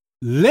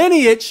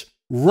 lineage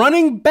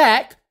running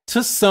back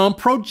to some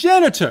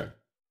progenitor.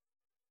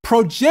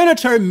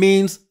 Progenitor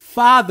means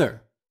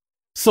father.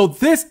 So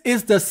this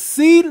is the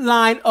seed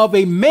line of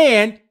a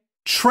man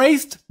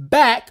traced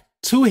back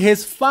to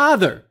his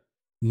father,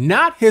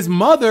 not his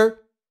mother,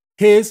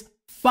 his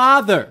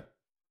father.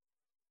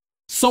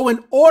 So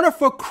in order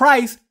for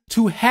Christ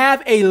to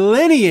have a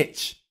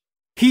lineage,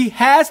 he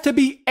has to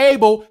be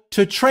able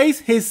to trace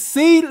his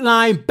seed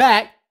line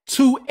back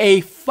to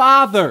a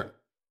father,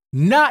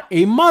 not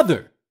a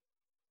mother.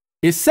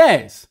 It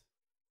says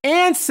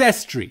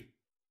ancestry.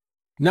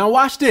 Now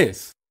watch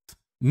this.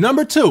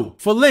 Number 2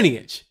 for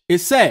lineage. It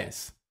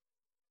says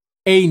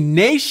a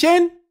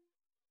nation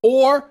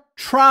or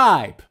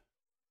tribe.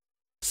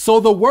 So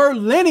the word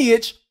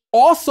lineage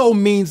also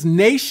means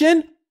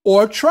nation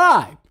or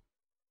tribe.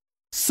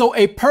 So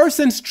a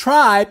person's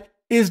tribe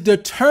is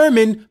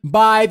determined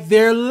by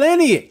their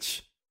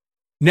lineage.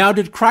 Now,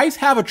 did Christ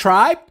have a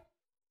tribe?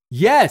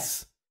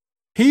 Yes.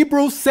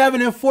 Hebrews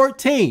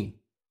 7:14.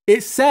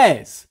 It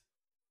says,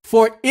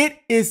 for it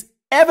is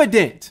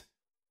evident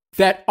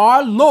that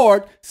our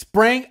Lord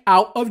sprang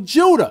out of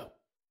Judah,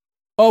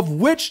 of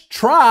which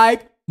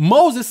tribe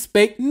Moses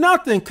spake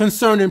nothing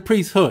concerning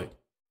priesthood.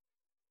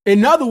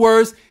 In other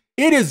words,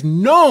 it is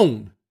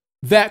known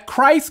that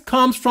Christ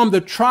comes from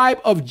the tribe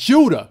of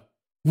Judah,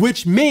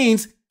 which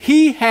means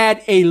he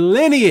had a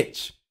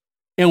lineage.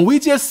 And we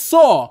just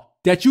saw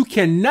that you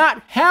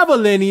cannot have a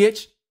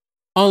lineage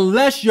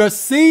unless your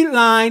seed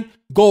line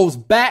goes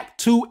back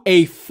to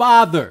a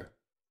father,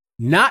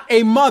 not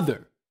a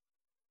mother.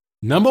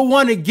 Number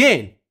 1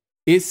 again,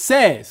 it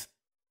says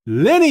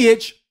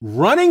lineage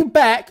running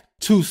back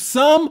to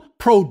some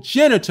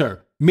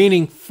progenitor,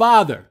 meaning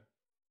father.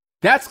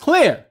 That's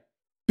clear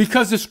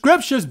because the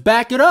scriptures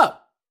back it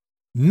up.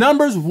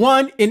 Numbers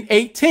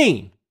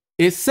 1:18,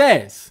 it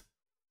says,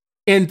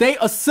 and they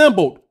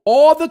assembled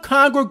all the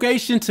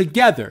congregation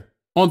together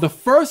on the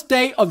first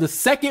day of the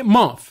second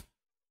month,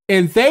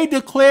 and they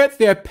declared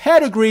their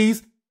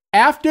pedigrees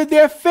after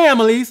their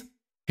families,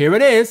 here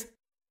it is,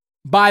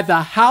 by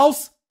the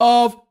house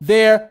of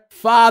their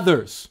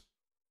fathers.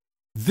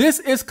 This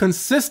is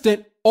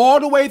consistent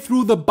all the way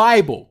through the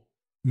Bible.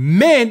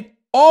 Men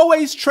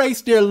always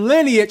trace their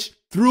lineage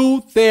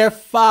through their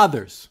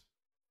fathers.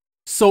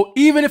 So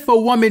even if a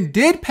woman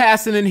did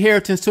pass an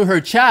inheritance to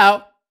her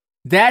child,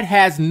 that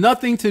has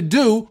nothing to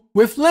do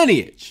with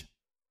lineage.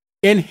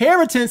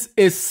 Inheritance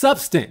is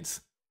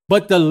substance,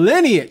 but the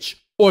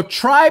lineage or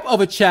tribe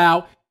of a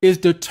child is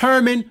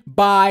determined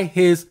by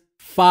his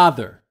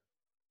father.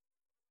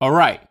 All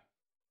right.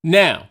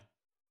 Now,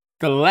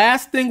 the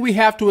last thing we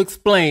have to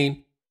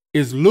explain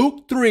is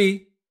Luke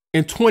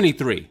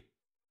 3:23.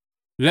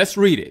 Let's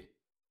read it.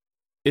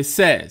 It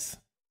says,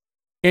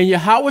 and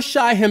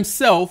Yehoshua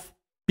himself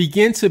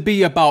began to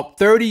be about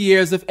 30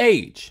 years of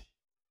age,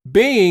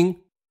 being,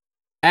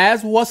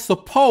 as was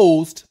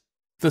supposed,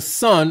 the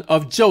son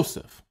of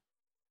Joseph.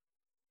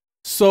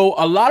 So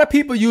a lot of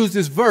people use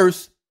this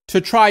verse to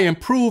try and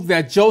prove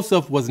that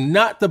Joseph was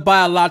not the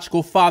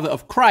biological father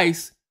of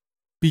Christ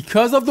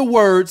because of the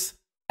words,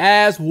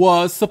 as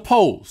was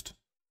supposed.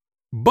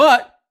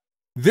 But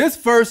this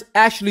verse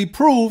actually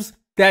proves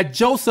that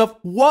Joseph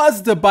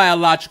was the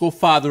biological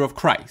father of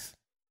Christ.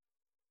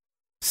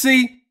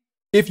 See,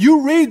 if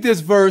you read this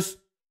verse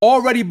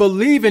already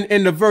believing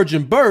in the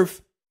virgin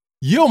birth,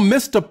 you'll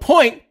miss the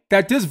point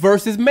that this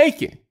verse is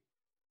making.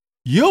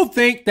 You'll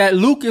think that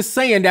Luke is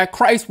saying that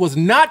Christ was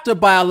not the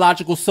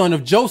biological son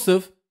of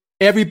Joseph.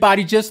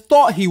 Everybody just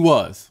thought he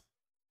was.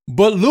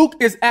 But Luke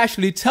is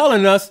actually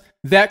telling us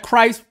that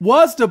Christ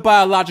was the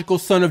biological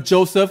son of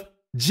Joseph,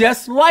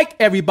 just like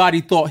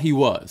everybody thought he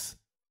was.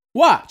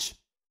 Watch.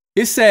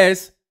 It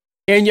says,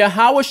 and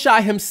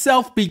Yehoshua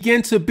himself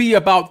began to be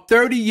about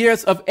 30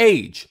 years of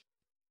age,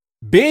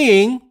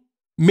 being,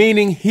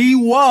 meaning he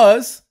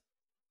was,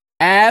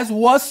 as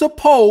was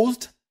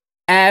supposed,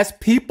 as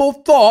people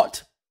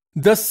thought,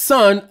 the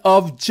son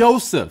of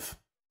Joseph.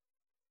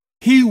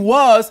 He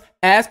was,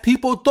 as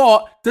people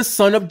thought, the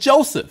son of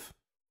Joseph.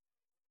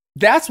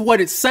 That's what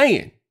it's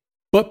saying.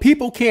 But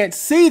people can't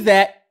see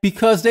that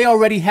because they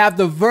already have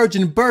the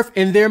virgin birth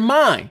in their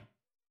mind.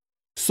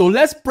 So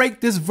let's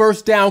break this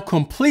verse down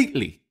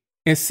completely.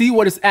 and see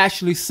what it's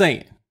actually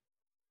saying.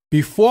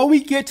 Before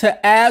we get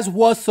to as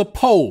was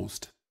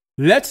supposed,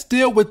 let's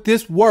deal with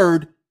this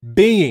word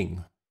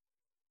being.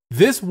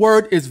 This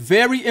word is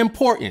very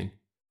important,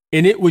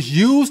 and it was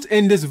used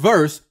in this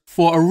verse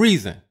for a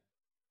reason.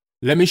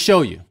 Let me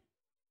show you.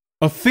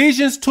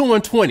 Ephesians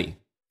 2:20,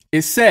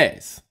 it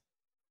says,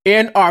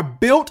 and are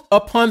built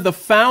upon the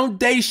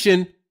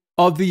foundation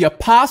of the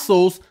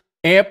apostles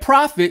and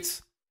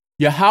prophets,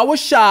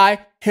 Yehoshua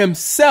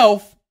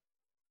himself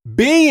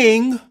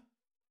being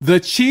the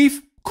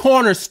chief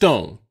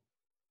cornerstone.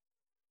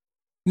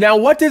 Now,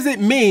 what does it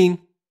mean,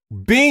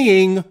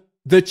 being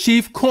the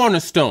chief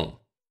cornerstone?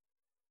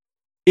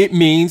 It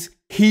means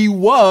he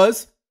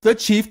was the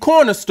chief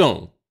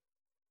cornerstone.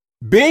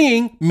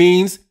 Being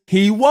means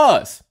he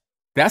was.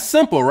 That's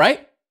simple,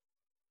 right?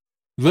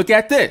 Look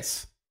at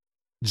this.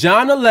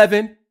 John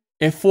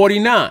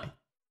 11:49.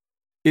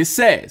 It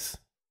says,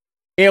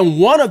 and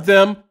one of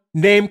them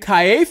named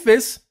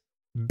Caiaphas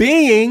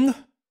being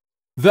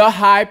the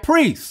high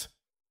priest.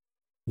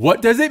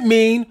 What does it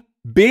mean,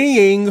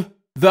 being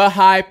the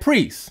high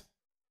priest?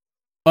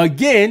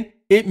 Again,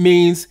 it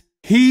means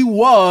he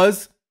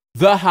was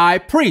the high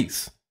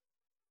priest.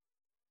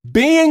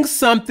 Being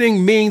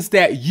something means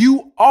that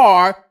you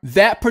are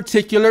that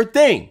particular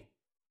thing.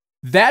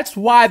 That's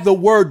why the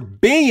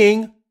word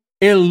being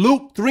in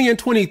Luke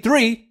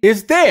 3:23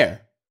 is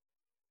there,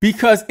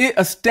 because it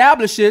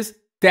establishes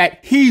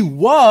that he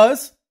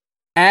was,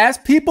 as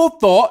people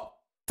thought,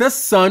 the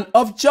son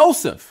of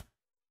Joseph.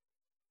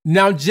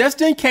 Now,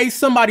 just in case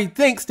somebody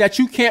thinks that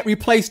you can't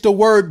replace the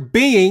word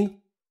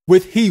being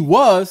with he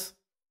was,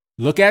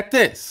 look at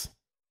this.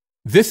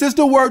 This is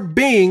the word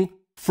being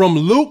from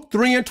Luke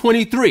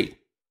 3:23.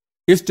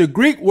 It's the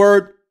Greek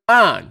word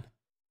an,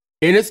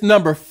 and it's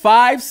number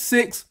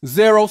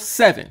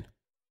 5607.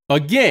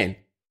 Again,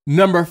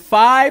 number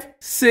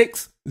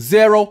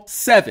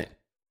 5607.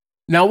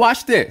 Now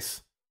watch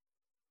this.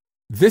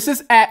 This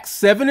is Acts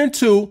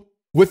 7:2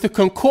 with the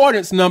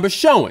concordance number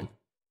showing.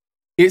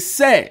 It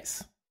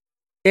says,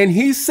 and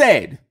he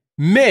said,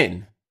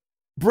 men,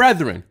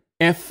 brethren,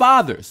 and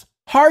fathers,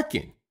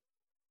 hearken.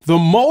 The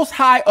Most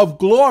High of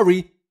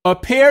glory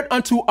appeared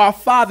unto our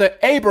father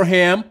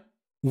Abraham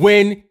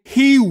when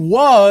he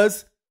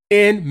was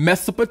in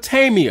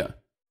Mesopotamia.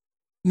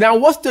 Now,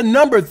 what's the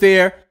number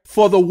there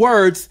for the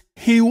words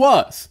he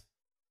was?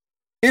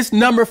 It's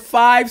number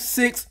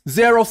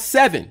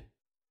 5607.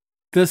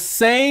 The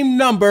same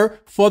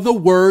number for the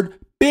word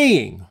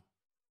being.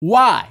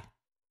 Why?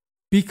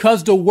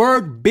 Because the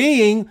word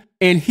being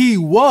and he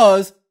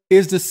was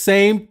is the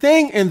same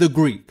thing in the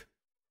Greek.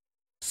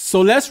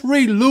 So let's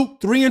read Luke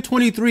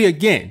 3:23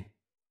 again.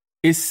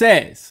 It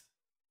says,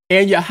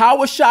 and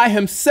Yehoshua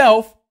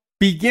himself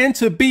began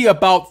to be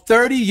about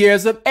 30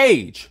 years of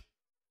age,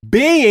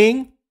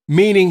 being,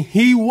 meaning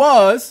he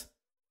was,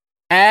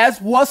 as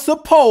was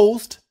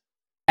supposed,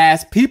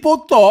 as people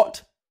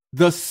thought,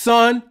 the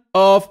son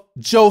of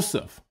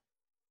Joseph.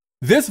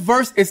 This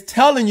verse is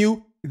telling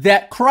you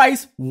that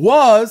Christ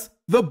was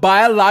the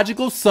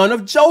biological son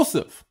of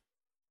Joseph.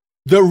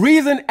 The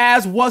reason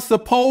as was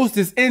supposed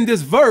is in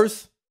this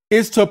verse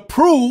is to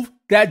prove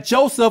that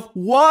Joseph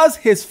was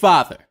his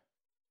father.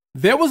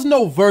 There was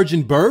no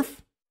virgin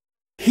birth.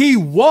 He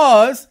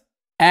was,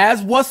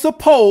 as was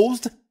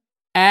supposed,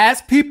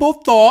 as people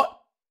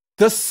thought,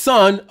 the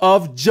son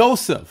of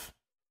Joseph.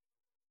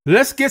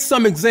 Let's get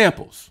some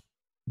examples.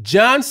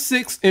 John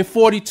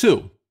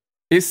 6:42.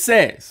 It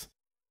says,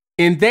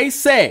 and they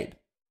said,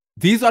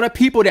 these are the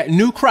people that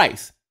knew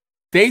Christ.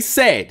 They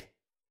said,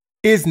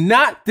 is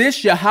not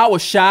this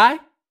Yehoshua,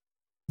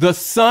 the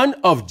son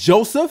of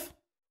Joseph,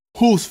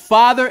 whose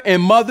father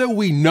and mother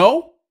we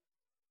know?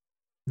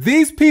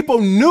 These people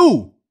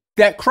knew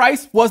that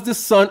Christ was the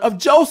son of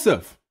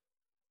Joseph.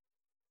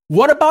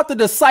 What about the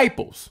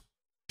disciples?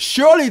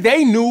 Surely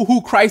they knew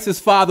who Christ's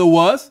father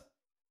was.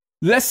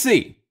 Let's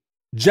see.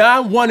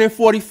 John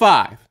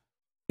 1:45.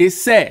 It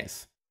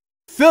says,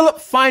 Philip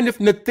findeth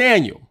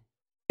Nathanael,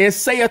 and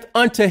saith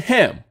unto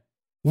him,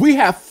 we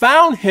have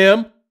found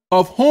him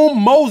of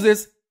whom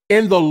Moses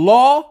in the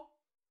law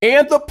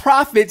and the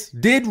prophets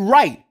did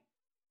write,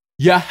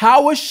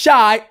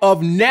 Yehoshua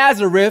of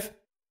Nazareth,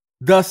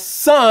 the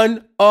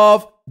son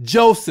of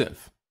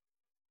Joseph.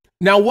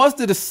 Now, was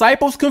the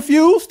disciples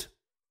confused?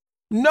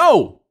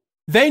 No,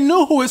 they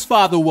knew who his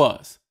father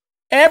was.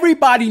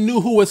 Everybody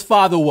knew who his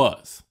father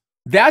was.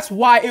 That's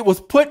why it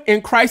was put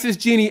in Christ's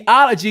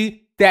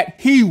genealogy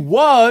that he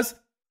was,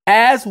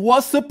 as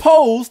was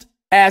supposed,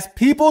 as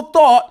people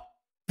thought,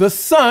 the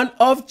son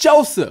of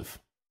Joseph.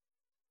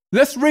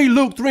 Let's read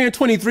Luke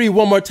 3:23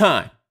 one more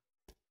time.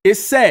 It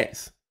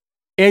says,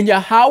 and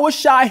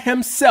Yehoshua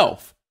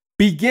himself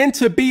began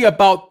to be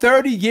about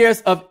 30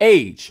 years of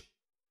age,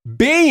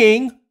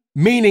 being,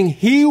 meaning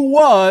he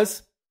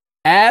was,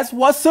 as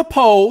was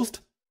supposed,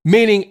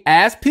 meaning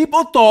as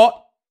people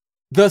thought,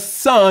 the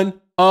son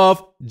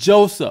of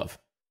Joseph.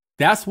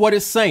 That's what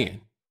it's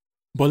saying.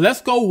 But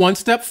let's go one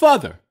step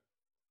further.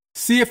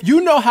 See, if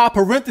you know how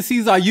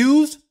parentheses are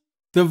used,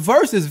 the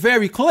verse is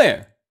very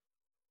clear.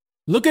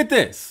 Look at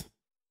this.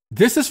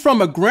 This is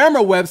from a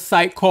grammar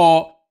website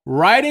called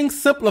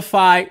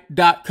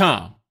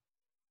writingsimplified.com.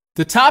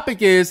 The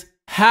topic is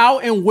how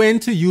and when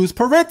to use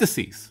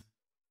parentheses.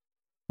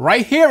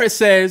 Right here it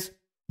says,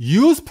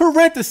 use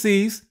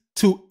parentheses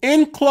to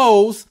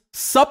enclose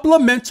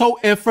supplemental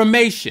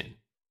information.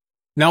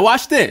 Now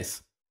watch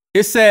this.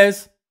 It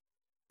says,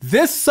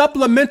 this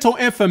supplemental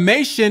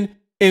information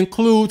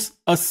includes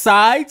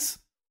asides,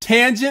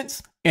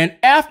 tangents, and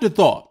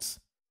afterthoughts.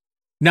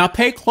 Now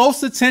pay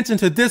close attention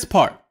to this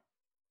part.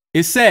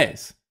 It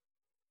says,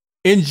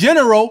 in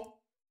general,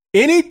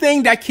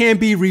 anything that can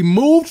be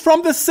removed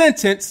from the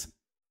sentence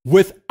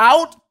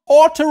without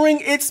altering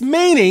its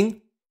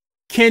meaning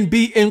can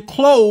be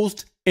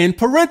enclosed in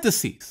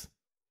parentheses.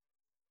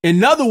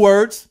 In other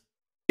words,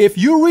 if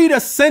you read a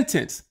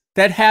sentence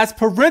that has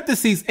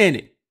parentheses in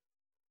it,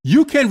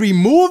 you can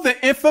remove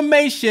the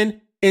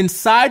information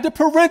inside the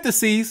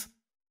parentheses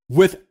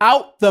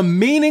without the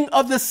meaning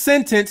of the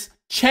sentence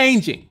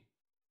changing.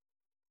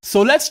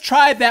 So let's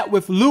try that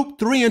with Luke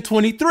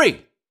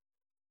 3:23.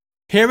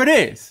 Here it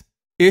is.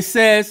 It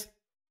says,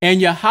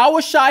 and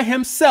Yehoshua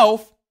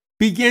himself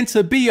began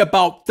to be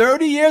about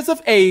 30 years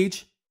of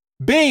age,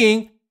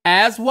 being,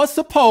 as was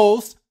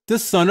supposed, the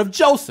son of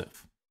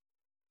Joseph.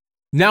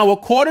 Now,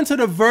 according to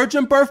the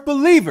virgin birth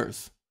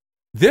believers,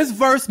 this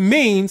verse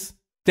means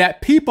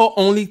that people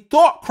only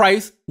thought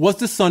Christ was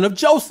the son of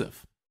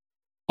Joseph.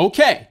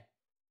 Okay,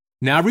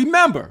 now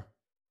remember,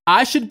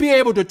 I should be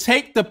able to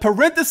take the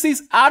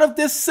parentheses out of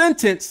this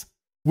sentence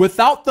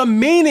without the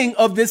meaning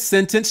of this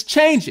sentence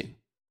changing.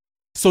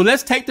 So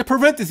let's take the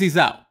parentheses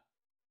out.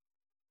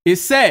 It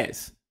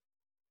says,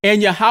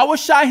 and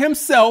Yehoshua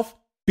himself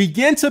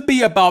began to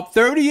be about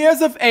 30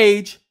 years of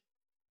age,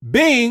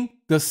 being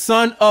the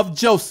son of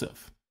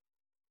Joseph.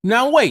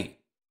 Now wait,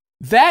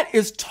 that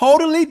is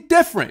totally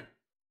different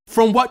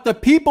from what the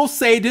people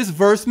say this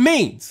verse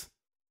means.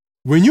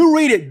 When you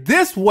read it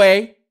this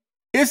way,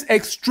 it's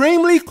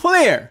extremely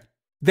clear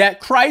that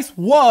Christ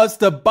was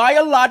the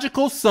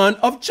biological son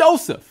of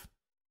Joseph.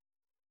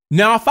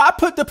 Now, if I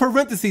put the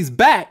parentheses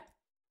back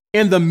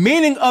and the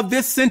meaning of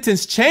this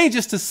sentence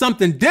changes to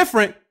something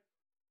different,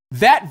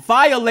 that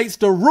violates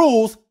the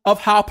rules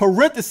of how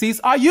parentheses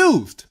are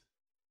used.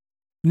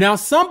 Now,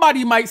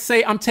 somebody might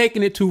say I'm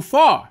taking it too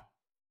far,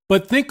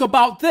 but think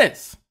about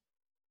this.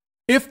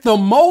 If the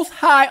Most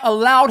High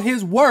allowed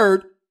his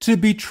word to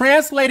be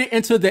translated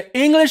into the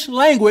English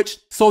language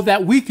so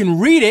that we can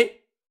read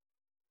it,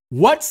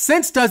 what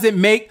sense does it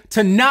make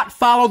to not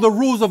follow the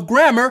rules of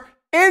grammar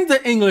in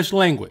the English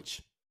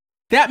language?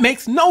 That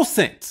makes no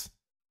sense.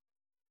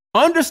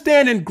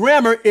 Understanding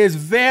grammar is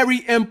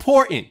very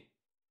important.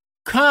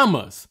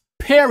 Commas,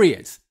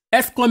 periods,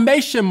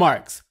 exclamation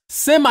marks,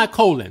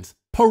 semicolons,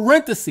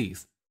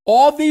 parentheses,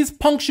 all these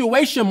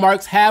punctuation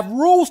marks have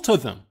rules to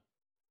them.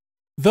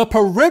 The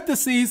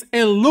parentheses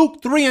in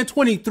Luke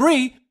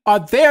 3:23 are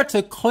there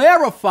to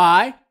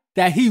clarify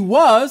that he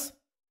was,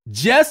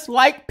 just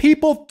like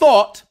people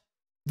thought,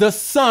 the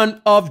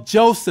son of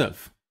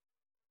Joseph.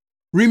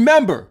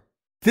 Remember,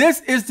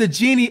 this is the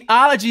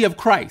genealogy of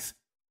Christ.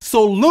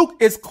 So Luke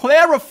is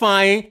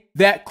clarifying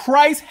that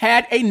Christ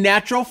had a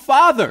natural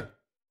father,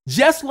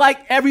 just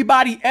like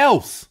everybody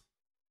else.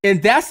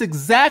 And that's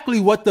exactly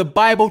what the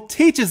Bible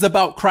teaches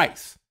about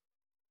Christ.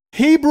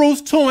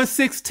 Hebrews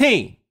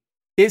 2:16,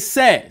 it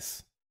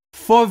says,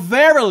 for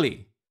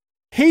verily,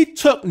 he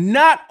took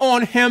not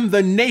on him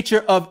the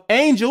nature of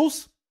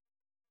angels.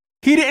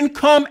 He didn't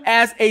come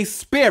as a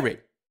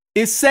spirit,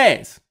 it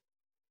says,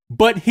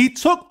 but he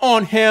took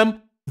on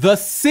him the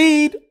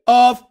seed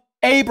of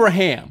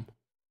Abraham,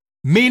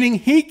 meaning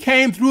he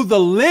came through the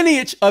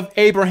lineage of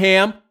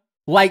Abraham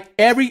like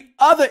every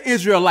other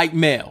Israelite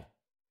male.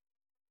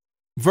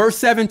 Verse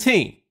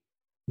 17,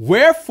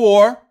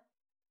 wherefore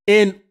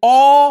in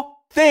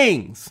all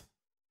things,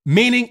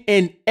 meaning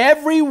in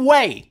every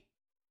way,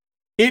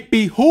 it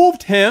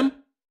behooved him,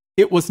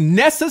 it was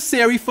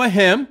necessary for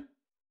him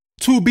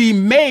to be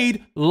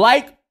made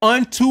like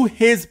unto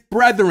his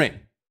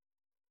brethren.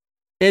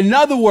 In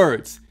other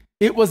words,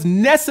 it was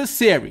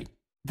necessary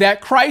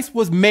that Christ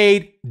was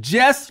made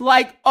just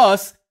like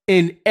us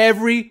in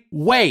every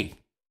way.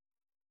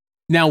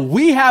 Now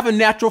we have a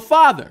natural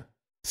father,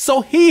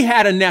 so he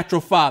had a natural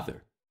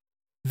father.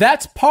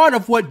 That's part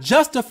of what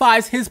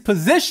justifies his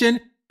position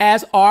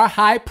as our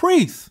high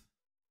priest,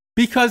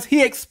 because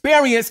he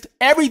experienced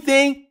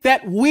everything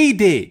that we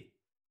did.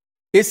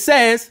 It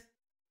says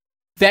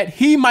that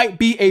he might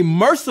be a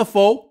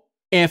merciful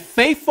and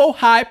faithful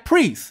high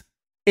priest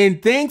in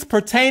things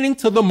pertaining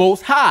to the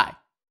Most High,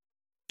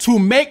 to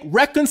make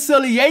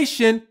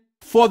reconciliation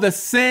for the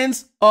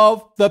sins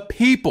of the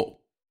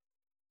people.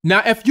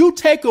 Now, if you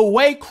take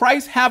away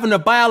Christ having a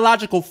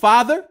biological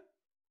father,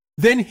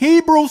 then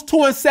Hebrews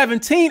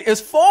 2:17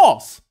 is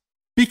false,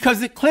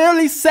 because it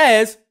clearly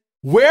says,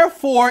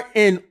 wherefore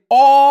in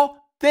all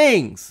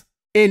things,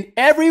 in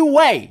every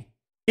way,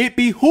 it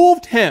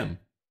behooved him,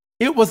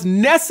 it was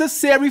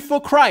necessary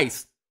for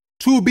Christ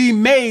to be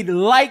made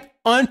like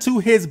unto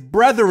his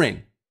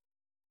brethren.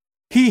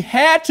 He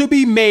had to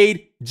be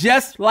made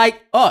just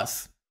like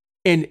us,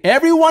 And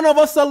every one of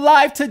us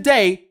alive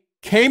today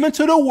came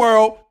into the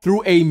world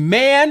through a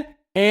man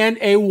and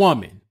a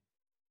woman.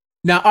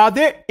 Now, are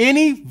there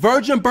any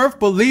virgin birth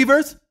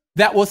believers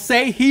that will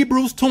say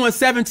Hebrews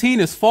 2:17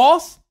 is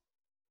false?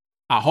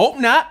 I hope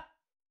not.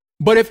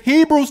 But if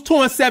Hebrews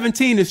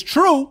 2:17 is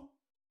true,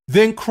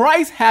 then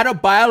Christ had a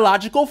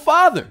biological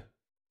father.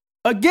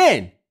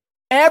 Again,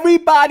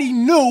 everybody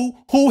knew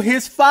who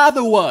his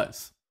father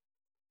was.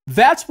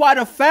 That's why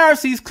the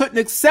Pharisees couldn't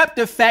accept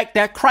the fact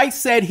that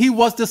Christ said he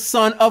was the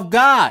Son of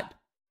God,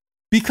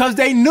 because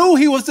they knew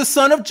he was the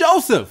son of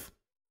Joseph.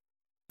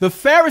 The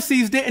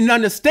Pharisees didn't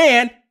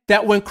understand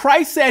that when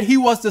Christ said he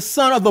was the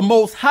Son of the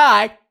Most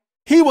High,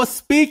 he was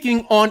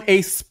speaking on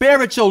a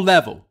spiritual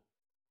level.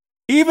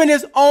 Even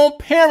his own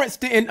parents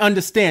didn't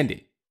understand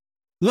it.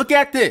 Look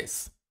at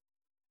this.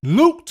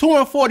 Luke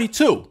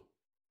 2:42.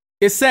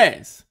 It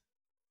says,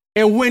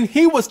 and when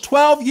he was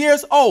 12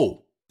 years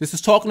old, this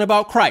is talking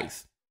about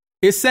Christ,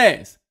 it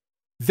says,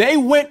 they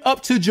went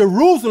up to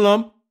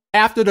Jerusalem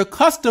after the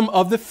custom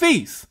of the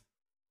feast.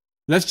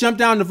 Let's jump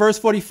down to verse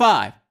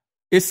 45.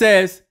 It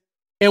says,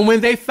 and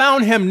when they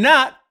found him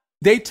not,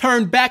 they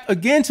turned back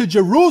again to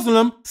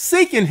Jerusalem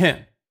seeking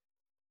him.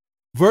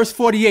 Verse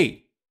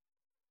 48.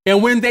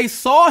 And when they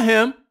saw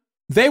him,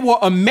 they were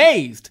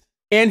amazed.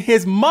 And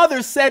his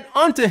mother said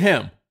unto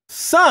him,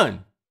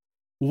 Son,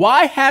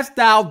 why hast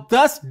thou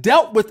thus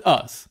dealt with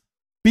us?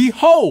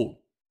 Behold,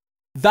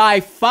 thy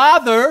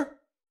father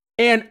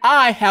and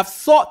I have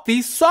sought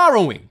thee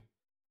sorrowing.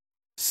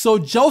 So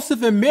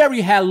Joseph and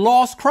Mary had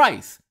lost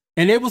Christ,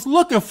 and they was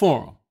looking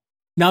for him.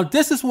 Now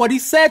this is what he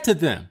said to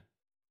them.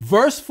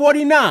 Verse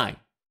 49.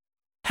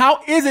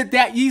 How is it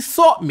that ye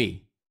sought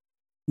me?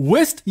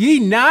 Wist ye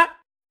not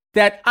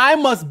that I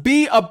must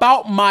be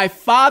about my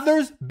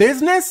father's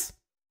business?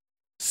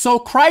 So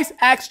Christ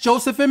asked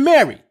Joseph and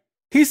Mary.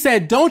 He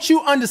said, don't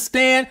you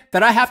understand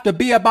that I have to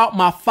be about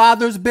my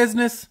father's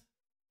business?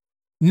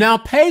 Now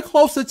pay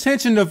close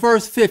attention to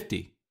verse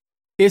 50.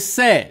 It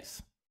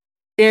says,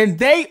 and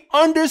they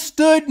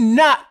understood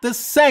not the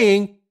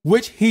saying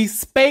which he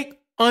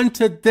spake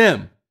unto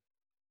them.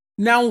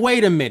 Now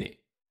wait a minute.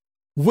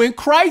 When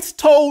Christ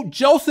told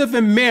Joseph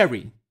and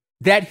Mary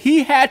that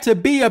he had to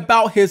be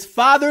about his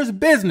father's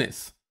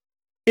business,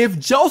 if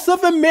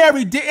Joseph and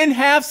Mary didn't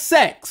have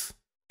sex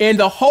and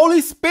the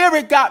Holy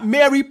Spirit got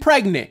Mary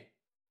pregnant,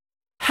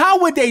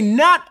 how would they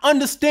not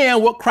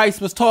understand what Christ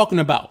was talking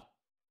about?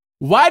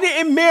 Why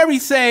didn't Mary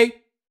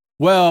say,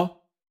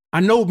 well,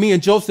 I know me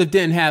and Joseph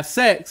didn't have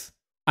sex.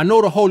 I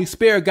know the Holy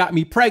Spirit got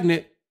me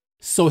pregnant,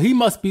 so he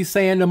must be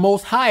saying the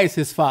Most High is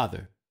his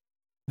father.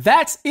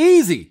 That's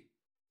easy.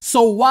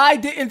 So why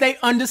didn't they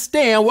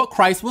understand what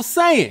Christ was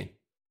saying?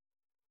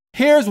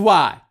 Here's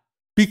why.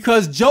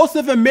 Because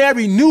Joseph and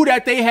Mary knew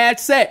that they had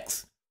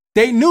sex.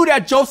 They knew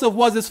that Joseph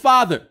was his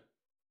father.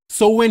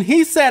 So when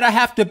he said, I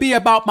have to be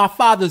about my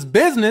father's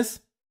business,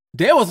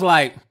 they was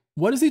like,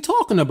 what is he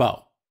talking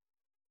about?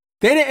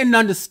 They didn't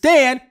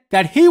understand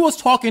that he was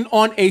talking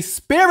on a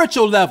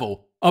spiritual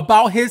level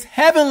about his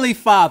heavenly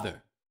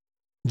father.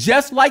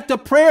 Just like the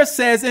prayer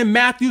says in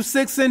Matthew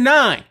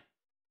 6:9.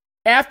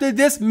 After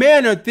this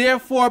manner,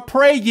 therefore,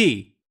 pray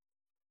ye,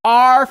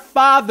 Our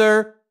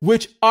Father,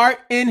 which art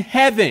in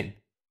heaven.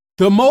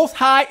 The Most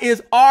High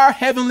is our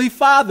heavenly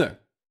Father,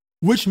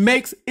 which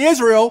makes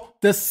Israel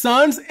the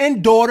sons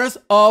and daughters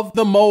of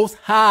the Most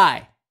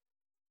High.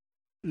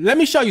 Let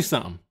me show you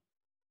something.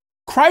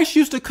 Christ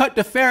used to cut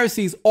the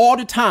Pharisees all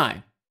the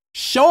time,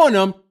 showing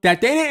them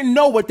that they didn't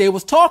know what they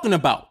was talking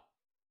about.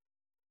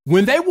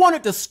 When they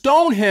wanted to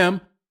stone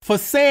him for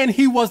saying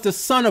he was the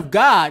Son of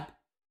God,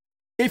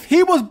 if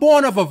he was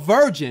born of a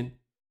virgin,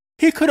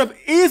 he could have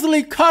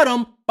easily cut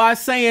him by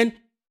saying,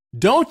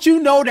 don't you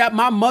know that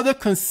my mother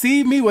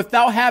conceived me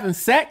without having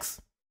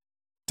sex?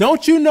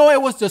 Don't you know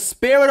it was the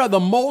Spirit of the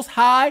Most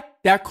High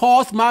that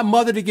caused my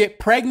mother to get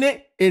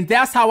pregnant, and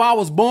that's how I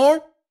was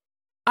born?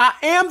 I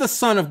am the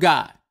Son of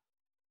God.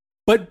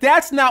 But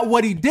that's not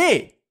what he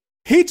did.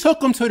 He took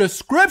them to the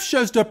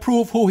scriptures to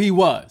prove who he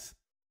was.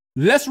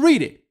 Let's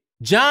read it.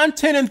 John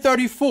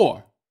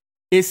 10:34.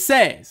 It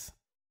says,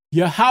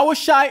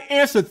 Yehoshua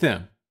answered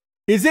them,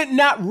 Is it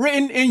not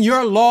written in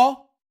your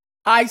law,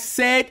 I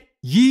said,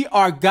 ye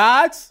are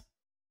gods?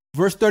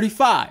 Verse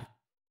 35.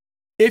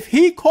 If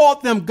he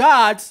called them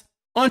gods,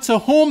 unto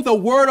whom the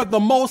word of the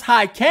Most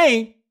High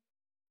came,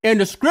 and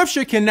the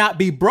scripture cannot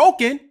be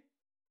broken.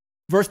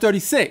 Verse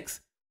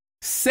 36.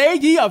 Say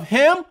ye of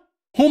him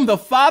whom the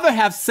Father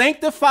hath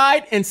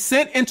sanctified and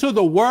sent into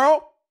the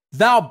world,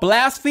 thou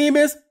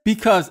blasphemest,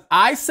 because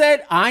I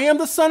said I am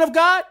the Son of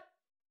God?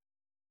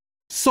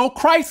 So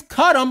Christ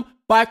cut them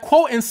by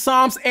quoting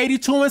Psalms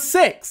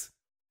 82:6.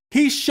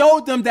 He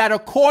showed them that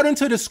according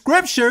to the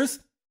scriptures,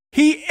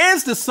 he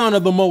is the Son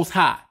of the Most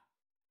High.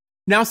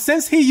 Now,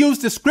 since he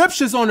used the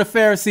scriptures on the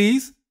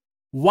Pharisees,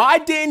 why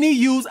didn't he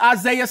use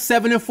Isaiah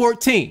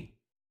 7:14?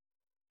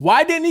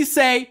 Why didn't he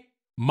say,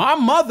 my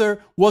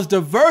mother was the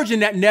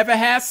virgin that never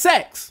had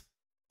sex.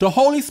 The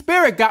Holy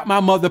Spirit got my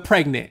mother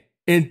pregnant,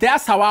 and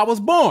that's how I was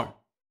born.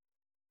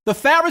 The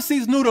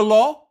Pharisees knew the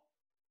law.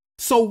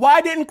 So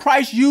why didn't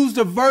Christ use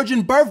the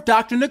virgin birth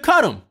doctrine to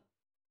cut him?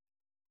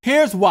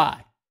 Here's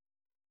why.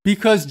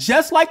 Because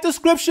just like the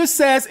scripture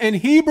says in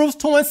Hebrews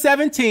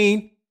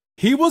 2:17,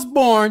 he was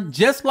born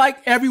just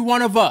like every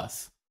one of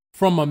us,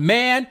 from a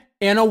man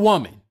and a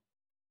woman.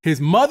 His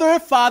mother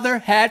and father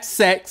had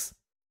sex,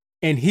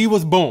 and he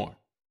was born.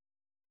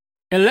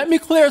 And let me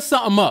clear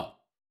something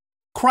up.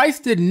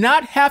 Christ did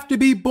not have to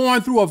be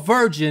born through a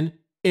virgin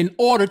in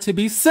order to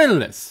be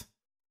sinless.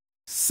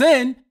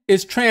 Sin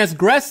is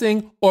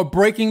transgressing or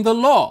breaking the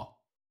law.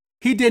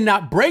 He did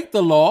not break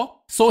the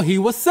law, so he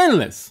was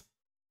sinless.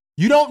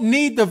 You don't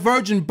need the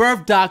virgin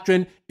birth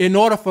doctrine in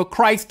order for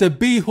Christ to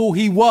be who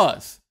he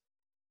was.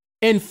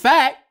 In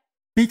fact,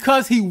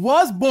 because he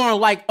was born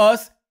like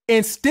us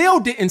and still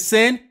didn't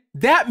sin,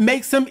 that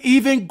makes him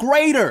even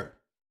greater.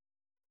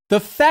 The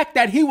fact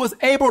that he was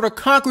able to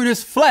conquer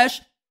this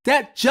flesh,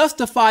 that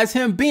justifies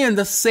him being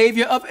the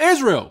Savior of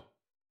Israel.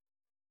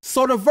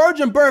 So the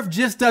virgin birth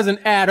just doesn't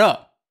add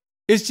up.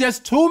 It's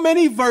just too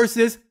many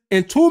verses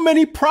and too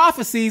many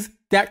prophecies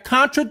that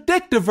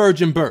contradict the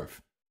virgin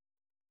birth.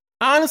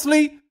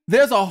 Honestly,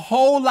 there's a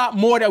whole lot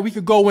more that we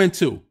could go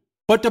into,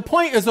 but the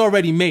point is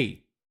already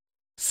made.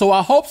 So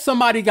I hope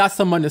somebody got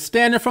some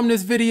understanding from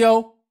this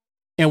video.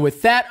 And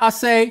with that, I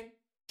say,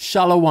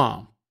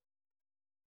 Shalom.